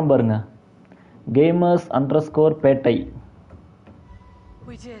 கமெண்ட்ல போடுறேன் பாருங்க. gamers_பேட்டை.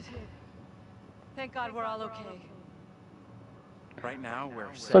 We did. Thank God we're all okay. Right now we're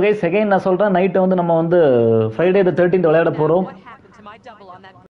So guys, again நான் சொல்றேன், நைட் வந்து நம்ம வந்து ஃப்ரைடே த 13th விளையாட போறோம்.